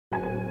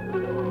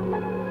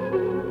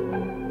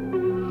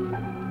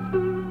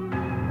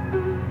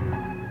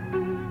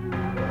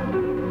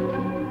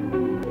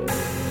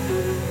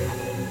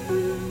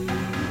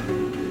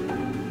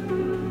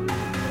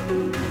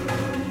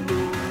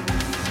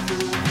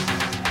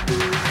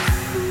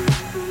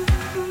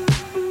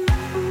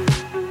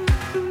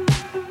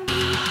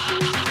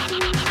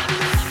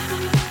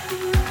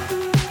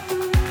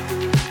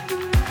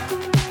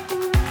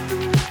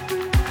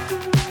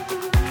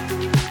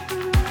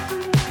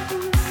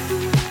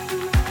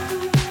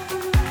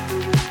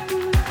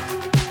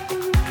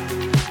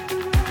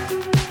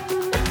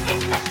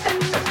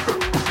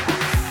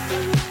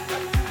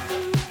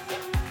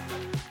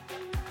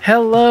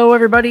Hello,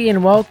 everybody,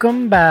 and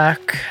welcome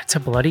back to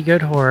Bloody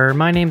Good Horror.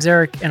 My name's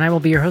Eric, and I will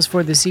be your host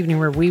for this evening,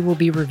 where we will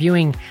be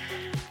reviewing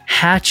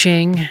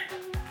Hatching.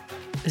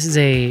 This is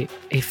a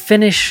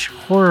Finnish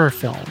horror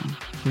film,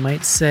 you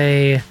might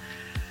say,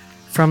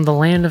 from the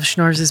land of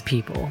Schnarz's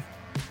people,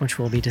 which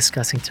we'll be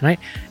discussing tonight.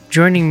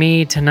 Joining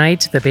me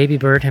tonight, the baby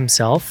bird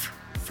himself,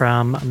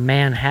 from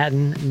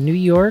Manhattan, New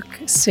York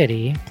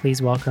City.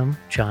 Please welcome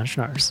John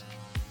Schnarz.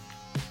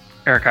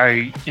 Eric,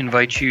 I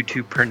invite you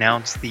to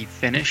pronounce the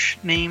Finnish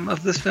name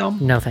of this film.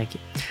 No, thank you.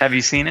 Have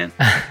you seen it?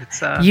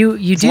 It's, you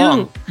do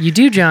long. You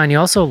do, John. You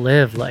also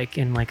live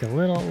in a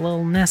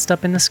little nest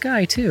up in the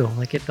sky too.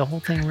 The whole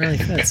thing really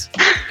fits.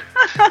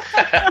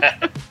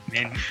 I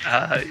mean,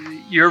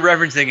 you're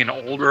referencing an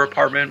older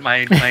apartment.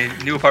 My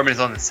new apartment is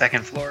on the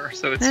second floor,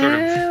 so it's sort of.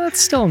 It's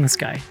still in the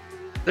sky.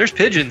 There's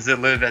pigeons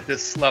that live at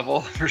this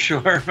level for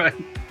sure, but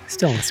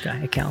still in the sky.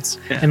 It counts.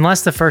 Yeah.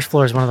 Unless the first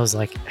floor is one of those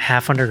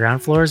half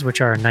underground floors, which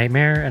are a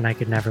nightmare, and I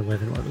could never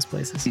live in one of those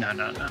places. No.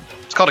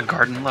 It's called a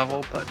garden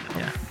level, but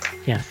no.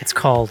 Yeah. It's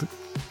called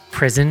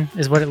prison,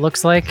 is what it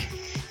looks like.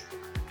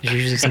 There's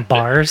usually some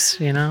bars,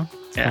 Yeah,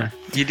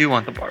 you do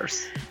want the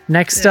bars.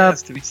 Next up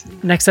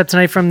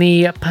tonight from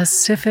the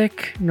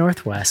Pacific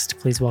Northwest,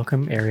 please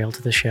welcome Ariel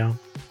to the show.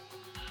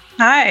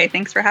 Hi,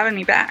 thanks for having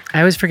me back.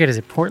 I always forget, is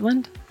it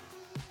Portland?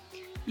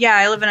 Yeah,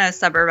 I live in a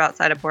suburb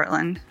outside of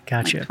Portland.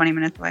 Gotcha. 20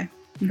 minutes away.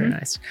 Very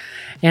nice.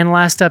 And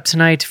last up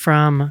tonight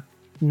from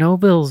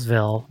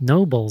Noblesville,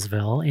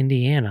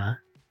 Indiana,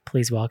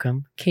 please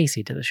welcome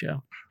Casey to the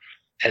show.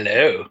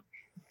 Hello.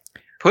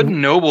 Putting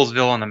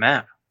Noblesville on the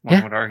map.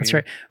 One would argue.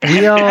 That's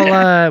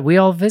right. We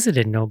all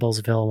visited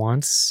Noblesville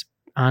once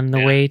on the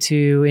way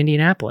to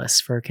Indianapolis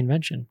for a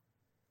convention.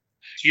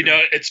 You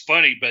know, it's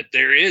funny, but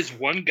there is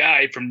one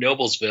guy from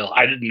Noblesville.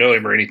 I didn't know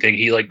him or anything.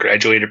 He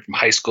graduated from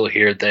high school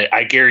here. That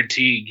I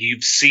guarantee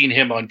you've seen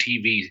him on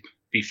TV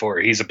before.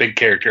 He's a big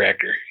character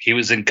actor. He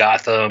was in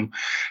Gotham,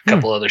 a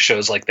couple other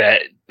shows like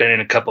that. Been in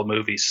a couple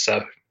movies,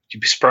 so you'd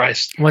be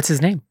surprised. What's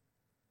his name?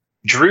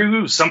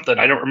 Drew something.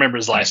 I don't remember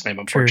his last name,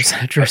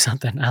 unfortunately. Drew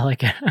something. I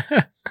like it.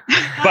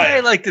 But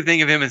I like to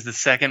think of him as the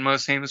second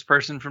most famous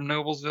person from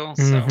Noblesville.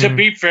 So. Mm-hmm. To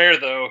be fair,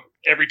 though,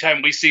 every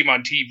time we see him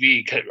on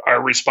TV,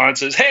 our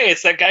response is, "Hey,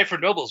 it's that guy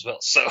from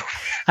Noblesville." So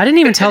I didn't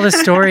even tell this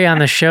story on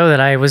the show that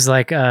I was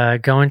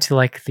going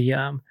to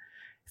the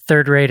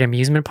third-rate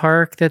amusement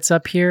park that's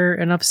up here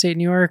in upstate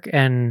New York,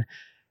 and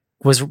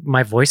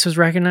my voice was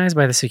recognized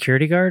by the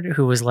security guard,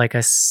 who was like a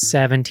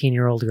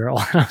 17-year-old girl.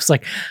 I was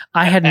like,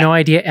 I had no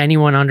idea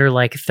anyone under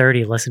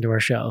 30 listened to our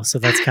show, so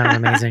that's kind of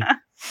amazing.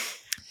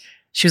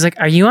 She was like,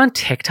 "Are you on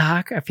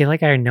TikTok? I feel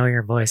like I know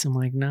your voice." I'm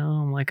like, "No,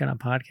 I'm on a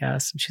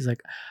podcast." And she's like,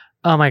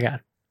 "Oh my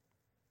God."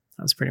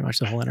 That was pretty much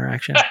the whole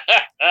interaction.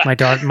 My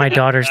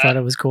daughters thought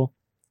it was cool.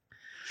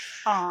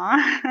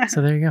 Aw.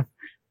 So there you go.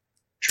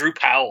 Drew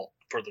Powell,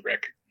 for the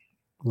record.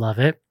 Love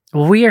it.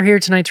 Well, we are here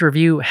tonight to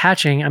review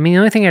Hatching. I mean, the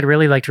only thing I'd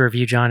really like to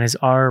review, John, is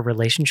our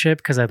relationship,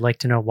 because I'd like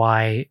to know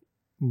why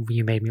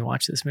you made me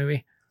watch this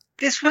movie.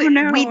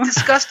 We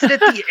discussed it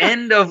at the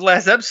end of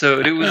last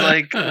episode. It was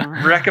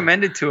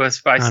recommended to us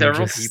by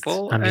several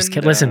people. I'm just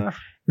kidding. Listen,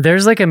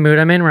 there's a mood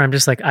I'm in where I'm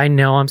just I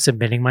know I'm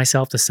submitting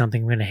myself to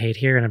something I'm going to hate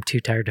here, and I'm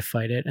too tired to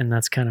fight it. And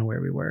that's kind of where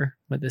we were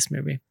with this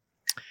movie.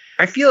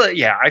 I feel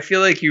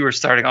like you were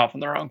starting off on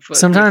the wrong foot.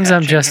 Sometimes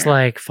I'm just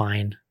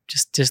fine.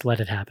 Just let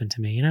it happen to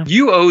me,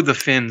 You owe the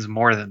Finns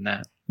more than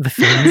that. The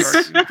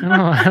Finns?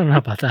 I don't know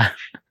about that.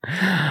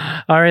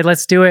 All right,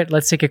 let's do it.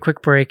 Let's take a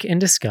quick break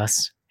and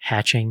discuss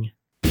Hatching.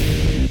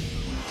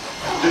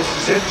 This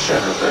is it,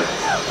 Jennifer.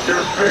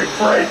 Your big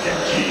break in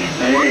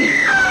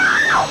TV.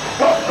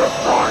 From the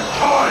prime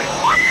time.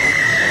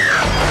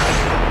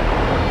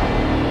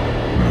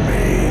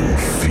 Main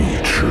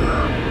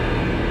feature.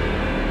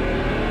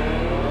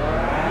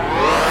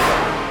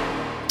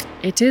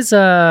 It is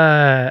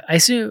I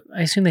assume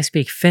they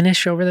speak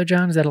Finnish over there,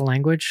 John. Is that a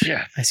language?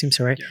 Yeah. I assume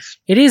so, right? Yes.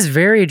 It is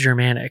very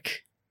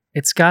Germanic.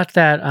 It's got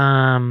that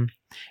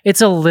it's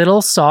a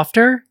little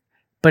softer,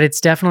 but it's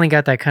definitely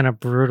got that kind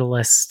of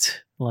brutalist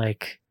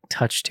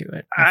touch to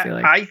it. I feel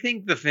like. I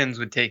think the Finns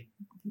would take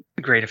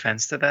great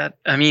offense to that.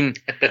 I mean,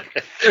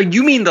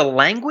 you mean the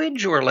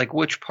language or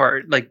which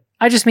part?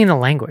 I just mean the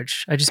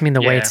language. I just mean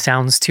the way it Yeah.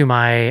 sounds to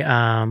my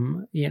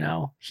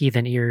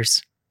heathen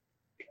ears.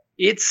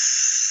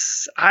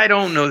 I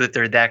don't know that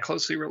they're that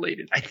closely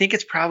related. I think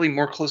it's probably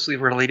more closely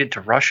related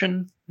to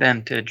Russian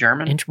than to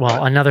German.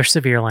 Another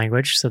severe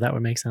language, so that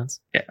would make sense.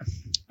 Yeah.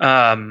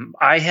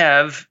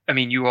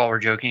 You all were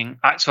joking.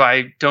 So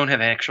I don't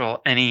have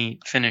any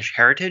Finnish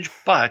heritage,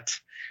 but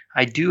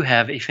I do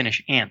have a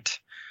Finnish aunt.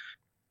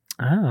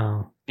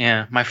 Oh.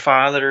 Yeah. My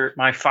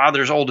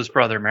father's oldest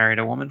brother married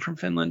a woman from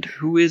Finland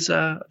who is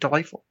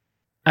delightful.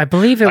 I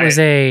believe it was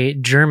a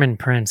German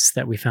prince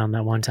that we found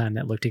that one time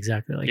that looked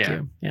exactly like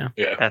you. Yeah.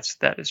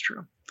 That is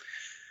true.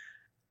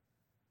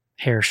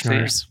 Hair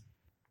Schnarz.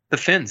 The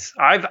Finns.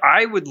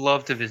 I would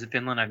love to visit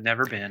Finland. I've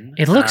never been.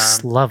 It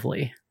looks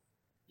lovely.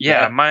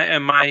 Yeah,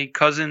 my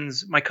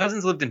cousins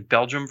lived in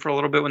Belgium for a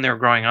little bit when they were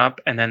growing up,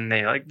 and then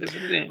they like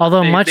visited. Although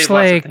they have much lots of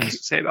like things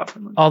to say about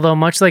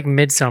Finland.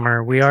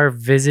 Midsummer, we are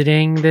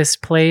visiting this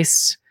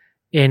place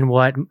in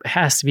what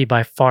has to be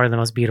by far the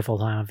most beautiful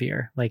time of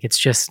year. Like it's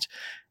just,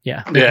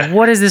 yeah. Like, Yeah.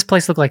 what does this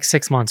place look like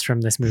 6 months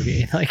from this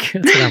movie? Like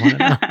that's what I want to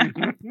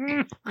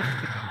know.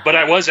 But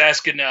I was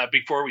asking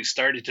before we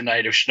started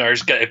tonight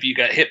if you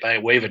got hit by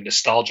a wave of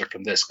nostalgia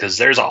from this, because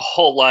there's a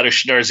whole lot of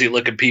schnarzy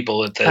looking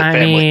people at the I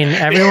family. mean,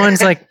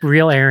 everyone's like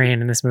real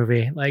Aryan in this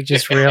movie, like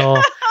just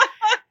real.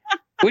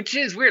 Which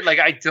is weird. Like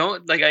I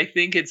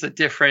think it's a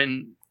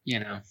different,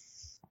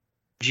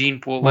 gene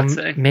pool. Let's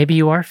say Maybe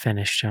you are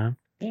Finnish, John.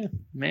 Yeah,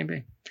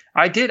 maybe.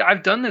 I've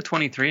done the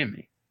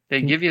 23andMe.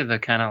 They give you the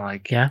kind of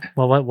like Yeah.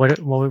 Well, what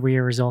were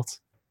your results?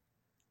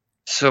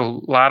 So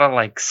a lot of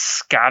like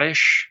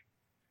Scottish,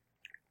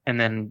 and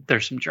then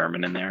there's some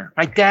German in there.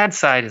 My dad's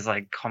side is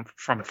like come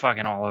from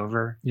fucking all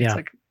over. Yeah. It's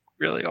like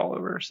really all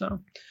over. So,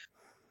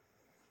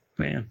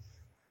 man,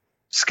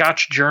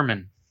 Scotch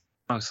German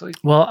mostly.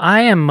 Well,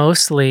 I am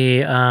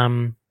mostly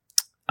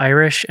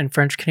Irish and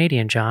French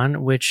Canadian,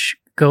 John, which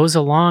goes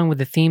along with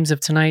the themes of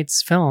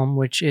tonight's film,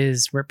 which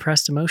is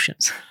repressed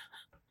emotions.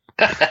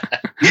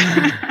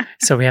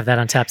 So we have that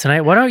on tap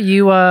tonight. Why don't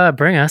you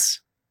bring us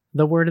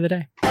the word of the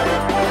day?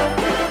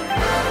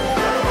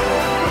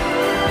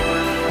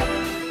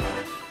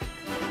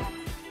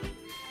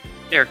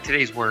 Eric,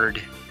 today's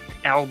word,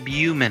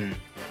 albumin.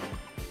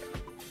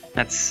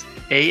 That's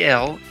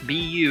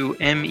ALBUMEN.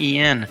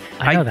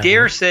 I know I that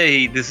dare word.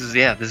 say this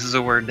is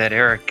a word that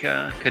Eric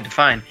could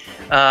define.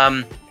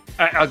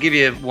 I'll give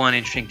you one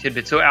interesting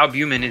tidbit. So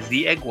albumin is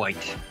the egg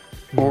white,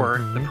 or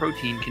the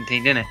protein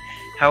contained in it.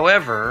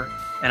 However,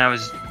 and I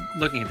was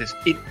looking at this,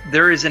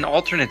 there is an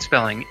alternate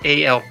spelling,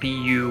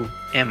 ALBUMIN,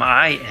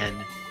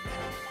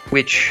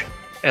 which,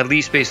 at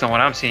least based on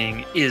what I'm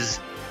seeing, is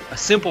a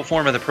simple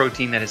form of the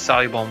protein that is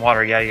soluble in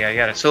water, yada, yada,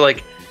 yada. So,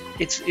 like,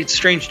 it's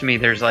strange to me.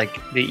 There's, like,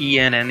 the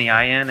EN and the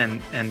IN,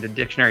 and the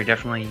dictionary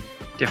definitely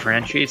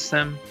differentiates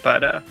them.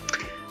 But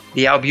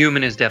the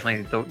albumin is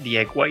definitely the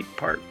egg white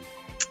part.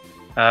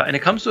 And it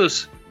comes to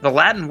us, the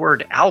Latin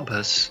word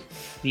albus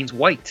means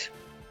white.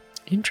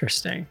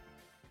 Interesting.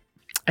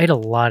 I ate a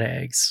lot of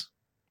eggs.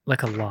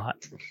 Like a lot.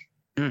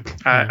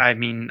 I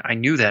mean, I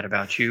knew that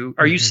about you.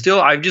 Are you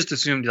still, I've just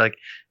assumed, like,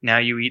 now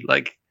you eat,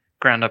 like,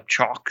 ground up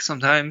chalk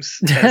sometimes.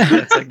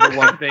 That's like the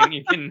one thing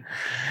you can.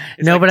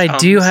 No, like but I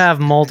do Tums have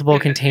multiple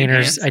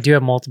containers. enhanced. I do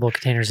have multiple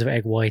containers of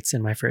egg whites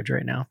in my fridge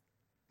right now.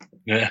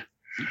 Yeah.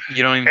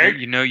 You don't even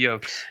Eric?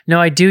 yolks.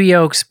 No, I do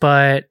yolks,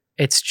 but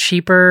it's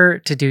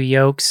cheaper to do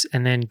yolks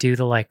and then do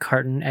the like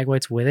carton egg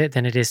whites with it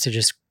than it is to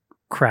just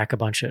crack a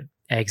bunch of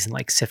eggs and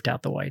like sift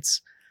out the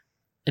whites.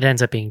 It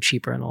ends up being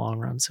cheaper in the long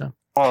run. So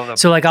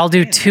like I'll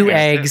do two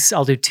eggs.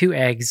 I'll do 2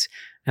 eggs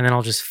and then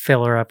I'll just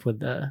fill her up with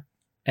the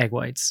egg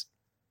whites.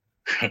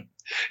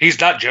 He's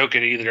not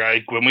joking either.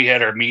 Like when we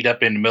had our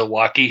meetup in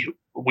Milwaukee,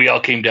 we all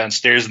came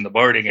downstairs in the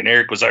morning and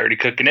Eric was already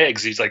cooking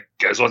eggs. He's like,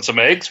 "You guys want some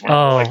eggs?" We're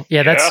Oh, like,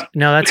 yeah,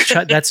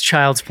 that's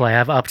child's play.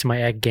 I've upped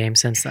my egg game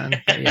since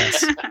then. But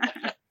yes.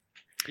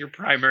 Your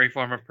primary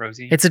form of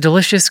protein. It's a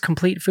delicious,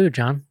 complete food,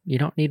 John. You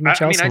don't need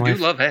much else I in do life.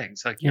 love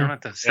eggs. Like, you Yeah. don't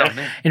have to sell them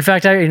in. In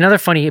fact, another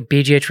funny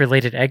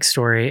BGH-related egg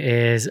story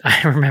is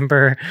I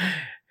remember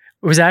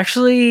it was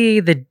actually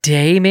the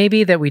day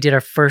maybe that we did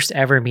our first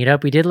ever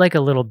meetup. We did like a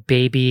little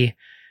baby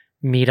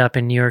meetup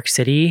in New York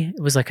City.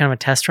 It was like kind of a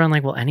test run.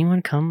 Like, will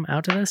anyone come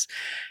out to this?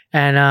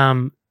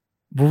 And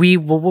what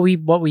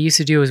we used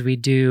to do is we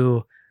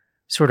do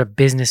sort of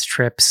business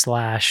trip /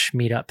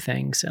 meetup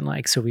things, and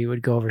like so we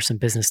would go over some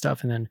business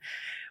stuff, and then.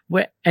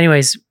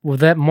 Anyways,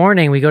 that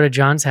morning we go to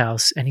John's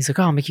house and he's like,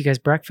 "Oh, I'll make you guys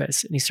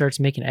breakfast." And he starts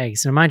making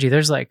eggs. And mind you,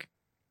 there's like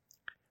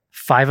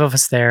 5 of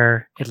us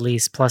there at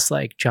least, plus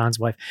like John's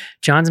wife.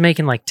 John's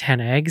making like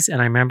 10 eggs.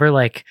 And I remember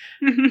like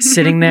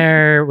sitting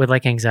there with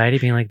like anxiety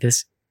being like,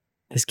 this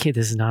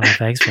is not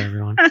enough eggs for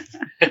everyone.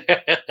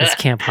 This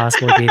can't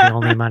possibly be the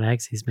only amount of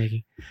eggs he's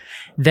making.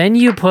 Then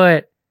you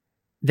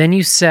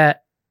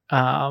set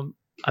a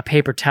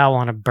paper towel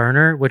on a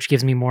burner, which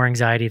gives me more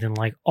anxiety than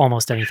like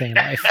almost anything in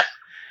life.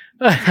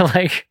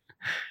 Like,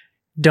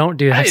 don't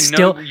do that. I didn't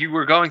know you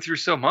were going through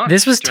so much.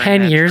 This was during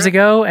 10 that years trip.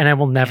 ago, and I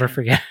will never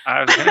forget. I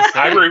was gonna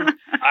say,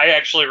 I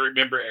actually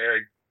remember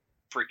Eric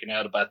freaking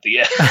out about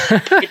the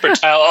paper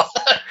towel.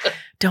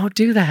 Don't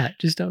do that.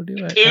 Just don't do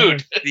it.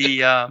 Dude.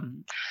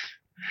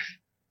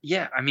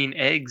 yeah, I mean,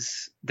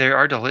 eggs, they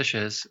are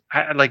delicious.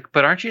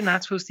 But aren't you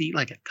not supposed to eat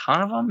like a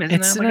ton of them? Isn't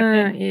It's that like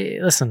a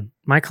thing? listen,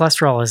 my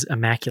cholesterol is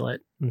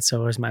immaculate, and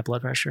so is my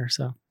blood pressure.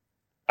 So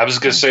I was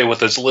going to say,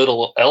 with as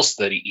little else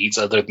that he eats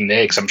other than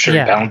eggs, I'm sure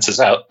Yeah. he balances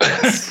out.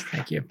 yes,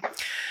 thank you,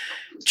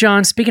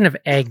 John. Speaking of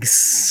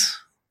eggs,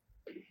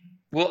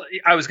 Well,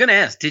 I was going to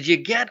ask, did you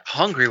get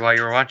hungry while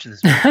you were watching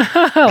this movie?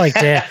 like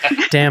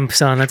damn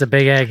son, that's a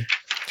big egg.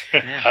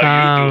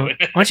 How you doing?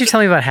 Why don't you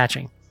tell me about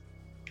hatching?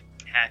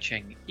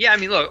 Hatching. Yeah, I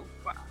mean, look,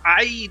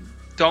 I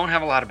don't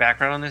have a lot of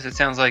background on this. It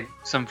sounds like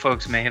some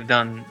folks may have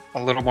done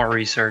a little more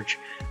research.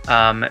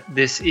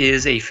 This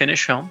is a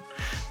Finnish film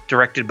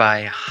directed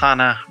by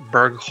Hannah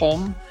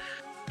Bergholm.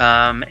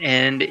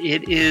 And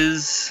it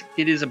is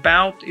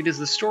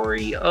the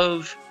story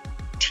of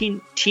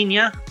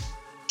Tinja.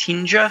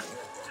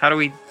 How do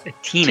we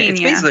Tina? It's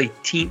Tinya.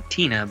 basically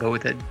Tina, but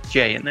with a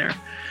J in there.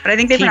 But I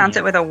think they pronounce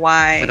it with a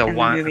Y With a in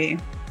Y. the movie.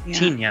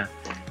 Yeah.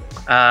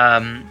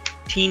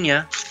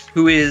 Tina,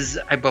 who is,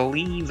 I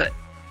believe,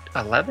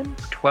 11,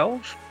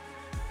 12.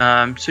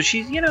 So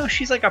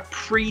she's like a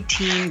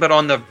preteen,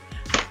 but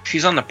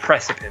she's on the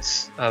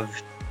precipice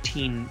of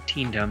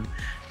teendom.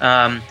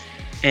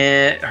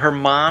 And her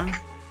mom,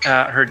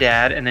 her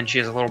dad, and then she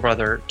has a little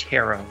brother,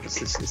 Taro. It's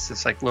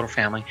this like little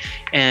family,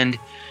 and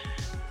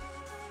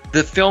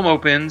the film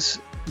opens.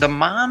 The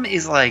mom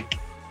is like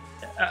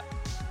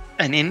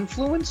an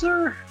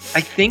influencer.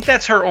 I think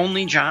that's her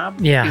only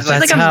job. Yeah, Is She's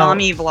like a how-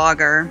 mommy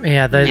vlogger.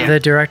 Yeah, the Yeah. the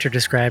director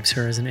describes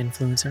her as an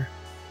influencer.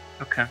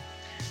 Okay.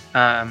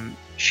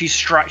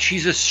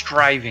 She's a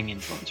striving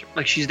influencer.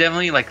 Like she's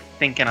definitely like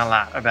thinking a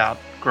lot about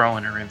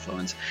growing her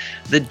influence.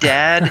 The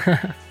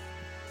dad,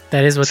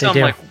 That is what they some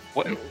do. like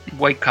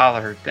white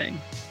collar thing,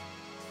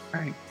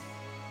 right?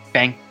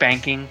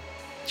 Banking,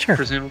 Sure.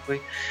 presumably.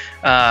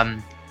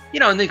 And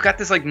they've got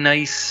this like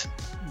nice,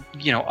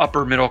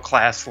 upper middle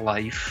class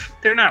life.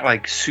 They're not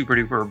like super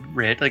duper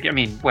rich. Like I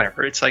mean,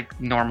 whatever. It's like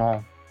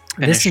normal.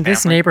 This Finnish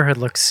family. neighborhood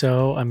looks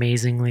so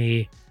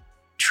amazingly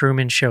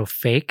Truman Show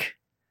fake.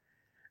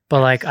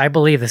 But like I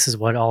believe this is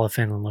what all of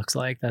Finland looks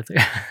like. That's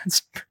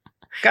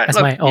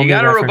That's my you only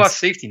got a reference. robust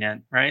safety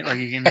net, right? Like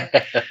you can.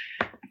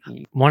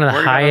 one of the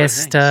Worry about other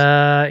highest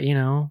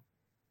things.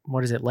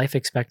 what is it, life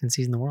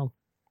expectancies in the world.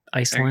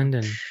 Iceland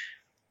and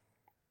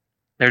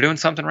They're doing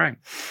something right.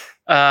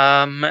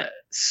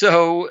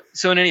 So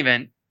in any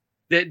event,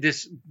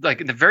 this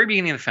like at the very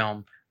beginning of the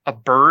film, a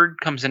bird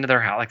comes into their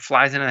house, like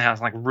flies into the house,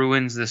 and like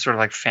ruins this sort of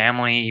like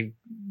family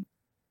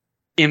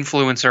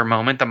influencer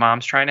moment the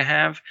mom's trying to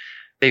have.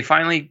 They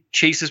finally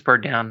chase this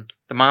bird down.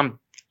 The mom,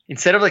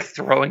 instead of like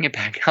throwing it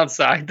back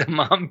outside, the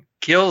mom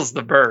kills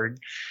the bird.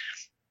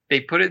 They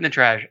put it in the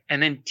trash,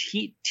 and then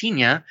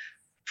Tina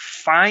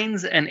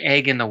finds an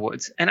egg in the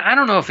woods. And I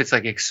don't know if it's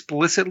like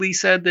explicitly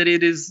said that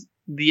it is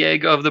the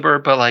egg of the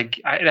bird, but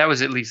like that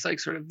was at least like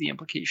sort of the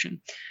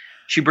implication.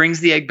 She brings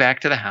the egg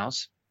back to the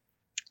house,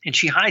 and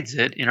she hides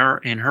it in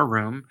her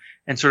room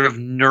and sort of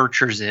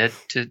nurtures it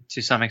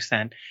to some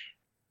extent.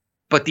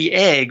 But the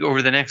egg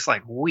over the next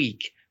like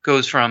week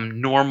goes from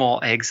normal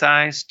egg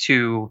size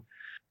to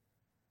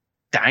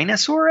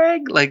dinosaur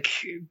egg, like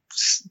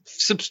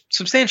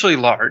substantially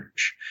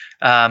large.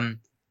 And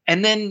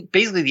then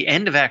basically the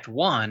end of Act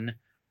 1,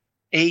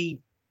 a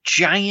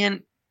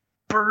giant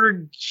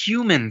bird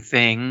human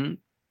thing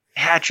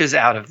hatches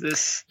out of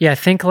this. yeah, I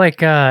think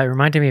like it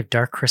reminded me of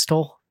Dark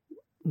Crystal,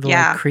 the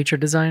Yeah. like, creature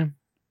design,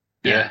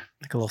 Yeah.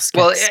 like a little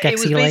Well, it was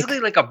Skeksis basically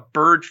like a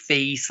bird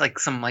face, like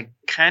some like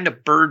kind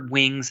of bird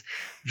wings,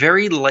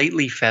 very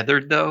lightly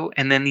feathered though,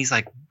 and then these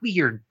like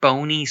weird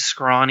bony,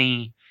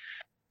 scrawny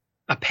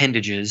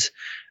appendages.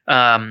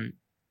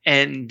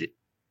 And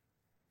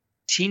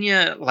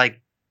Tina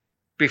like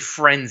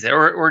befriends it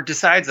or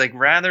decides like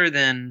rather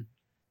than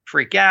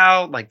freak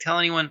out, like tell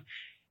anyone,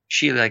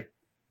 she like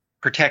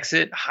protects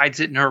it, hides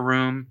it in her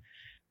room.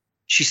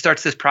 She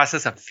starts this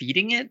process of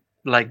feeding it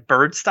like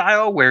bird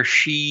style, where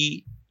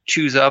she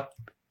chews up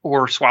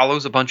or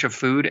swallows a bunch of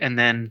food and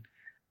then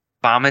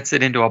vomits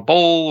it into a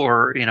bowl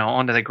or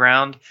onto the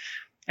ground,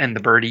 and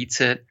the bird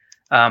eats it.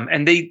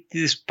 And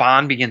this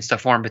bond begins to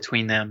form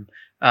between them.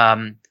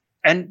 And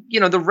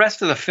the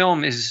rest of the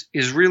film is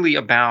really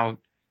about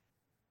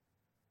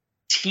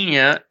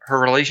Tina, her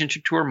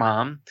relationship to her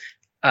mom,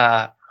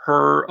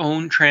 her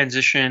own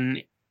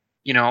transition,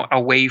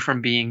 away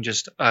from being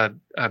just a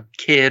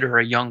kid or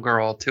a young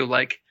girl to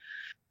like,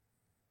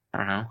 I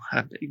don't know,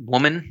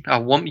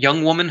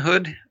 young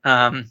womanhood.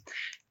 And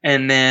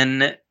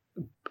then,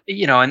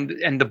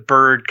 and the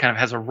bird kind of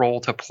has a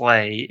role to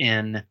play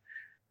in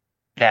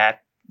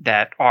that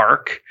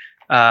arc.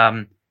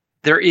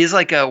 There is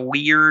like a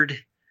weird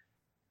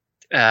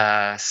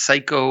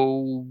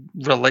psycho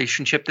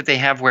relationship that they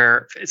have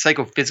where it's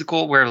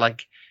psychophysical, where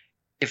like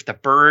if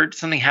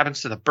something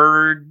happens to the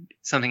bird,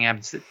 something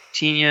happens to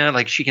Tina,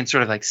 like she can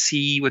sort of like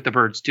see what the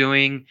bird's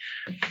doing.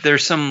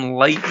 There's some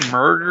light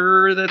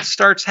murder that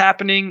starts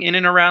happening in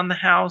and around the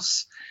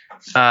house.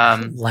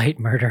 light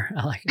murder.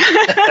 I like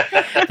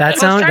it. That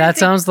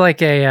sounds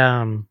like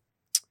a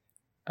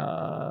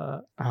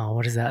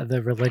what is that?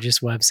 The religious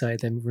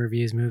website that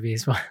reviews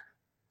movies.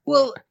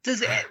 Well,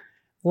 does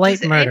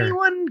Light murder.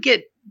 anyone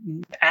get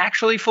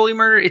actually fully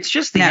murdered? It's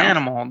just the No.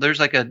 animal. There's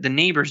like the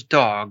neighbor's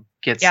dog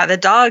gets. Yeah, the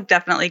dog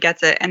definitely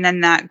gets it. And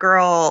then that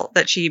girl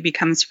that she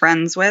becomes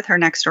friends with, her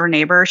next door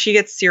neighbor, she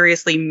gets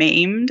seriously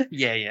maimed.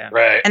 Yeah.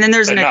 Right. And then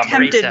there's But an not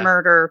attempted Rita.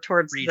 murder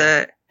towards Rita.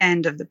 the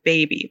end of the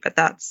baby, but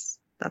that's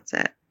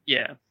it.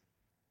 Yeah.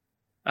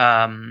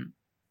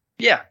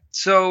 Yeah.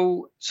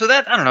 So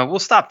that, I don't know, we'll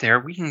stop there.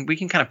 We can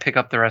kind of pick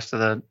up the rest of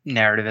the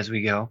narrative as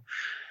we go.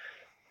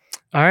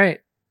 All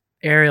right,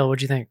 Ariel,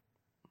 what'd you think?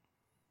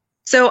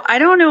 So I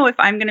don't know if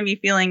I'm going to be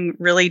feeling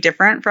really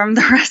different from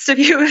the rest of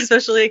you,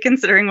 especially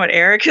considering what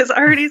Eric has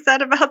already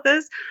said about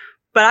this.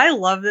 But I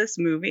love this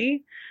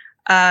movie.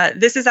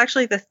 This is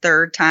actually the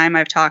third time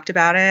I've talked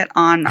about it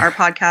on our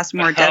podcast,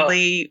 More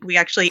Deadly. We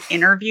actually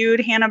interviewed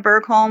Hannah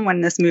Bergholm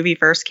when this movie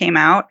first came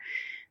out.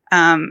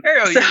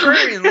 Ariel, you're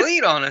very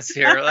lead on us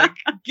here. Like,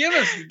 give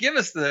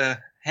us the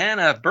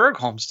Hannah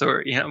Bergholm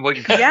story. You know,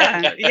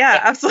 yeah,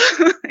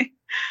 absolutely.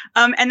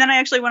 And then I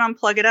actually went on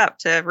Plug It Up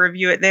to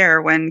review it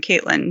there when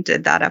Caitlin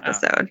did that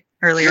episode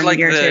earlier in the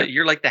year too.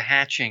 You're like the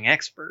hatching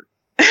expert.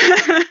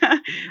 I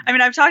mean,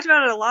 I've talked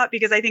about it a lot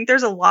because I think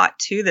there's a lot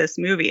to this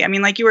movie. I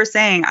mean, like you were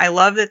saying, I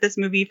love that this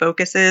movie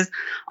focuses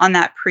on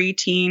that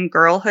preteen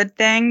girlhood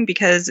thing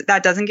because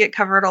that doesn't get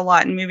covered a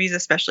lot in movies,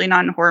 especially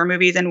not in horror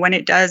movies. And when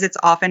it does, it's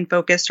often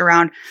focused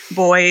around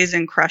boys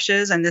and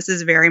crushes. And this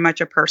is very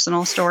much a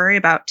personal story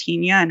about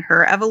Tina and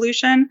her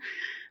evolution.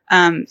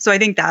 So I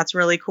think that's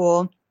really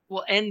cool.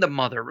 Well, and the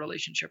mother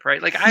relationship,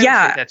 right? Like, I would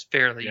say that's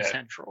fairly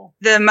central.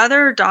 The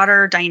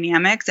mother-daughter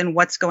dynamics and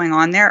what's going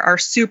on there are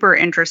super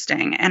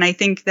interesting. And I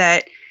think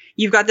that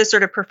you've got this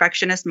sort of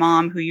perfectionist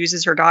mom who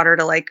uses her daughter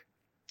to, like,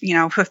 you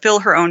know,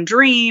 fulfill her own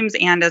dreams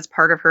and as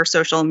part of her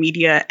social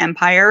media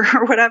empire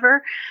or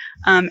whatever.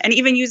 And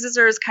even uses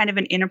her as kind of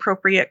an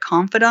inappropriate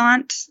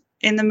confidant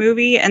in the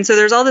movie. And so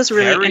there's all this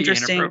really Very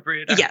interesting.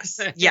 Inappropriate. Yes.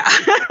 Yeah.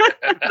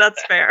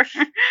 That's fair.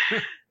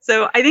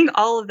 So I think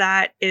all of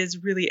that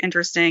is really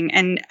interesting.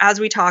 And as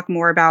we talk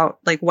more about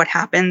like what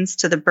happens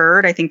to the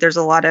bird, I think there's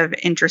a lot of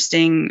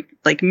interesting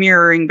like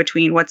mirroring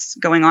between what's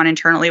going on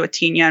internally with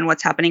Tina and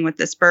what's happening with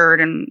this bird.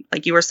 And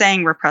like you were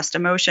saying, repressed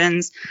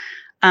emotions.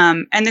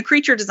 And the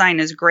creature design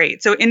is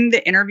great. So in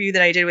the interview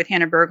that I did with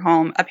Hannah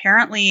Bergholm,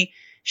 apparently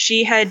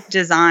she had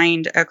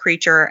designed a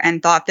creature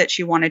and thought that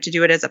she wanted to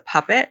do it as a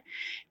puppet.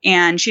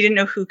 And she didn't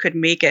know who could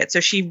make it. So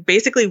she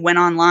basically went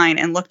online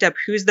and looked up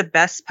who's the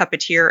best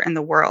puppeteer in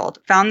the world.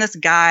 Found this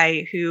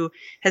guy who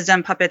has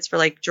done puppets for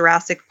like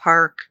Jurassic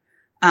Park,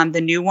 the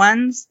new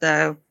ones,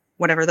 the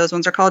whatever those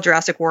ones are called,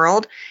 Jurassic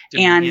World,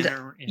 and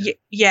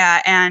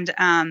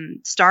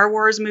Star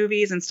Wars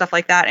movies and stuff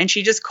like that. And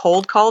she just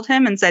cold called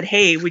him and said,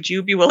 "Hey, would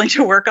you be willing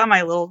to work on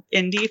my little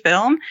indie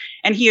film?"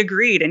 And he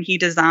agreed, and he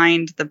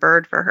designed the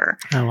bird for her.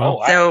 Oh,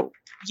 wow. So.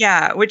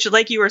 Yeah, which,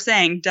 like you were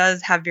saying,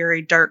 does have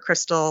very Dark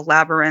Crystal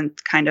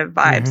Labyrinth kind of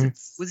vibes.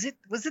 Mm-hmm.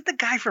 Was it the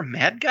guy from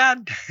Mad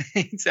God?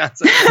 He sounds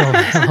like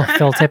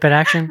Phil Tippett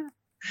action.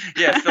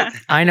 Yeah, Phil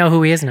I know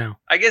who he is now.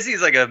 I guess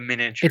he's like a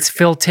miniature. It's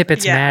Phil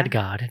Tippett's Mad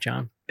God,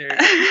 John. No,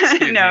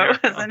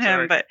 it wasn't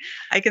him, but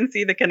I can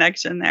see the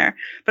connection there.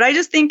 But I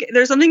just think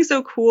there's something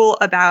so cool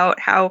about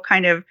how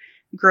kind of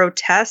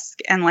grotesque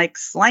and like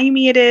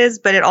slimy it is,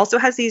 but it also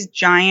has these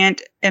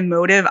giant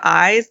emotive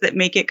eyes that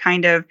make it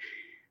kind of,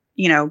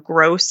 you know,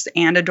 gross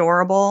and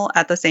adorable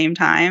at the same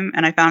time.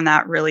 And I found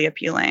that really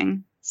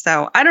appealing.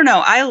 So I don't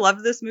know. I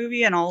love this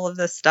movie and all of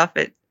the stuff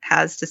it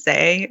has to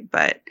say,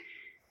 but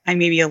I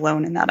may be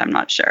alone in that. I'm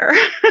not sure.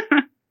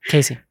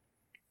 Casey.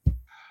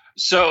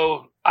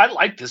 So I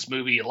like this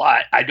movie a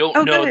lot. I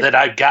don't know that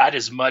I got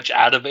as much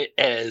out of it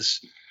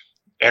as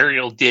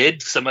Ariel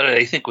did. Some of it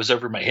I think was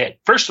over my head.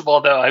 First of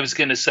all, though, I was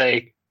going to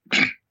say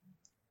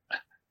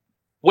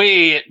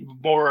way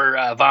more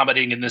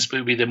vomiting in this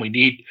movie than we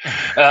need.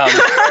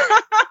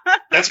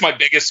 That's my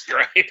biggest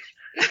gripe.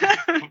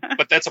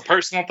 But that's a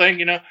personal thing,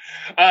 you know.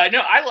 No,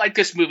 I like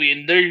this movie,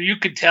 and there you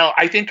could tell.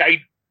 I think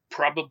I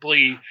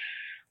probably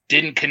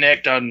didn't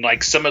connect on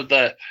like some of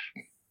the.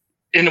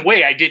 In a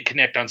way, I did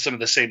connect on some of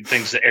the same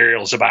things that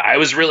Ariel's about. I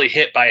was really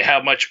hit by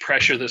how much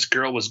pressure this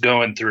girl was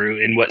going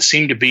through and what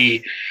seemed to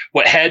be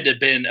what had to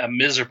have been a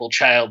miserable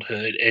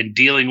childhood and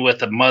dealing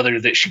with a mother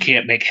that she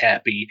can't make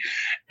happy.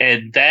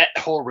 And that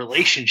whole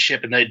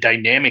relationship and that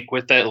dynamic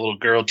with that little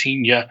girl,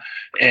 Tina,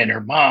 and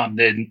her mom,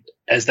 then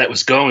as that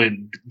was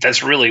going,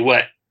 that's really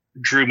what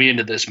drew me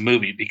into this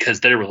movie because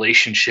their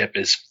relationship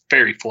is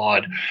very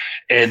flawed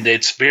and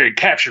it's very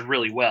captured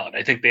really well. And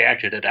I think they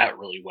acted it out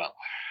really well.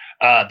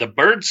 The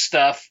bird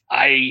stuff,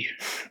 I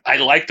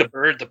like the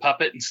bird, the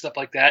puppet and stuff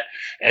like that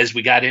as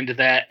we got into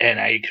that.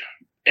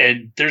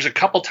 And there's a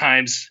couple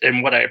times,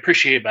 and what I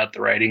appreciate about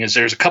the writing is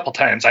there's a couple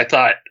times I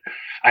thought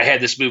I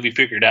had this movie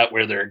figured out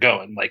where they're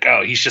going. Like,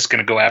 oh, he's just going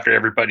to go after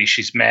everybody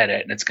she's mad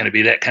at. And it's going to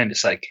be that kind of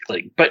psychic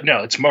link. But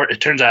no, it's more, it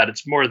turns out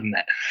it's more than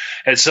that.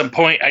 At some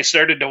point I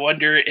started to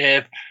wonder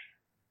if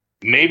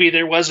maybe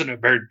there wasn't a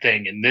bird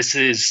thing. And this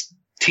is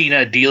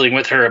Tina dealing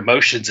with her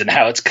emotions and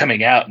how it's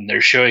coming out, and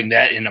they're showing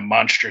that in a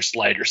monstrous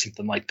light or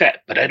something like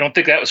that. But I don't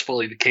think that was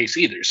fully the case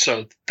either.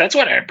 So that's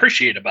what I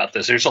appreciate about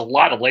this. There's a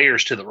lot of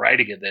layers to the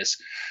writing of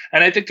this,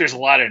 and I think there's a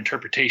lot of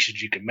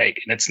interpretations you can make,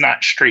 and it's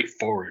not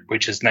straightforward,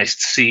 which is nice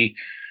to see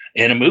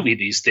in a movie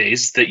these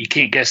days that you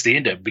can't guess the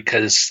end of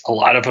because a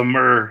lot of them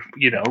are,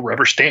 you know,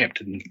 rubber stamped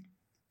and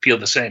feel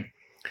the same.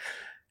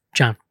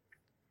 John.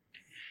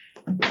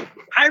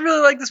 I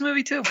really like this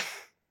movie too.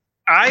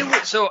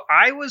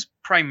 I was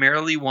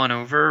primarily won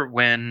over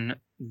when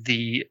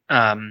the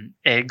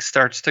egg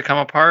starts to come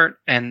apart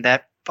and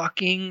that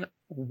fucking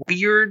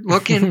weird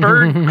looking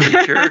bird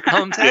creature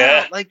comes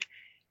out. Like,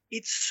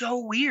 it's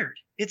so weird.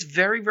 It's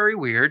very, very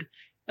weird.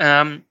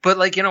 But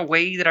like in a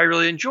way that I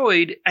really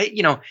enjoyed.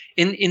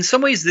 In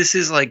some ways, this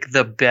is like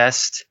the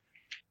best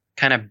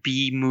kind of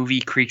B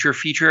movie creature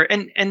feature,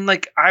 and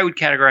like I would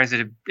categorize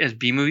it as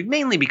B movie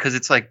mainly because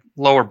it's like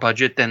lower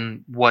budget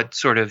than what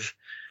sort of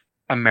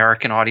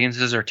American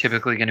audiences are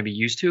typically going to be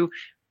used to.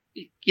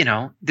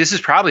 This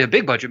is probably a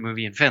big budget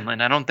movie in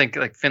Finland. I don't think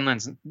like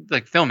Finland's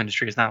like film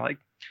industry is not like.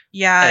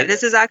 Yeah,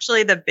 this is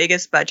actually the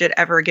biggest budget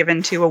ever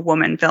given to a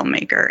woman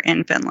filmmaker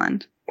in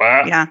Finland.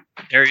 Wow. Yeah.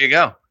 There you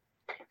go.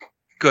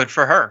 Good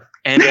for her.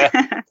 And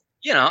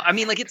I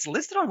mean, like it's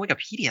listed on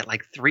Wikipedia at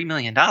like $3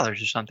 million or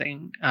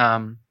something.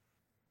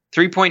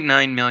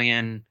 3.9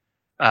 million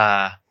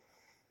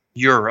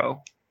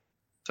euro.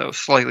 So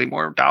slightly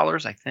more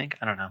dollars, I think.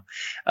 I don't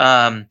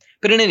know.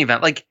 But in any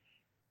event, like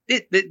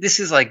this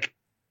is like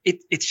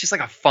it's just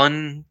like a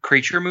fun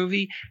creature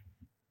movie.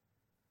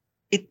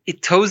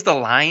 It toes the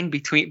line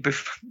between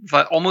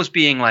almost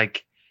being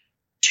like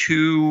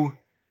too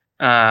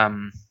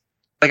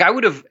like I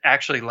would have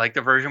actually liked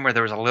the version where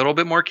there was a little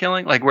bit more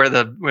killing, like where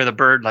the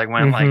bird like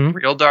went like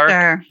real dark.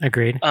 Sure.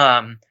 Agreed.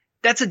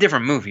 That's a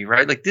different movie,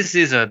 right? Like this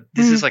is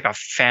like a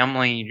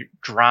family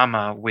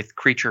drama with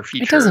creature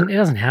feature. It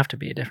doesn't have to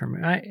be a different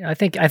movie. I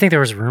think there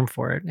was room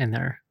for it in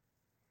there.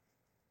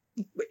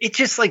 It's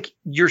just like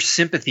your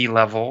sympathy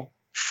level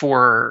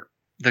for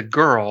the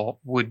girl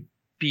would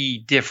be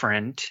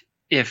different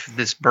if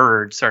this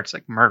bird starts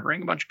like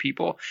murdering a bunch of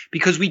people,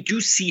 because we do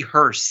see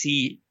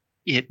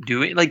it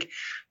do it. Like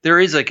there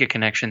is like a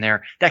connection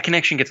there. That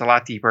connection gets a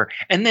lot deeper.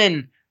 And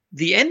then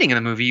the ending of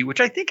the movie, which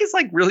I think is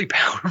like really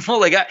powerful.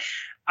 Like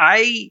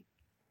I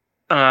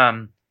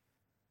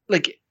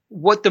like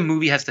what the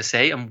movie has to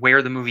say and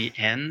where the movie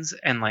ends.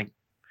 And like,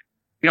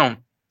 we don't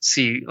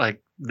see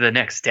like the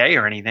next day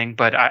or anything,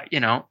 but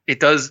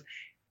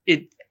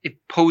it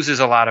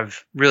poses a lot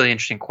of really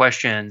interesting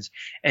questions,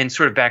 and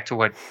sort of back to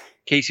what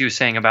Casey was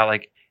saying about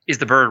like, is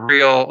the bird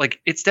real?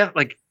 Like it's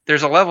definitely like,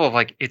 there's a level of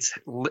like, it's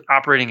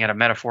operating at a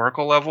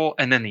metaphorical level.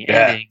 And then the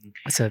ending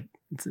is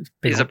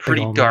a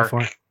pretty dark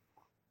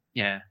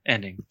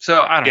ending.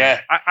 So I don't know.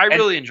 I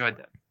really enjoyed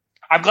that.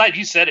 I'm glad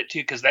you said it too,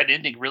 because that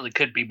ending really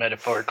could be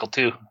metaphorical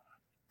too,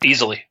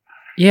 easily.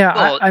 Yeah,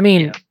 well, I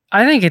mean,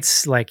 I think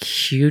it's like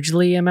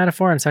hugely a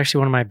metaphor. And it's actually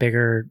one of my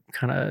bigger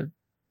kind of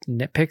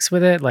nitpicks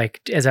with it.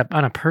 Like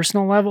on a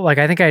personal level, like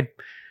I think I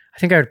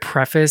would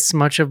preface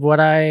much of what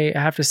I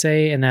have to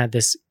say in that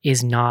this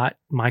is not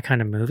my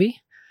kind of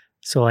movie.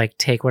 So like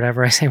take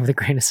whatever I say with a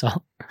grain of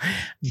salt.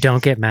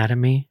 Don't get mad at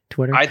me,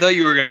 Twitter. I thought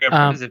you were going to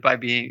preface it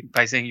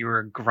by saying you were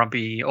a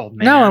grumpy old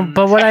man. No,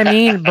 but what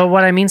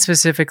I mean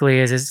specifically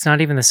is it's not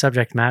even the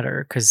subject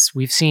matter, because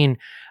we've seen.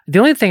 The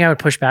only thing I would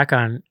push back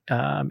on,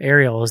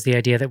 Ariel, is the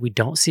idea that we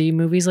don't see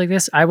movies like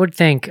this. I would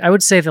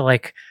say that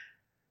like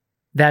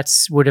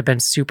would have been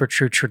super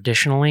true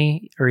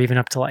traditionally, or even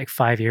up to like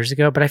 5 years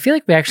ago. But I feel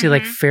like we actually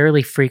like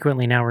fairly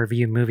frequently now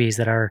review movies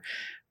that are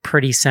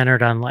pretty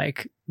centered on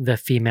like the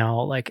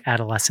female, like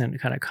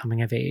adolescent kind of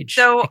coming of age.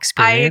 So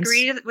experience. I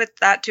agree with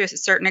that to a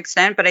certain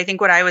extent, but I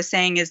think what I was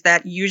saying is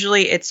that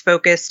usually it's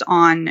focused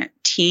on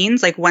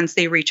teens, like once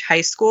they reach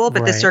high school,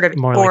 but this sort of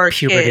more like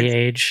puberty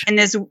age, and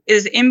this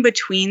is in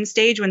between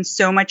stage when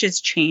so much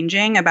is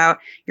changing about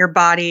your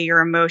body,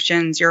 your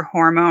emotions, your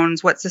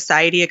hormones, what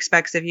society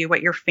expects of you,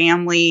 what your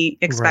family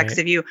expects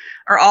of you,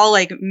 are all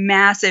like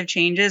massive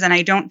changes. And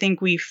I don't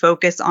think we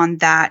focus on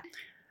that.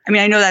 I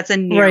mean, I know that's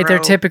right. They're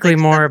typically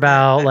more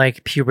about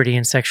like puberty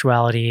and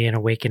sexuality and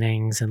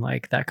awakenings and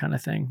like that kind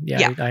of thing.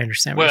 Yeah. I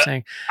understand what you're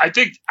saying. I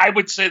think I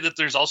would say that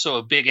there's also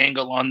a big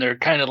angle on there,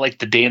 kind of like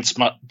the dance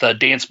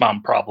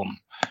mom problem.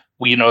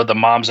 Well, the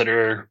moms that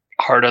are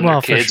hard on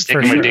their kids,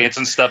 taking them to dance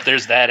and stuff.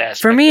 There's that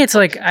aspect. For me, it's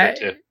like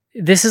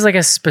this is like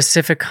a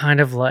specific kind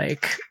of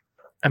like.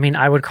 I mean,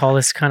 I would call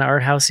this kind of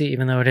art housey,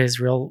 even though it is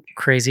real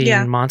crazy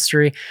and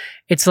monstery.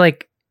 It's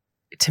like,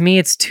 to me,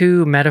 it's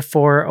too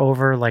metaphor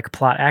over like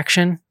plot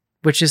action,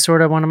 which is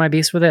sort of one of my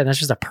beefs with it. And that's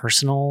just a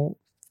personal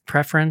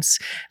preference.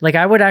 Like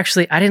I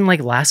didn't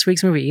like last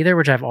week's movie either,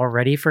 which I've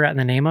already forgotten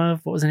the name of.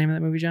 What was the name of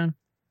that movie, John?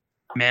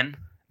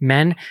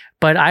 Men.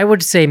 But I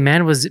would say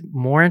Men was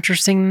more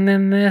interesting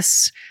than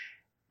this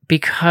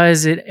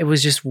because it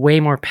was just way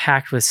more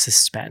packed with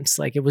suspense.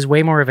 Like it was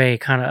way more of a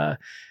kind of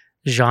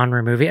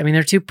genre movie. I mean,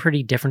 they're two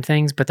pretty different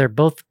things, but they're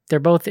both,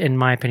 in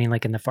my opinion,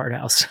 like in the fart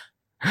house.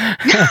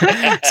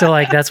 So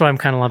like that's why I'm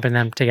kind of lumping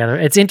them together.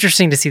 It's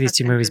interesting to see these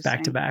two movies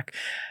back to back.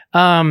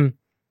 I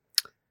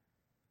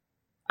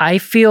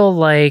feel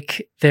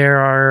like there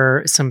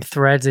are some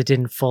threads that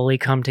didn't fully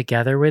come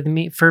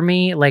together for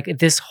me. Like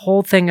this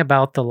whole thing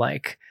about the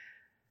like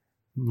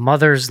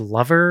mother's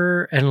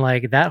lover and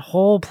like that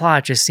whole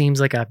plot just seems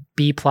like a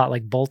B plot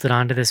like bolted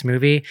onto this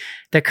movie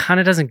that kind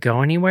of doesn't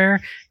go anywhere.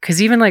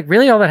 Cause even like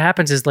really all that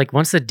happens is like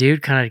once the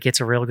dude kind of gets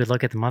a real good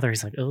look at the mother,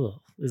 he's like,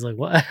 oh, he's like,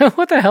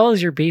 what the hell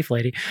is your beef,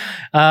 lady?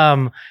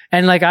 And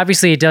like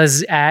obviously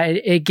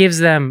it gives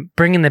them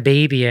bringing the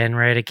baby in,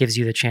 right? It gives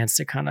you the chance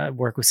to kind of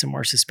work with some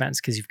more suspense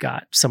because you've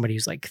got somebody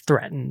who's like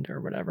threatened or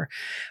whatever.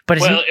 But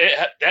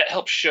that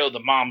helps show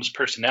the mom's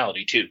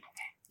personality too.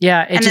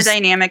 Yeah, and the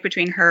dynamic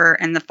between her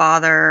and the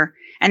father.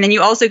 And then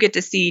you also get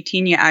to see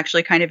Tina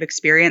actually kind of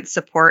experience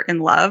support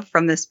and love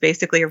from this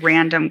basically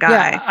random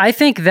guy. Yeah, I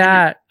think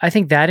that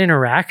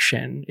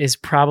interaction is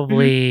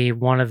probably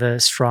one of the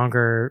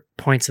stronger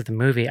points of the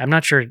movie. I'm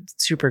not sure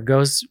it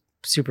goes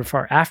super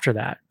far after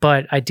that,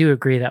 but I do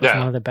agree that was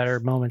one of the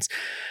better moments.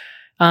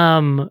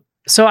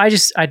 So I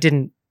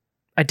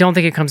don't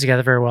think it comes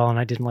together very well, and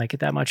I didn't like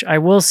it that much. I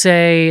will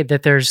say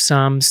that there's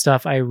some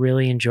stuff I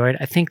really enjoyed.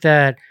 I think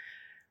that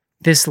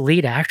this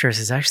lead actress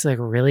is actually like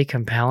really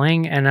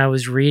compelling, and I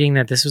was reading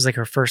that this was like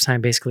her first time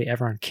basically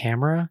ever on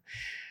camera.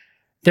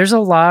 There's a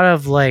lot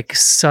of like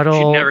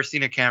subtle. She'd never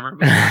seen a camera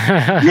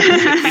before.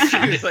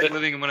 She's like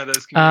living in one of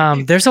those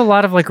communities. There's a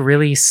lot of like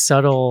really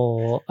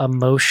subtle,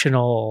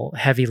 emotional,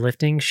 heavy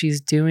lifting she's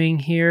doing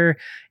here,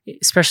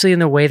 especially in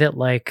the way that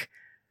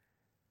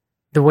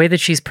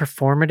she's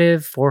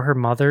performative for her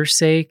mother's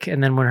sake,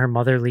 and then when her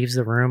mother leaves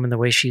the room, and the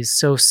way she's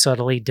so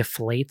subtly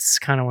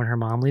deflates kind of when her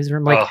mom leaves the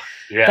room. Like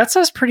that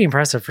sounds pretty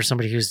impressive for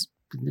somebody who's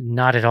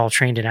not at all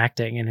trained in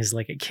acting and is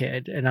like a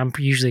kid. And I'm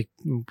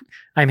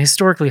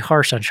historically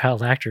harsh on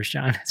child actors,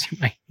 John, as you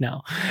might know.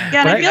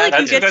 Yeah, and I feel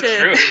like you get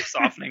to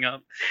softening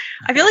up.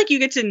 I feel like you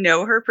get to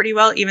know her pretty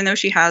well, even though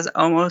she has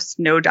almost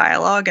no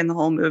dialogue in the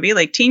whole movie.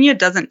 Like Tina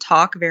doesn't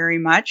talk very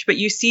much, but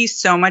you see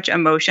so much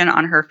emotion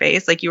on her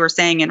face, like you were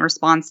saying, in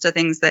response to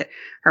things that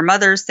her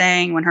mother's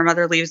saying when her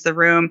mother leaves the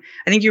room.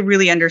 I think you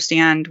really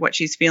understand what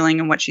she's feeling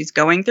and what she's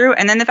going through.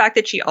 And then the fact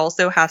that she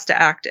also has to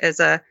act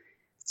as a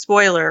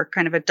spoiler,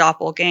 kind of a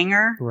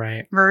doppelganger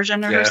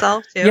version of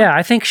herself too. Yeah,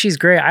 I think she's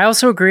great. I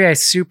also agree. I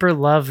super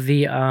love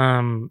the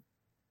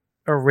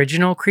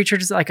original creature.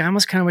 Just like I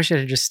almost kind of wish it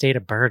had just stayed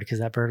a bird, because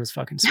that bird was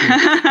fucking sweet.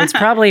 It's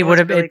probably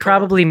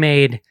probably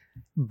made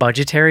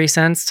budgetary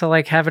sense to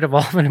like have it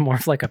evolve into more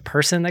of like a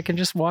person that can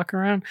just walk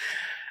around.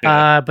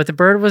 Yeah. But the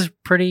bird was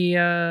pretty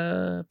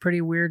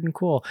weird and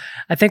cool.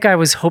 I think I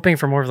was hoping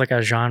for more of like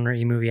a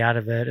genre-y movie out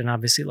of it, and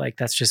obviously like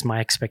that's just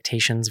my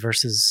expectations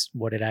versus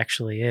what it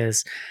actually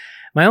is.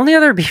 My only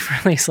other beef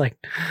really is like,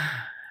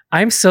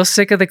 I'm so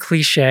sick of the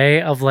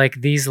cliche of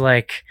like these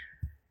like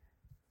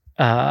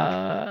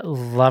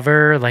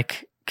lover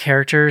like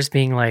characters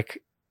being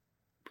like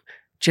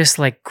just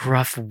like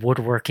gruff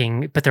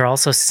woodworking, but they're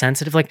also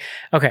sensitive. Like,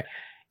 okay,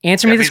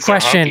 answer me this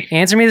question.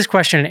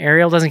 And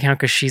Ariel doesn't count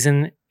because she's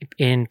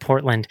in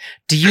Portland.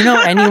 Do you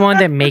know anyone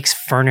that makes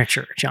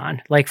furniture,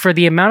 John? Like for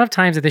the amount of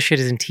times that this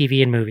shit is in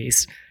TV and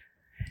movies,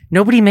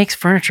 nobody makes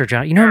furniture,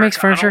 John. You know who makes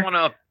furniture?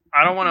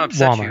 I don't want to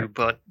upset Walmart. you,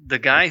 but the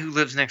guy who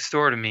lives next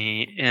door to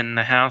me in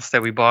the house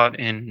that we bought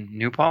in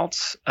New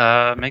Paltz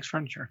makes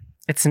furniture.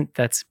 That doesn't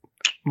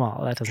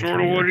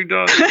sort of what he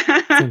does.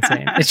 It's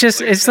insane.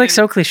 It's like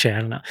so cliche. I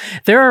don't know.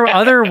 There are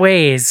other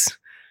ways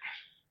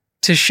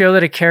to show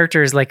that a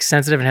character is like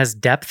sensitive and has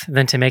depth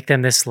than to make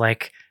them this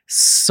like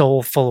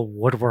soulful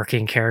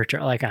woodworking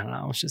character. Like, I don't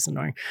know. It's just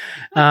annoying.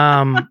 It's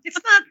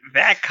not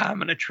that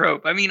common a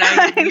trope. I mean,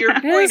 your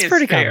point is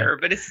fair, common.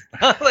 But it's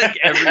not like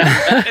everyone.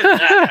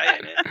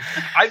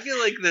 I feel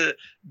like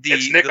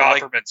it's Nick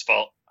Offerman's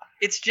fault.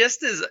 It's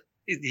just as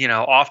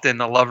often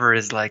the lover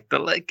is like the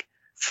like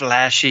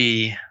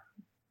flashy,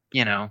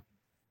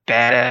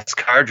 badass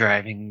car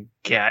driving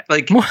cat,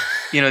 like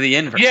the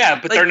inverse. Yeah,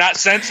 but like, they're not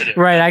sensitive.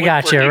 Right, I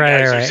got you.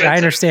 Right. I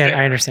understand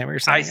what you're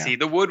saying. I see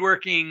the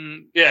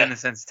woodworking and the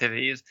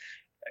sensitivities.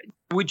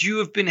 Would you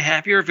have been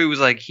happier if it was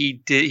like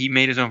he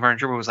made his own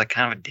furniture, but was like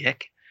kind of a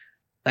dick?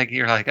 Like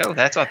you're like, oh,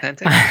 that's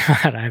authentic. I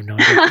have no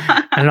idea.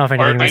 I don't know if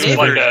anything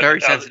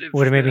very sensitive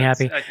would have made me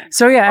happy.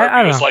 So yeah,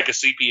 I don't know. Like a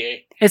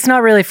CPA. It's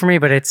not really for me,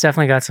 but it's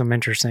definitely got some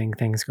interesting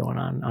things going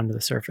on under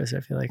the surface,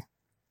 I feel like.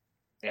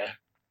 Yeah.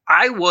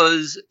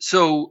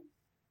 So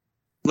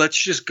let's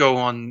just go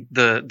on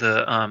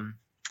the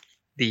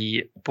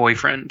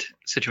boyfriend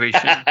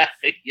situation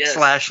 /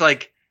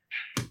 like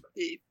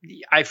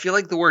I feel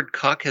like the word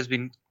cuck has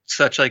been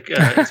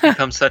it's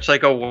become such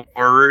like a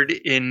word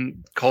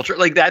in culture.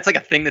 Like that's like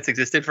a thing that's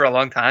existed for a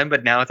long time,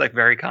 but now it's like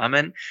very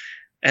common.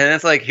 And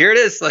it's like, here it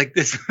is. Like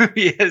this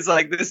movie is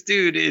like, this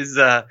dude is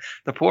the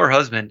poor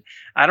husband.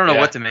 I don't know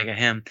what to make of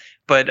him,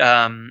 but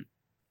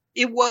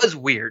it was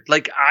weird.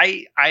 Like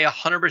I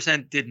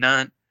 100% did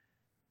not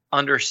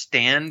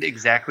understand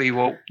exactly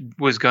what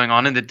was going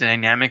on in the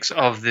dynamics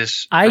of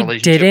this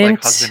relationship,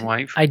 like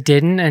husband-wife. I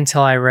didn't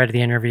until I read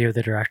the interview with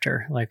the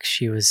director. Like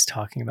she was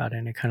talking about it,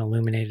 and it kind of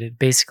illuminated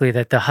basically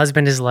that the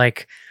husband is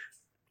like,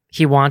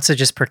 he wants to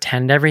just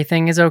pretend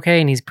everything is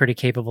okay, and he's pretty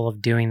capable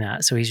of doing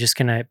that. So he's just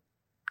gonna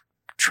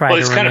try.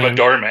 He's kind of a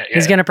doormat. Yeah.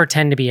 He's gonna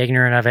pretend to be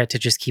ignorant of it to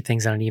just keep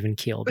things on an even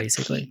keel,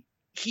 basically.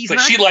 But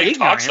she like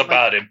talks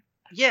about him.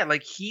 Yeah,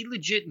 like he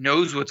legit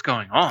knows what's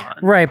going on.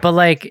 Right, but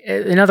like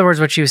in other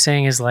words, what she was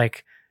saying is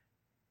like,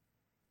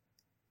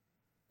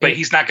 but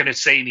he's not going to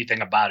say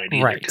anything about it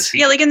either. Right.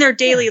 Like in their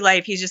daily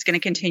life, he's just going to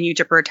continue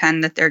to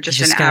pretend that they're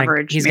just an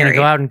average. He's going to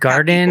go out and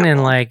garden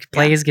and like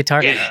play his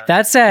guitar. Yeah.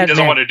 That said, he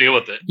doesn't want to deal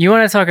with it. You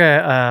want to talk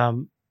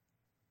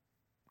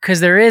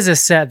because there is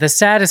the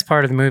saddest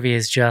part of the movie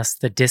is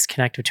just the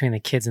disconnect between the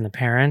kid and the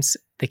parents,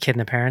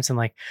 and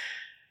like,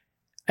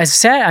 as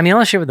sad. I mean, all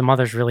the shit with the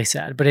mother's really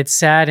sad, but it's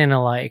sad in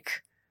a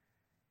like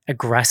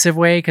aggressive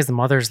way because the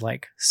mother's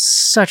like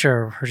such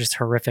a just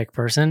horrific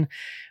person.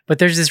 But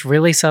there's this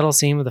really subtle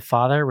scene with the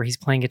father where he's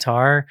playing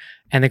guitar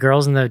and the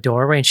girl's in the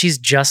doorway and she's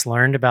just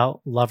learned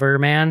about Lover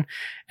Man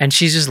and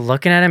she's just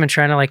looking at him and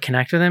trying to like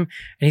connect with him.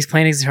 And he's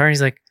playing his guitar and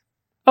he's like,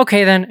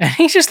 okay then. And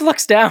he just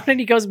looks down and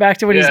he goes back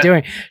to what he's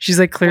doing. She's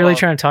like clearly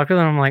trying to talk to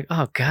him. I'm like,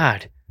 oh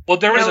God. Well,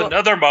 there was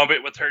another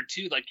moment with her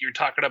too, like you're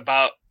talking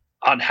about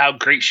on how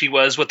great she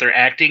was with her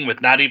acting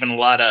with not even a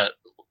lot of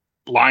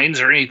lines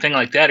or anything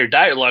like that or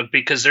dialogue,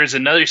 because there's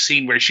another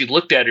scene where she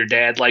looked at her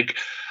dad like,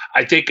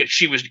 I think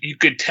you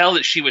could tell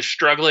that she was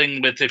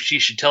struggling with if she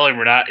should tell him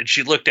or not. And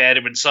she looked at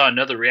him and saw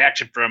another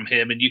reaction from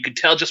him. And you could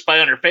tell just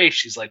by on her face,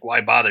 she's like, why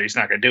bother? He's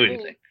not going to do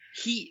anything.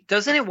 He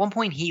doesn't at one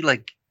point, he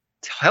like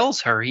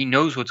tells her he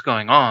knows what's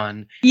going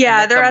on.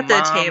 Yeah, they're at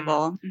the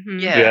table. Mm-hmm.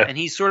 Yeah. And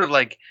he's sort of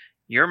like,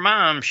 your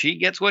mom, she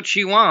gets what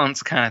she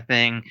wants kind of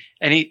thing.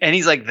 And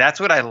he's like,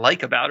 that's what I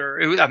like about her.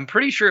 I'm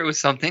pretty sure it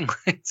was something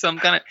like some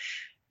kind of,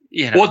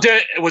 Well,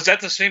 was that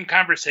the same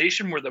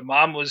conversation where the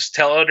mom was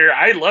telling her,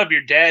 I love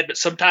your dad, but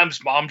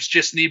sometimes moms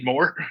just need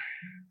more?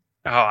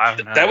 Oh, I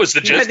don't know. That was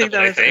the gist of it,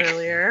 I think.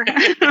 Earlier.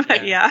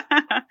 But yeah.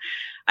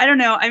 I don't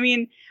know. I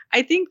mean,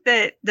 I think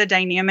that the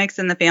dynamics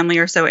in the family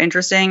are so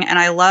interesting. And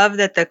I love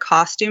that the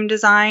costume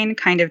design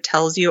kind of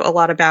tells you a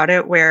lot about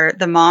it, where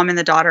the mom and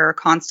the daughter are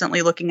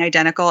constantly looking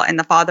identical and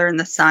the father and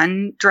the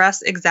son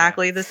dress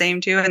exactly the same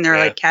too. And they're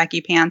like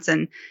khaki pants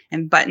and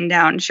button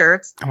down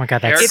shirts. Oh my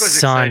God, that Eric was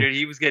son. excited.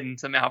 He was getting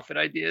some outfit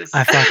ideas.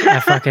 I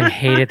fucking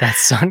hated that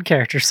son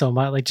character so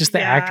much. Like just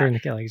the actor in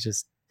the like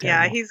just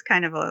terrible. Yeah, he's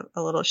kind of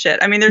a little shit.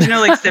 I mean, there's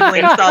no like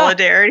sibling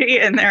solidarity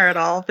in there at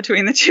all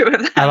between the two of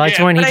them. I liked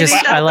when he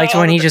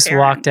just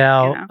walked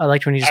out. You know? I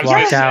liked when he just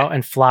walked out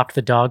and flopped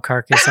the dog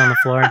carcass on the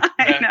floor.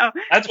 I know.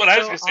 That's what I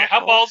was going to say.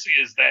 How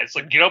ballsy is that? It's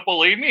like, you don't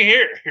believe me?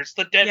 Here's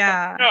the dead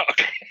dog.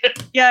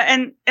 Yeah,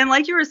 and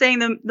like you were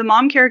saying, the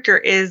mom character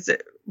is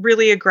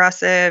really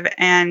aggressive,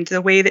 and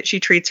the way that she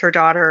treats her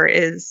daughter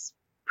is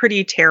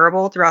pretty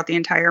terrible throughout the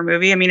entire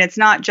movie. I mean, it's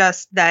not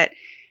just that.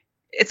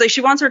 It's like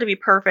she wants her to be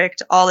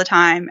perfect all the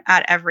time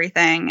at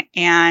everything.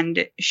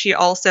 And she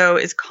also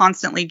is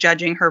constantly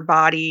judging her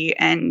body.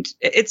 And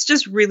it's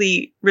just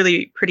really,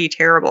 really pretty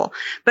terrible.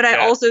 But I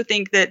also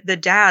think that the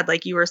dad,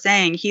 like you were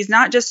saying, he's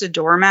not just a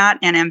doormat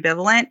and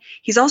ambivalent.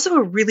 He's also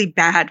a really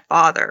bad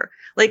father.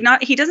 Like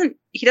he doesn't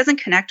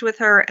connect with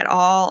her at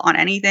all on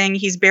anything.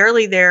 He's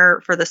barely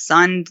there for the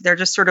son. They're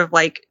just sort of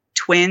like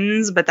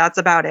twins, but that's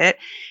about it.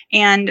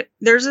 And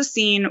there's a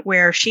scene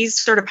where she's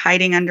sort of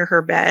hiding under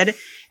her bed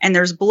and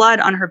there's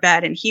blood on her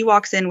bed, and he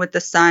walks in with the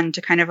son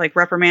to kind of like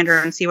reprimand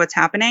her and see what's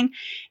happening.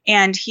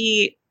 And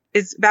he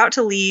is about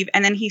to leave,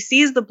 and then he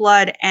sees the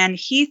blood and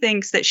he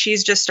thinks that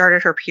she's just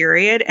started her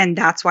period and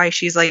that's why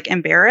she's like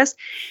embarrassed.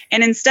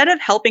 And instead of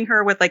helping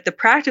her with like the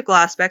practical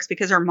aspects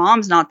because her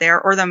mom's not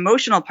there, or the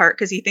emotional part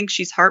because he thinks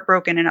she's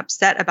heartbroken and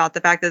upset about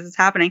the fact that it's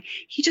happening,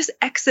 he just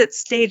exits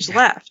stage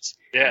left.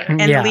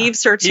 And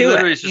leaves her to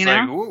it. Just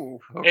like, ooh,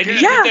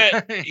 okay.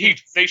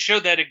 And they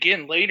showed that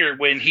again later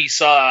when he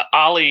saw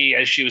Ollie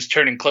as she was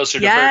turning closer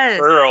to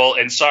Earl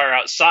and saw her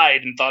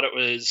outside and thought it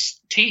was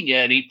Tina,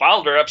 and he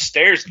followed her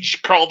upstairs and she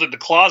crawled in the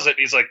closet.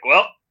 He's like,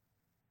 well,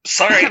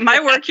 sorry.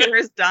 My work here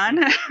is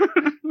done.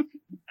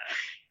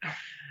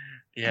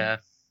 Yeah.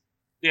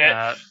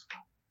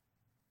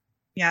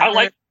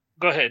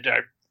 Go ahead,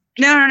 Dar.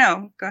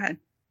 No. Go ahead.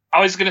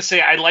 I was going to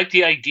say, I liked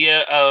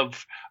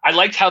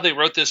how they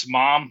wrote this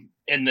mom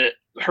and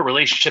her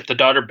relationship, the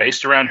daughter,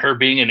 based around her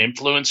being an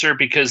influencer,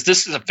 because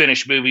this is a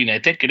Finnish movie. And I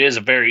think it is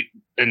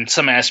in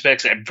some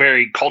aspects, a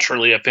very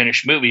culturally a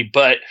Finnish movie,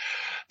 but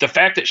the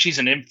fact that she's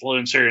an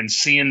influencer and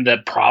seeing the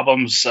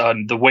problems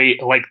on the way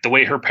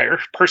her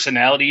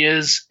personality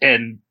is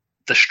and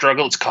the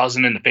struggle it's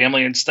causing in the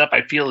family and stuff,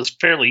 I feel is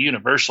fairly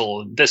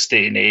universal in this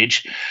day and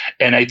age.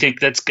 And I think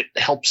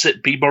helps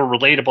it be more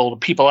relatable to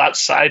people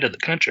outside of the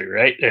country,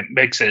 right? It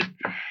makes it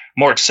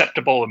more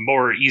acceptable and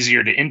more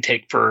easier to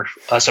intake for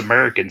us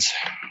Americans.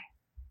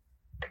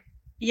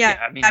 Yeah.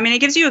 I mean, it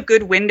gives you a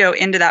good window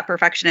into that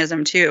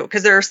perfectionism too,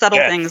 because there are subtle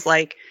things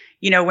like,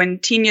 when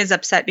Tina's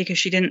upset because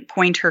she didn't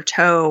point her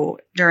toe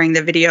during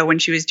the video when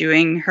she was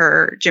doing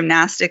her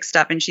gymnastics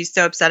stuff, and she's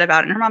so upset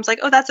about it. And her mom's like,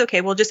 oh, that's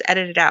okay. We'll just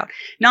edit it out.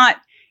 Not,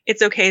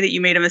 it's okay that you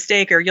made a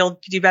mistake or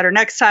you'll do better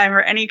next time, or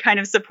any kind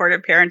of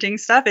supportive parenting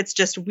stuff. It's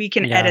just, we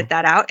can edit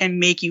that out and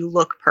make you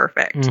look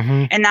perfect.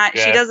 Mm-hmm. And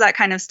she does that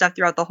kind of stuff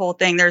throughout the whole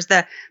thing. There's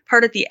the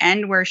part at the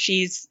end where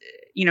she's,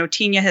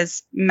 Tina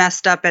has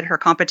messed up at her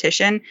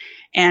competition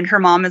and her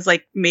mom is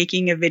like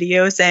making a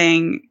video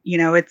saying,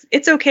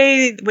 it's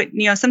okay.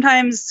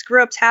 Sometimes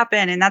screw ups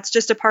happen and that's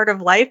just a part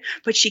of life,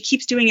 but she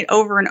keeps doing it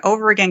over and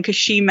over again because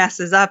she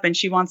messes up and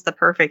she wants the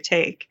perfect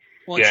take.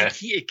 Well,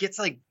 it gets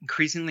like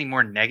increasingly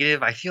more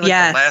negative. I feel like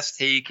the last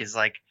take is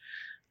like,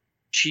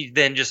 she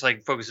then just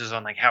like focuses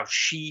on like how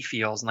she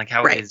feels and like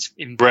how it's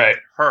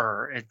impacted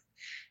her.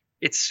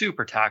 It's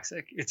super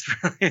toxic.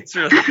 It's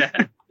really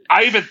bad.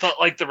 I even thought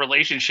like the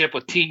relationship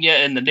with Tina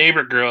and the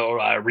neighbor girl,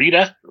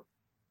 Retta.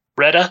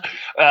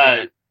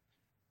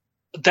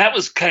 that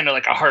was kind of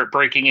like a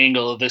heartbreaking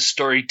angle of this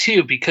story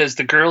too, because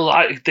the girl,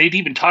 they'd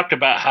even talked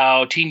about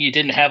how Tinya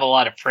didn't have a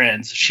lot of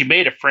friends. She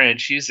made a friend.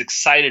 She was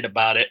excited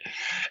about it.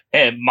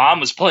 And mom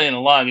was playing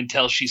along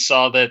until she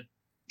saw that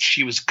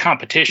she was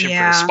competition for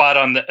the spot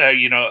on the,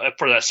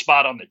 for that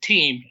spot on the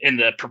team in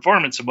the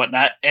performance and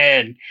whatnot.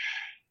 And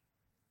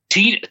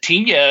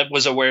Tinya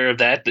was aware of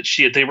that the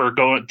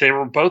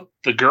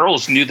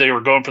girls knew they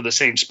were going for the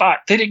same spot.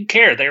 They didn't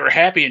care. They were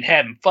happy and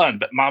having fun,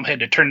 but mom had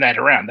to turn that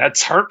around.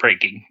 That's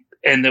heartbreaking.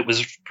 And it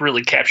was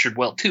really captured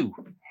well too.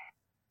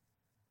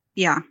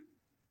 Yeah.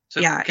 So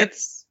yeah. can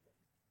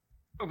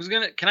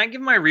I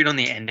give my read on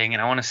the ending?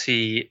 And I want to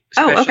see,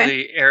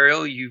 especially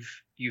Ariel, you've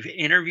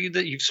interviewed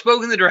you've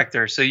spoken to the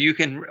director, so you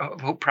can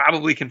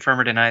probably confirm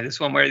or deny this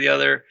one way or the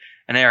other.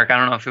 And Eric, I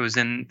don't know if it was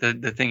in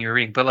the thing you're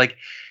reading, but like,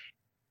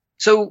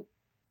 so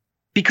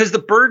because the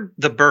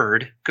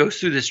bird goes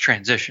through this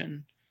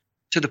transition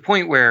to the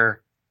point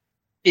where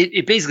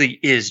it basically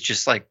is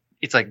just like,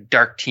 it's like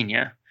Dark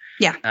Tinya.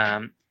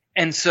 Yeah.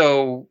 And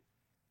so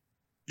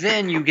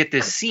then you get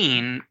this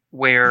scene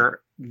where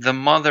the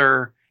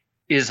mother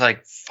is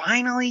like,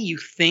 finally, you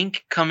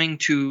think, coming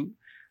to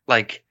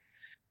like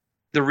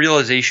the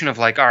realization of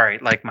like, all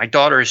right, like my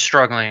daughter is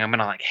struggling. I'm going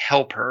to like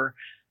help her.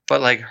 But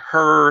like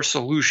her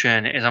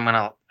solution is I'm going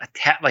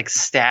to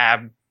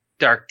stab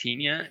Dark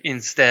Tinya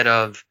instead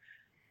of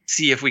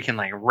see if we can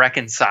like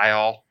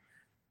reconcile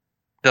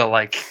the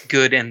like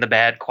good and the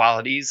bad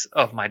qualities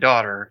of my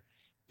daughter,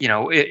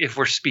 if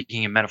we're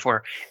speaking in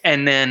metaphor.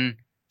 And then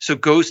so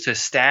goes to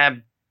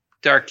stab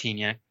Dark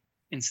Tinya,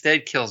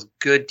 instead kills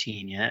good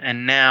Tinya,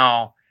 and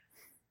now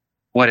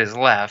what is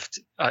left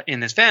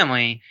in this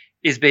family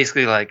is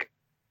basically like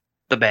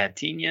the bad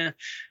Tinya.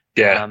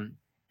 Yeah.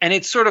 And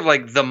it's sort of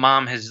like the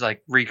mom has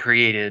like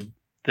recreated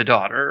the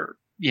daughter,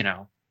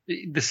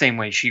 the same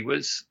way she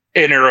was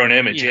in her own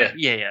image. Yeah.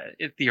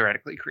 It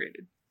theoretically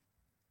created.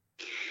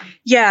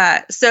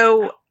 Yeah.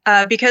 So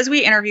because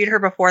we interviewed her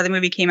before the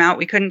movie came out,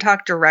 we couldn't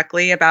talk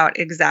directly about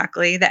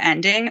exactly the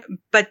ending.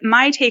 But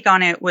my take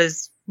on it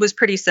was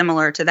pretty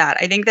similar to that.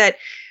 I think that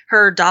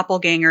her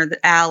doppelganger,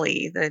 the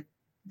Allie,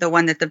 the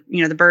one that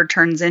the bird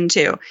turns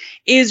into,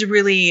 is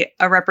really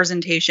a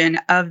representation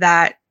of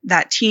that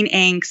teen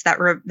angst,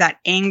 that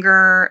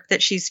anger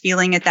that she's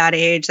feeling at that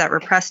age, that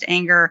repressed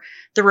anger,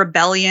 the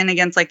rebellion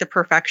against like the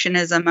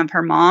perfectionism of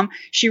her mom.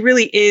 She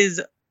really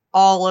is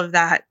all of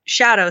that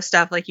shadow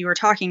stuff, like you were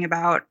talking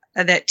about,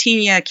 that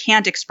Tinya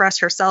can't express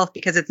herself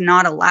because it's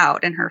not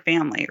allowed in her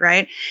family,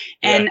 right?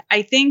 Yeah. And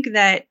I think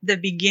that the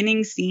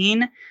beginning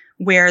scene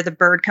where the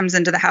bird comes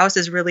into the house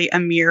is really a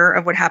mirror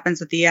of what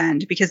happens at the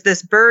end, because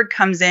this bird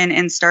comes in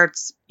and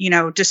starts,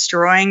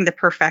 destroying the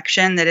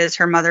perfection that is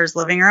her mother's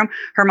living room.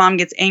 Her mom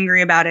gets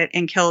angry about it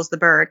and kills the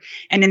bird.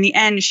 And in the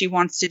end, she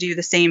wants to do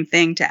the same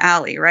thing to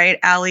Allie, right?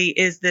 Allie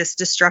is this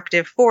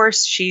destructive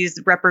force. She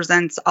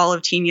represents all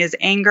of Tinya's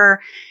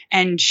anger,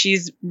 and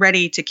she's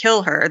ready to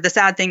kill her. The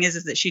sad thing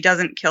is that she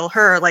doesn't kill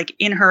her. Like,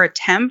 in her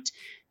attempt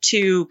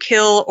to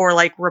kill or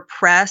like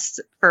repress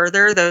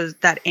further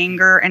that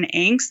anger and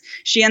angst,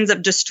 she ends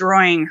up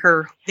destroying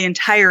the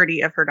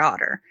entirety of her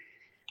daughter.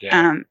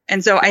 Yeah.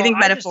 And so I think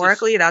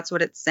metaphorically that's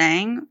what it's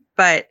saying.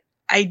 But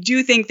I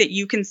do think that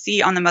you can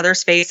see on the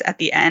mother's face at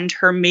the end,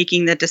 her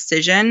making the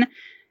decision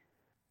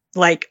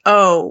like,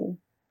 oh,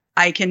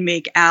 I can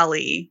make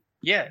Allie.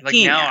 Yeah, like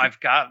Tinya. Now I've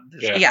got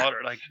this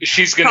daughter. Like,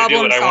 she's going to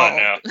do what solved.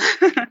 I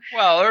want now.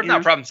 Well, or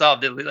not problem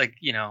solved. Like,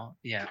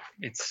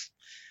 it's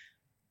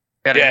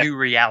got a new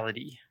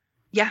reality.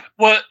 Yeah.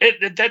 Well,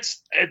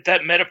 that's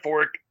that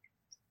metaphoric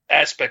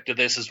aspect of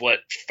this is what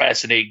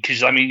fascinating,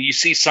 because you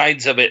see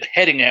signs of it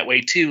heading that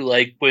way too.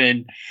 Like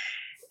when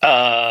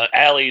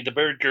Allie, the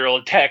bird girl,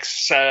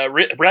 attacks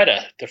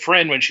Retta, the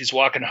friend, when she's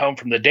walking home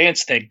from the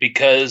dance thing,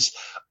 because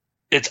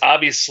it's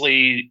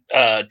obviously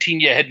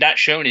Tinya had not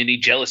shown any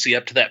jealousy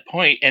up to that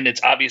point, and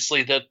it's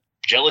obviously the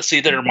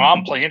jealousy that her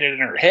mom planted in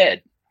her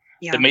head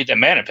that made that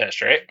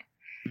manifest, right?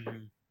 Mm-hmm.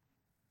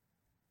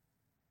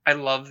 I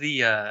love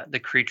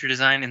the creature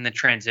design in the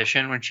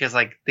transition when she has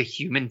like the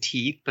human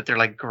teeth, but they're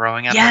like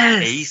growing out of her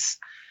face.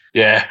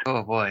 Yeah.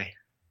 Oh boy.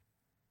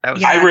 That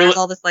was there's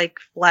all this like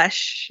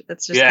flesh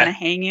that's just kind of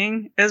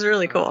hanging. It was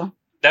really cool.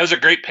 That was a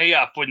great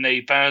payoff when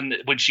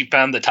she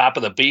found the top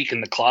of the beak in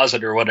the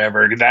closet or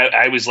whatever. That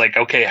I was like,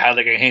 okay, how are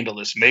they gonna handle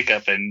this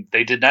makeup? And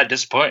they did not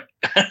disappoint.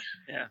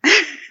 Yeah.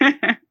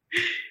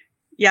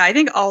 Yeah, I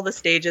think all the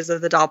stages of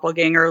the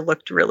doppelganger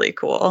looked really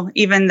cool.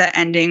 Even the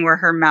ending where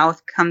her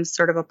mouth comes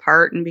sort of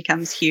apart and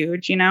becomes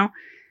huge, I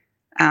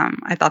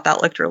thought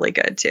that looked really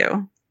good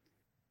too.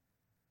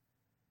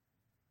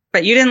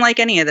 But you didn't like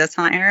any of this,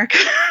 huh, Eric?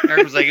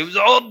 Eric was like, it was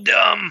all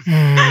dumb.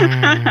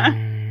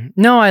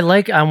 No,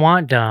 I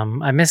want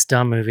dumb. I miss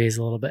dumb movies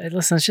a little bit.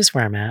 Listen, it's just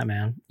where I'm at,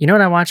 man. You know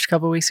what I watched a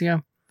couple weeks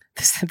ago?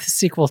 The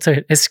sequel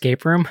to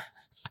Escape Room.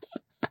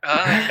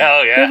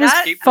 Hell yeah. It was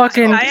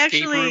fucking. I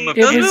actually,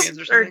 those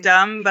movies are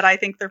dumb, but I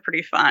think they're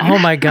pretty fun. Oh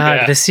my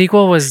God. The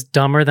sequel was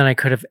dumber than I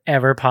could have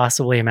ever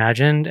possibly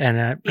imagined.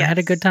 And I had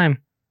a good time.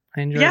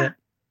 I enjoyed it.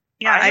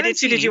 Yeah, I did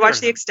too. Did you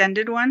watch the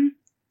extended one?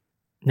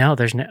 No,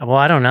 there's no. Well,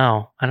 I don't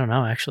know.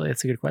 Actually,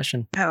 that's a good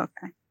question. Oh,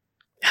 okay.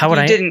 How would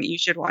you I? didn't. You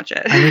should watch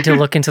it. I need to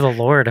look into the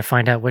lore to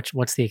find out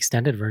what's the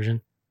extended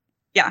version.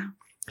 Yeah.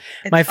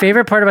 It's My fun.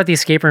 favorite part about the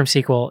Escape Room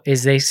sequel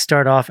is they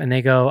start off and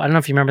they go. I don't know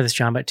if you remember this,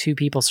 John, but 2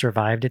 people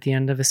survived at the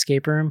end of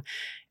Escape Room,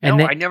 and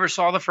No, they, I never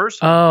saw the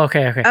first one. oh,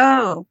 okay.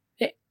 Oh,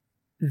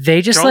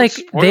 They just Don't like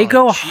spoil they it,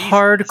 go Jesus.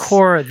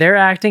 hardcore. They're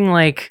acting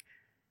like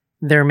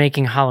they're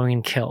making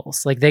Halloween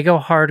Kills. Like they go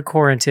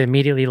hardcore into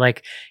immediately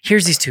like,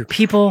 here's these 2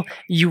 people.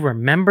 You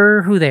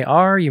remember who they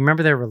are. You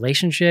remember their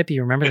relationship.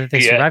 You remember that they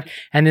Yeah. survived.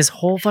 And this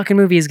whole fucking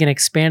movie is going to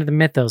expand the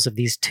mythos of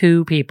these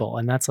 2 people.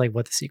 And that's like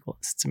what the sequel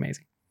is. It's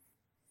amazing.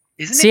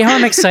 Isn't See it how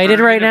I'm called excited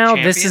right Tournament of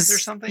now? This Champions is- or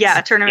something. yeah,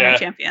 Tournament Yeah. of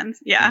Champions.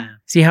 Yeah.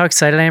 See how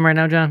excited I am right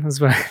now, John?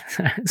 That's what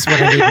that's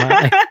what I need in my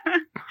life.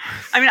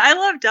 I mean, I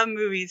love dumb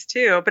movies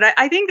too, but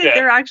I think that Yeah.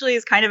 there actually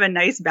is kind of a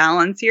nice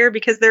balance here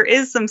because there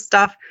is some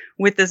stuff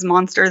with this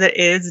monster that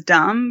is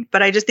dumb,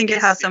 but I just think it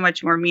has so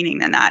much more meaning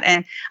than that.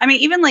 And I mean,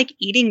 even like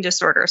eating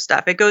disorder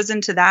stuff, it goes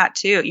into that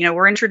too. You know,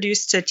 we're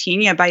introduced to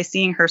Tina by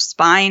seeing her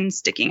spine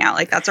sticking out.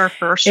 Like that's our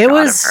first It shot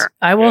was. of her.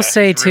 I will Yeah,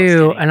 say it's real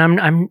too, skinny.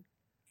 and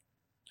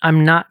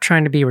I'm not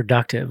trying to be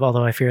reductive,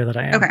 although I fear that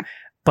I am. Okay.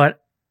 But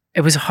it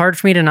was hard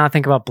for me to not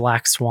think about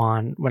Black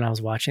Swan when I was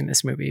watching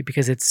this movie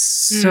because it's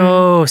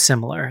so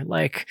similar.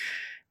 Like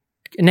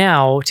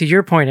now, to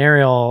your point,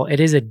 Ariel, it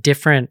is a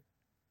different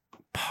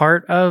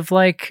part of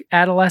like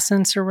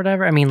adolescence or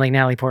whatever. I mean, like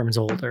Natalie Portman's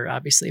older,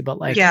 obviously, but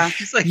like Yeah.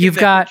 It's like You've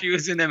that- got- she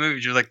was in that movie.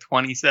 She was like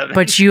 27.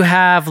 but you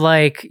have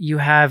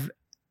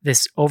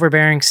this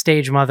overbearing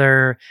stage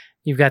mother.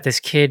 You've got this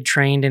kid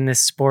trained in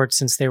this sport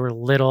since they were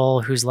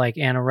little who's like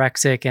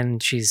anorexic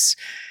and she's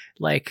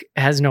like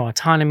has no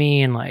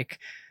autonomy and like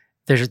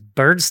there's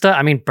bird stuff.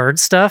 I mean, bird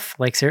stuff.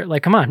 Like,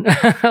 like come on.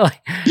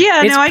 Like,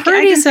 Yeah, it's no, I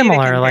pretty can see the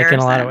similar, like in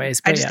a lot of comparison.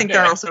 ways. I But just yeah. think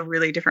they're Yeah. also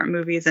really different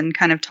movies and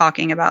kind of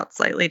talking about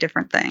slightly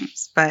different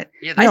things. But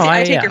yeah, No,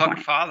 I I- take yeah. your Puck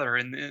point. father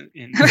in Oh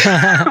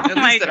at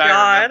my least that I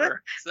God.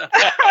 remember. So,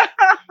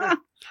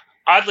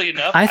 Oddly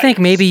enough, I think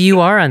maybe you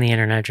are on the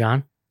internet,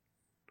 John.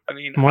 I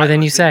mean, More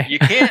than you listen, say. You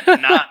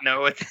can't not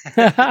know it.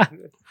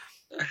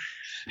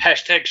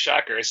 hashtag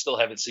shocker. I still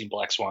haven't seen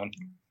Black Swan.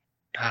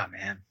 Oh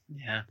man,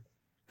 yeah.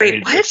 I wait, need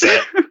to what? fix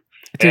that.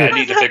 Dude, Yeah, I How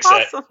need is to that fix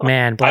that. possible?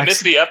 Man, I Black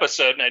missed the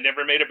episode and I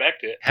never made it back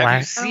to it. Have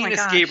Black- you Oh seen my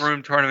Escape gosh.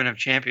 Room Tournament of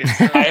Champions?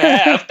 I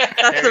have.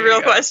 That's There the you real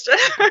go. question.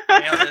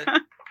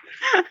 Nailed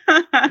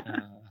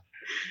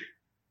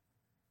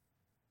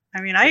I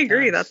mean, I Good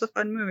agree. times. That's a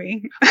fun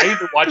movie. I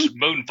even watched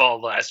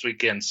Moonfall last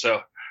weekend,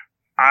 so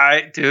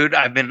Dude,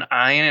 I've been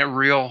eyeing it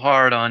real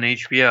hard on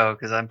HBO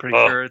because I'm pretty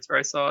Oh. sure it's where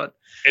I saw it.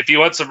 if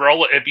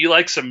you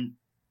like some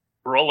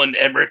Roland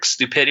Emmerich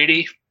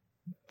stupidity,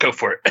 go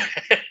for it.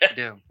 I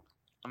do.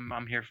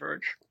 I'm here for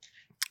it.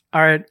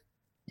 All right.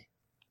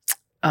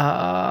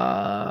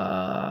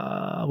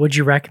 Would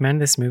you recommend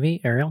this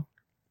movie, Ariel?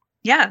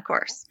 Yeah, of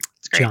course.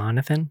 It's great.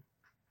 Jonathan?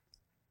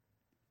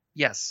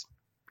 Yes.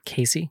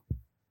 Casey?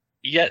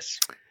 Yes.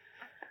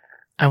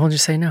 I will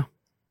just say no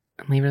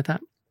and leave it at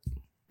that.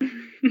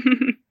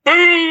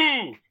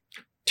 Boo!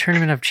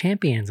 Tournament of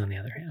Champions, on the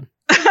other hand.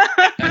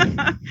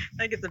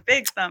 That gets a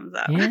big thumbs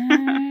up.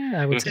 Yeah,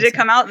 I would Did say it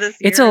come out this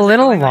year? It's a Is it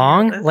little going on your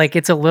long. list? Like,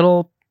 it's a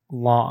little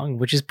long,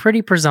 which is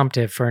pretty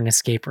presumptive for an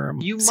escape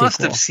room. You sequel.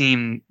 must have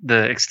seen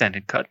the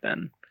extended cut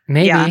then.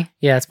 Maybe. Yeah.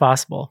 Yeah, it's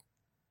possible.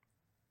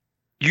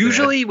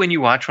 Usually, when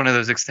you watch one of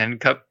those extended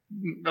cut,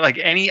 like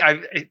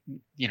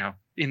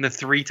in the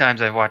 3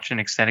 times I've watched an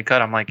extended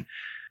cut, I'm like,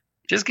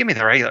 just give me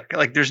the regular.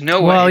 Like, there's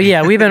no way. Well,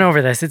 yeah, we've been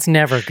over this. It's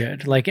never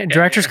good. Like,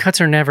 director's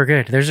cuts are never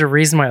good. There's a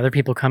reason why other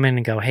people come in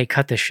and go, hey,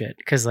 cut this shit.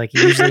 Because, like,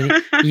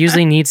 it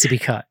usually needs to be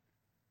cut.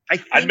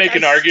 I'd make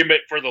an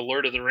argument for the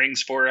Lord of the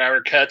Rings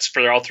 4-hour cuts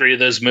for all 3 of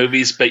those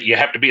movies, but you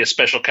have to be a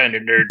special kind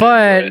of nerd. to do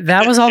But it.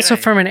 that was also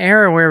Yeah. from an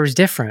era where it was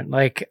different.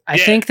 Like, I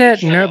Yeah, think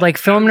that yeah.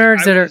 film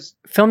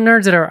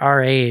nerds that are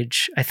our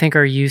age, I think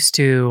are used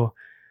to,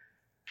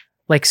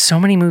 like, so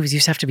many movies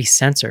used to have to be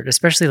censored,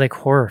 especially like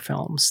horror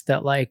films.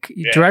 That like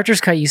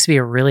director's cut used to be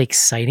a really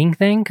exciting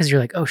thing because you're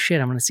like, oh shit,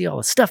 I'm gonna see all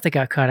the stuff that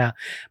got cut out.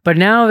 But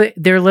now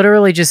they're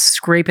literally just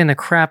scraping the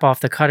crap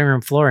off the cutting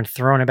room floor and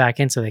throwing it back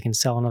in so they can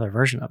sell another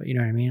version of it. You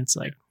know what I mean? It's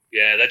like,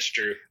 Yeah, that's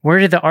true. where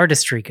did the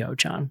artistry go,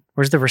 John?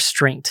 Where's the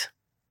restraint?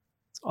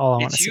 That's all I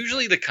want to It's say.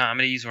 usually the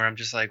comedies where I'm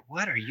just like,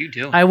 what are you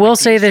doing? I will Like,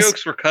 say these this-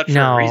 jokes were cut for a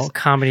No, reason.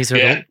 comedies are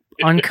Yeah.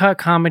 uncut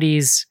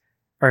comedies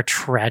are a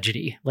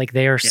tragedy. Like,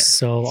 they are Yeah,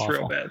 so It's real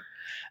awful. bad.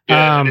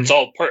 Yeah, Um, it's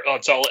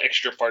all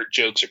extra fart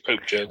jokes or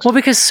poop jokes. Well,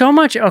 because so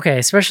much, okay,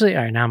 especially,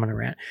 all right, now I'm going to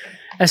rant.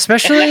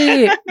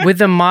 Especially with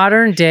the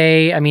modern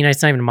day, I mean,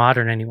 it's not even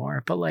modern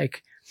anymore, but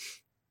like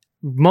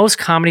most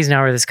comedies now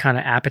are this kind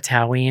of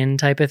Apatowian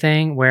type of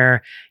thing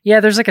where, yeah,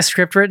 there's like a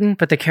script written,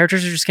 but the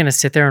characters are just going to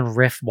sit there and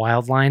riff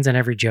wild lines on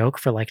every joke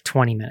for like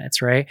 20 minutes,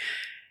 right?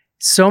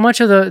 So much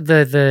of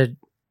the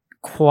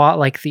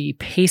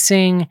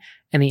pacing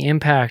and the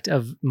impact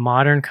of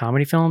modern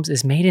comedy films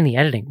is made in the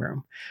editing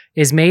room,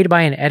 is made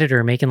by an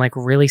editor making like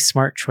really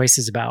smart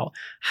choices about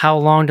how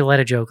long to let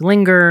a joke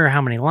linger,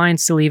 how many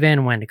lines to leave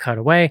in, when to cut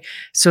away.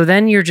 So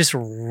then you're just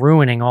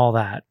ruining all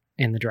that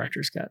in the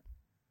director's cut.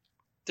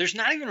 There's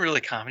not even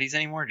really comedies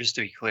anymore, just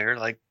to be clear.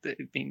 Like,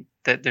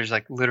 that there's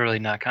like literally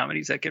not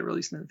comedies that get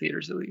released in the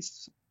theaters, at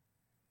least.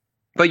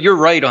 But you're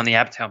right on the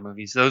Apatow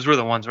movies. Those were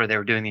the ones where they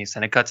were doing the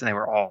extended cuts, and they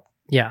were all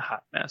a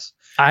hot mess.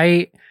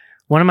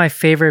 One of my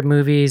favorite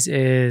movies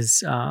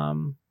is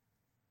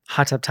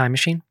Hot Tub Time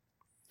Machine.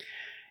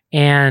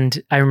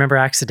 And I remember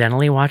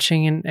accidentally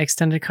watching an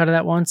extended cut of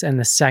that once. And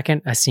the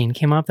second a scene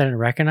came up that I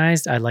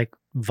recognized, I like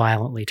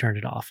violently turned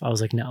it off. I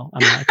was like, no,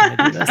 I'm not going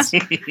to do this.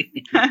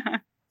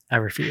 I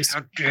refuse.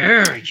 How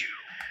dare you?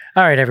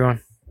 All right,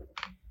 everyone.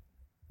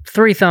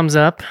 3 thumbs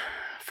up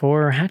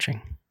for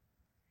Hatching.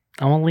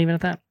 I won't leave it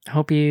at that.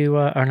 Hope you,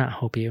 or not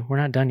hope you. We're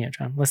not done yet,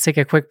 John. Let's take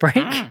a quick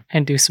break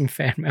and do some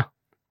fan mail.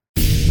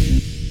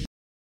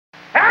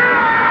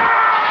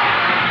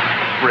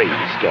 Brain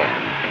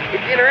scan.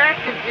 It's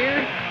interactive,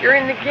 dude. You're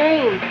in the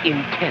game.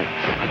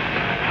 Intense.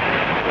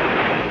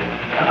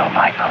 Hello,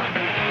 Michael.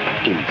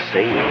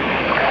 Insane.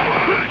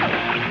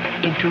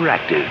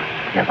 Interactive.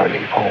 Never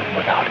leave home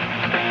without it.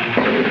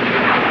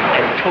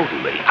 And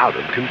totally out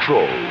of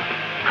control.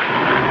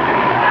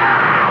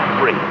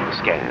 Brain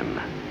scan.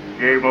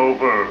 Game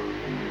over.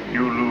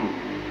 You lose.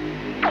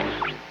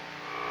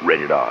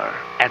 Rated R.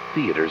 At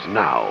theaters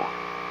now.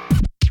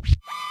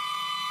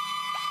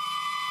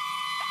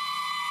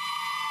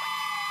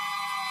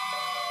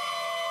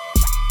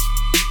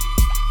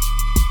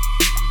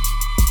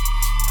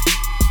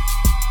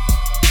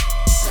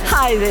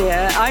 Hi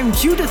there, I'm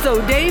Judith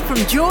O'Day from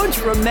George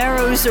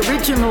Romero's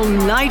original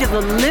Night of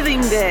the Living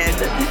Dead,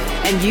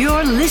 and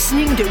you're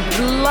listening to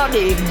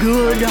Bloody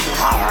Good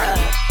Horror.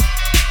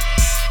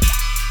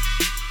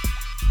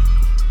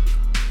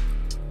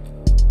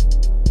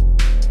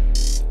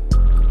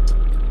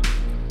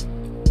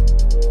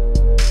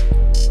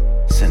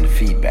 Send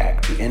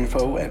feedback to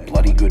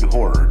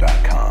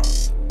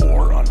info@bloodygoodhorror.com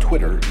or on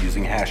Twitter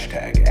using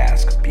hashtag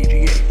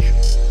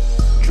AskPGH.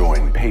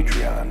 Join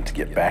Patreon to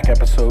get back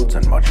episodes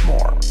and much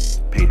more.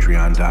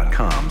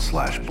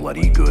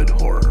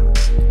 Patreon.com/bloodygoodhorror.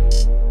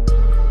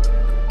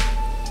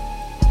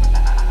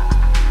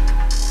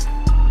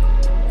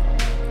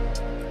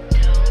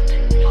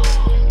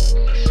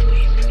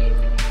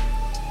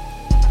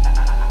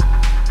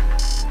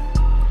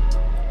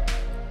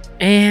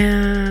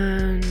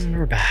 And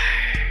we're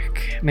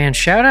back. Man,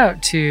 shout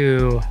out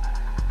to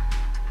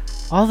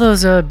all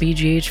those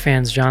BGH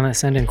fans, John, that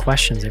send in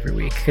questions every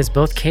week, because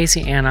both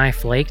Casey and I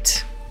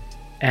flaked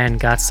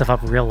and got stuff up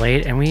real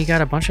late, and we got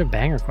a bunch of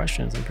banger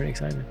questions. I'm pretty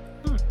excited.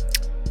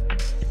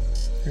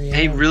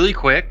 Hey, really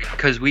quick,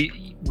 because we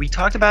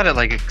talked about it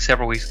like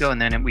several weeks ago,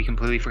 and then we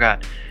completely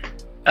forgot.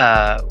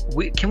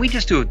 Can we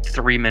just do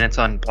 3 minutes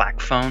on Black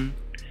Phone,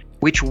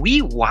 which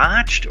we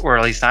watched, or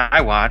at least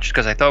I watched,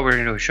 because I thought we were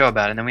going to do a show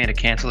about it, and then we had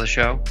to cancel the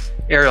show.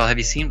 Ariel, have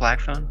you seen Black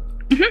Phone?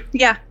 Mm-hmm.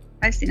 Yeah,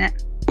 I've seen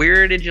it.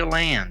 Where did you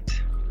land?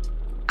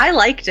 I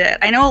liked it.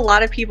 I know a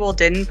lot of people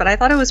didn't, but I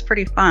thought it was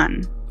pretty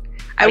fun.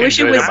 I wish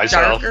it was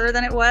darker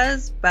than it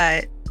was,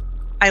 but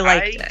I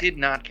liked it. I did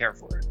not care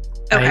for it.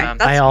 Okay,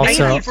 I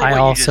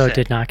also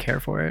did not care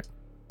for it.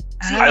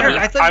 See,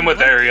 I'm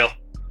with Ariel.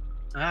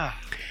 Oh,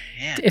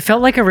 man. It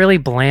felt like a really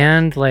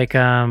bland,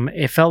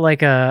 it felt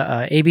like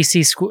a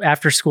ABC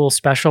after school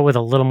special with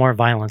a little more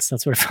violence.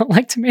 That's what it felt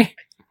like to me.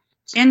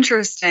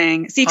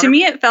 Interesting. See, to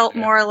me, it felt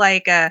more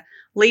like a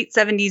late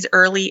 70s,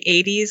 early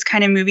 80s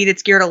kind of movie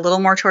that's geared a little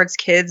more towards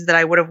kids that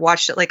I would have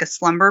watched at like a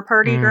slumber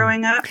party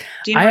growing up.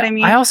 Do you know what I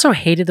mean? I also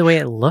hated the way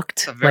it looked.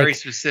 It's a very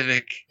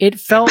specific. It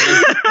felt,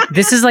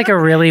 this is like a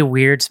really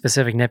weird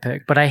specific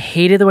nitpick, but I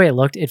hated the way it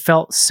looked. It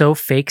felt so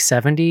fake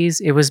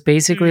 70s. It was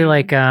basically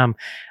like, I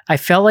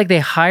felt like they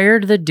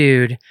hired the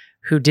dude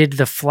who did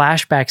the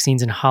flashback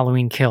scenes in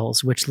Halloween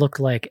Kills, which looked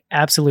like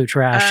absolute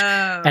trash,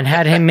 and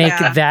had him make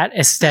that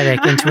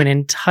aesthetic into an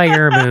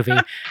entire movie.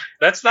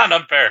 That's not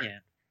unfair. Yeah.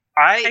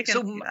 I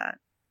can see that.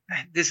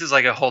 This is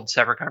like a whole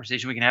separate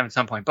conversation we can have at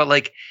some point, but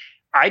like,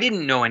 I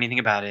didn't know anything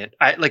about it.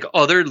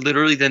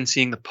 Literally than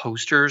seeing the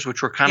posters,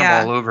 which were kind of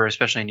all over,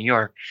 especially in New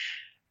York.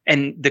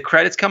 And the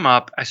credits come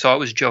up. I saw it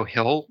was Joe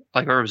Hill,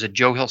 or it was a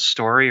Joe Hill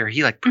story, or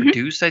he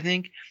produced, I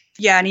think.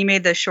 Yeah, and he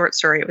made the short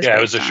story.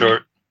 It was a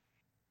short.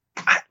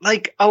 I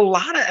don't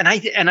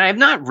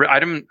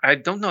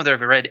know that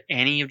I've read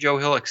any of Joe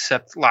Hill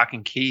except Lock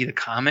and Key, the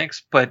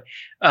comics. But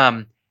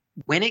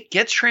when it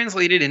gets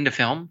translated into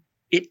film,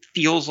 it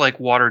feels like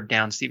watered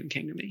down Stephen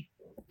King to me.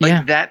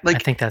 I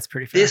think that's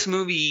pretty fair. This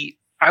movie,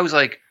 I was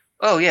like,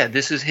 oh yeah,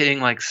 this is hitting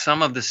like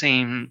some of the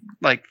same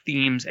like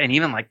themes and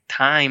even like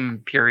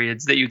time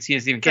periods that you'd see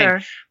in Stephen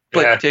King.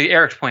 But to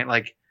Eric's point,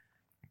 like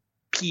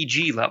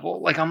PG level,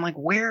 like I'm like,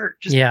 where?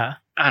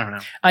 I don't know.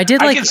 I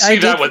can see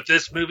that with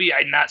this movie.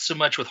 Not so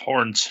much with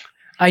Horns.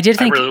 I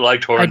really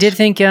liked Horns. I did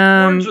think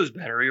Horns was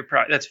better.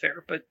 That's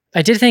fair, but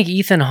I did think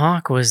Ethan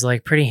Hawke was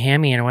like pretty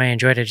hammy in a way. I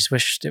enjoyed it. I just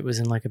wished it was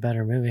in like a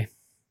better movie.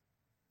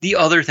 The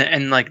other thing,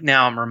 and like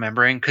now I'm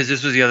remembering, because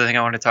this was the other thing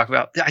I wanted to talk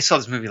about. I saw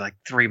this movie like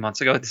 3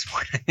 months ago at this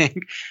point, I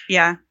think.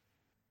 Yeah.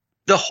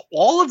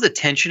 All of the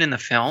tension in the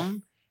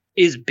film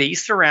is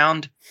based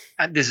around,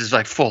 this is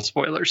like full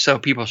spoilers, so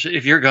people should,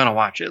 if you're going to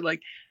watch it,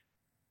 like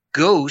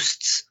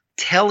ghosts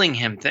telling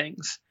him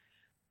things.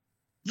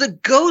 The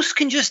ghost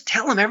can just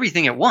tell him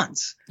everything at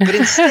once. But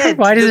instead,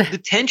 the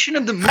tension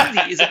of the movie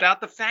is about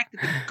the fact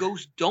that the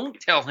ghosts don't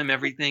tell him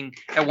everything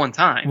at one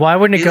time. Why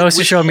wouldn't a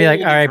ghost show me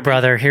like, all right,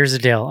 brother, here's the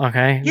deal,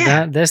 okay?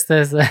 Yeah. This.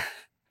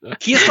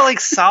 He has to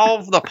like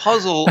solve the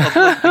puzzle of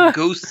like the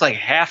ghosts like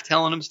half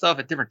telling him stuff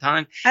at different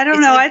times. I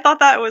don't know. I thought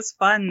that was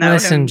fun though.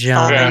 Listen,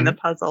 John. Solving the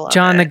puzzle.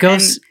 John, the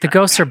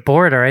ghosts are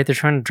bored, all right? They're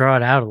trying to draw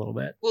it out a little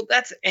bit. Well,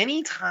 that's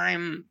any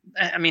time.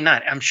 I mean,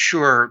 I'm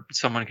sure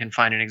someone can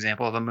find an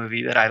example of a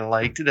movie that I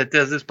liked that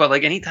does this, but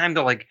like anytime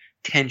the like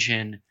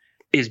tension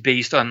is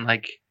based on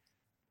like,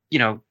 you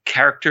know,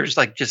 characters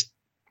like just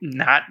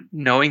not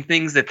knowing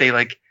things that they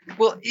like.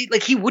 Well,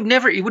 he would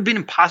never. It would have been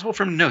impossible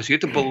for him to know. So you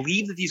have to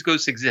believe that these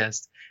ghosts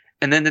exist.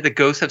 And then that the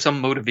ghosts have some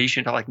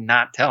motivation to like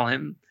not tell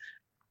him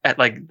at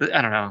like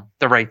I don't know,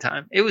 the right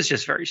time. It was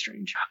just very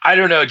strange. I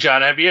don't know,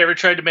 John. Have you ever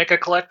tried to make a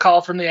collect call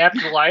from the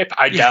afterlife?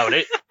 I doubt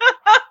it.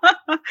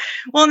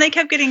 Well, and they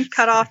kept getting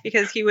cut off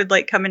because he would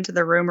like come into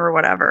the room or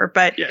whatever.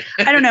 But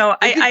I don't know.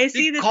 I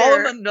see that call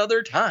him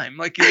another time.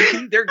 Like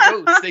they're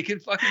ghosts. They can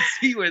fucking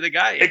see where the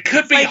guy is. It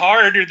could be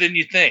harder than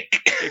you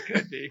think. It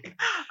could be.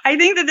 I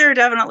think that there are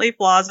definitely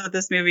flaws with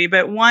this movie,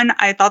 but one,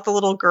 I thought the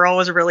little girl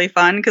was really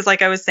fun because,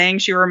 like I was saying,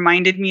 she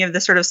reminded me of the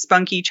sort of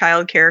spunky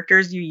child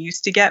characters you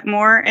used to get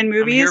more in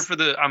movies.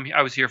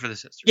 I was here for the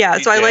sister. Yeah,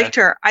 so I liked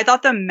her. I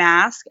thought the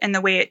mask and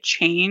the way it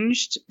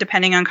changed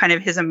depending on kind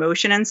of his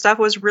emotion and stuff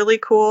was really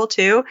cool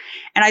too.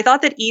 And I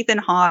thought that Ethan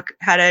Hawke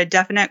had a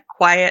definite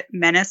quiet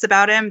menace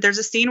about him. There's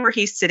a scene where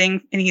he's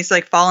sitting and he's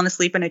like fallen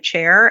asleep in a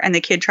chair and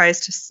the kid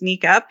tries to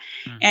sneak up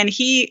and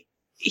he's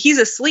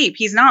asleep.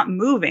 He's not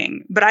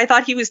moving, but I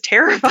thought he was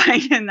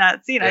terrifying in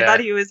that scene. I thought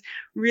he was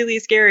really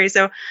scary.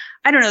 So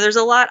I don't know. There's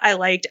a lot I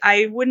liked.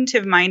 I wouldn't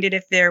have minded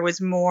if there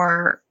was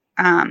more,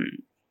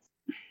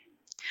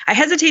 I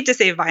hesitate to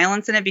say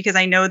violence in it because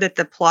I know that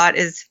the plot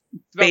is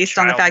based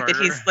on the fact that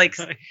he's like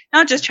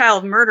not just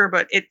child murder,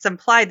 but it's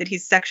implied that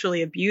he's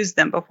sexually abused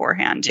them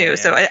beforehand too.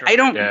 So I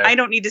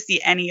don't need to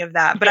see any of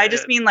that, but I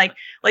just mean like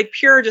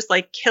pure, just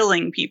like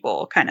killing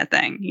people kind of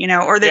thing, you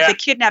know, or that the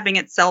kidnapping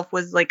itself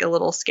was like a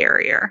little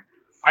scarier.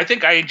 I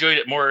think I enjoyed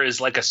it more as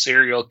like a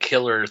serial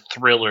killer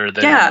thriller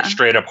than a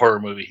straight up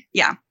horror movie.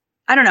 Yeah.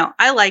 I don't know.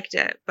 I liked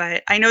it,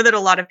 but I know that a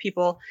lot of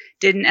people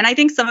didn't. And I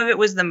think some of it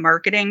was the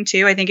marketing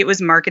too. I think it was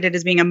marketed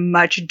as being a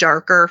much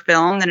darker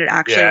film than it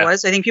actually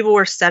was. So I think people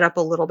were set up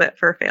a little bit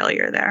for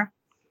failure there.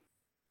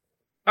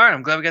 All right.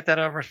 I'm glad we got that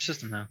out of our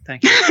system now.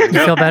 Thank you. You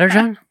feel better,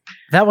 John?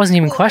 That wasn't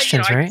even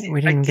questions, right? We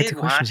didn't get to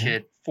questions. I did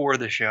watch it for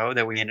the show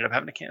that we ended up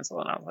having to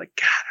cancel. And I was like,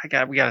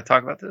 God, we got to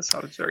talk about this. I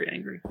was very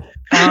angry.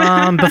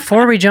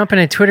 Before we jump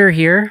into Twitter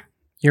here,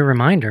 your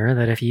reminder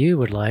that if you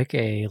would like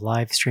a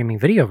live streaming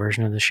video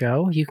version of the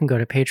show, you can go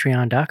to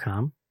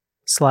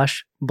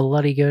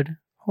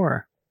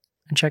patreon.com/bloodygoodhorror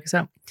and check us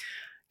out.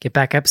 Get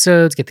back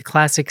episodes, get the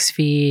classics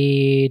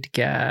feed,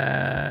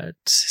 get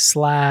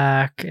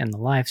Slack and the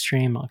live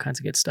stream, all kinds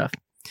of good stuff.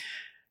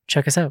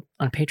 Check us out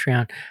on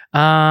Patreon.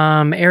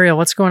 Ariel,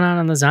 what's going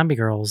on the Zombie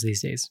Girls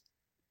these days?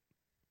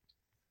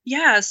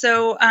 Yeah,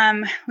 so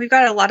we've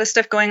got a lot of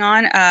stuff going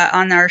on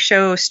our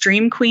show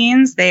Stream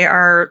Queens. They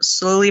are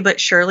slowly but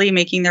surely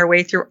making their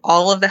way through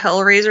all of the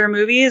Hellraiser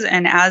movies.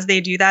 And as they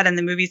do that and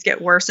the movies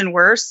get worse and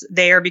worse,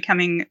 they are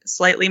becoming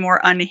slightly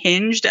more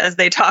unhinged as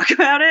they talk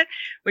about it,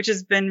 which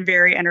has been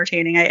very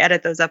entertaining. I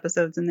edit those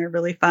episodes and they're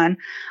really fun.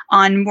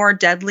 On More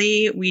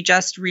Deadly, we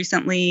just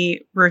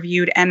recently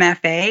reviewed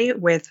MFA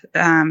with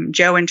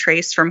Joe and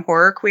Trace from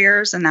Horror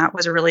Queers, and that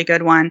was a really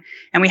good one.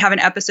 And we have an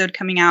episode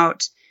coming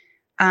out.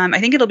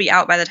 I think it'll be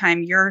out by the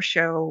time your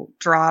show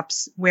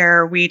drops,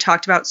 where we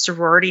talked about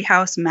Sorority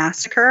House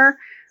Massacre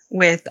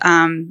with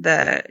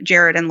the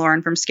Jared and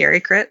Lauren from Scary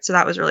Crit. So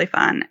that was really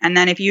fun. And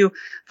then if you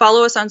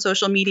follow us on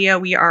social media,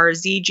 we are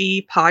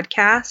ZG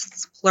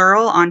Podcasts,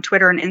 plural, on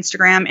Twitter and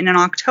Instagram. And in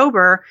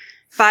October,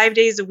 5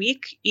 days a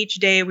week, each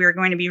day we are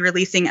going to be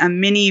releasing a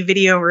mini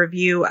video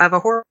review of a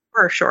horror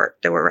short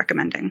that we're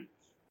recommending.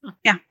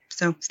 Yeah,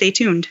 so stay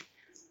tuned.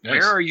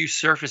 Nice. Where are you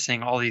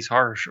surfacing all these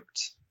horror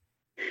shorts?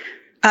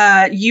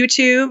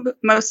 YouTube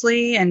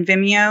mostly and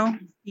Vimeo.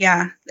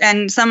 Yeah.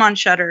 And some on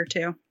Shudder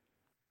too.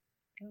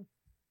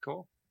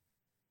 Cool.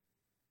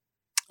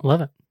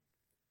 Love it.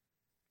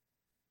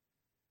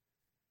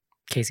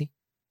 Casey?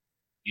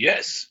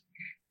 Yes.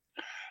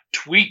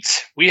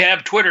 Tweets. We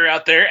have Twitter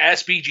out there,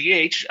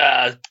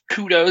 AskBGH.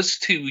 Kudos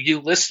to you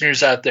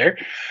listeners out there.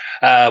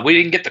 We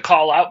didn't get the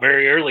call out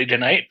very early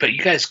tonight, but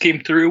you guys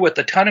came through with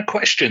a ton of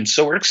questions,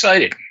 so we're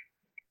excited.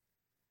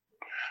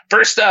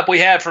 First up, we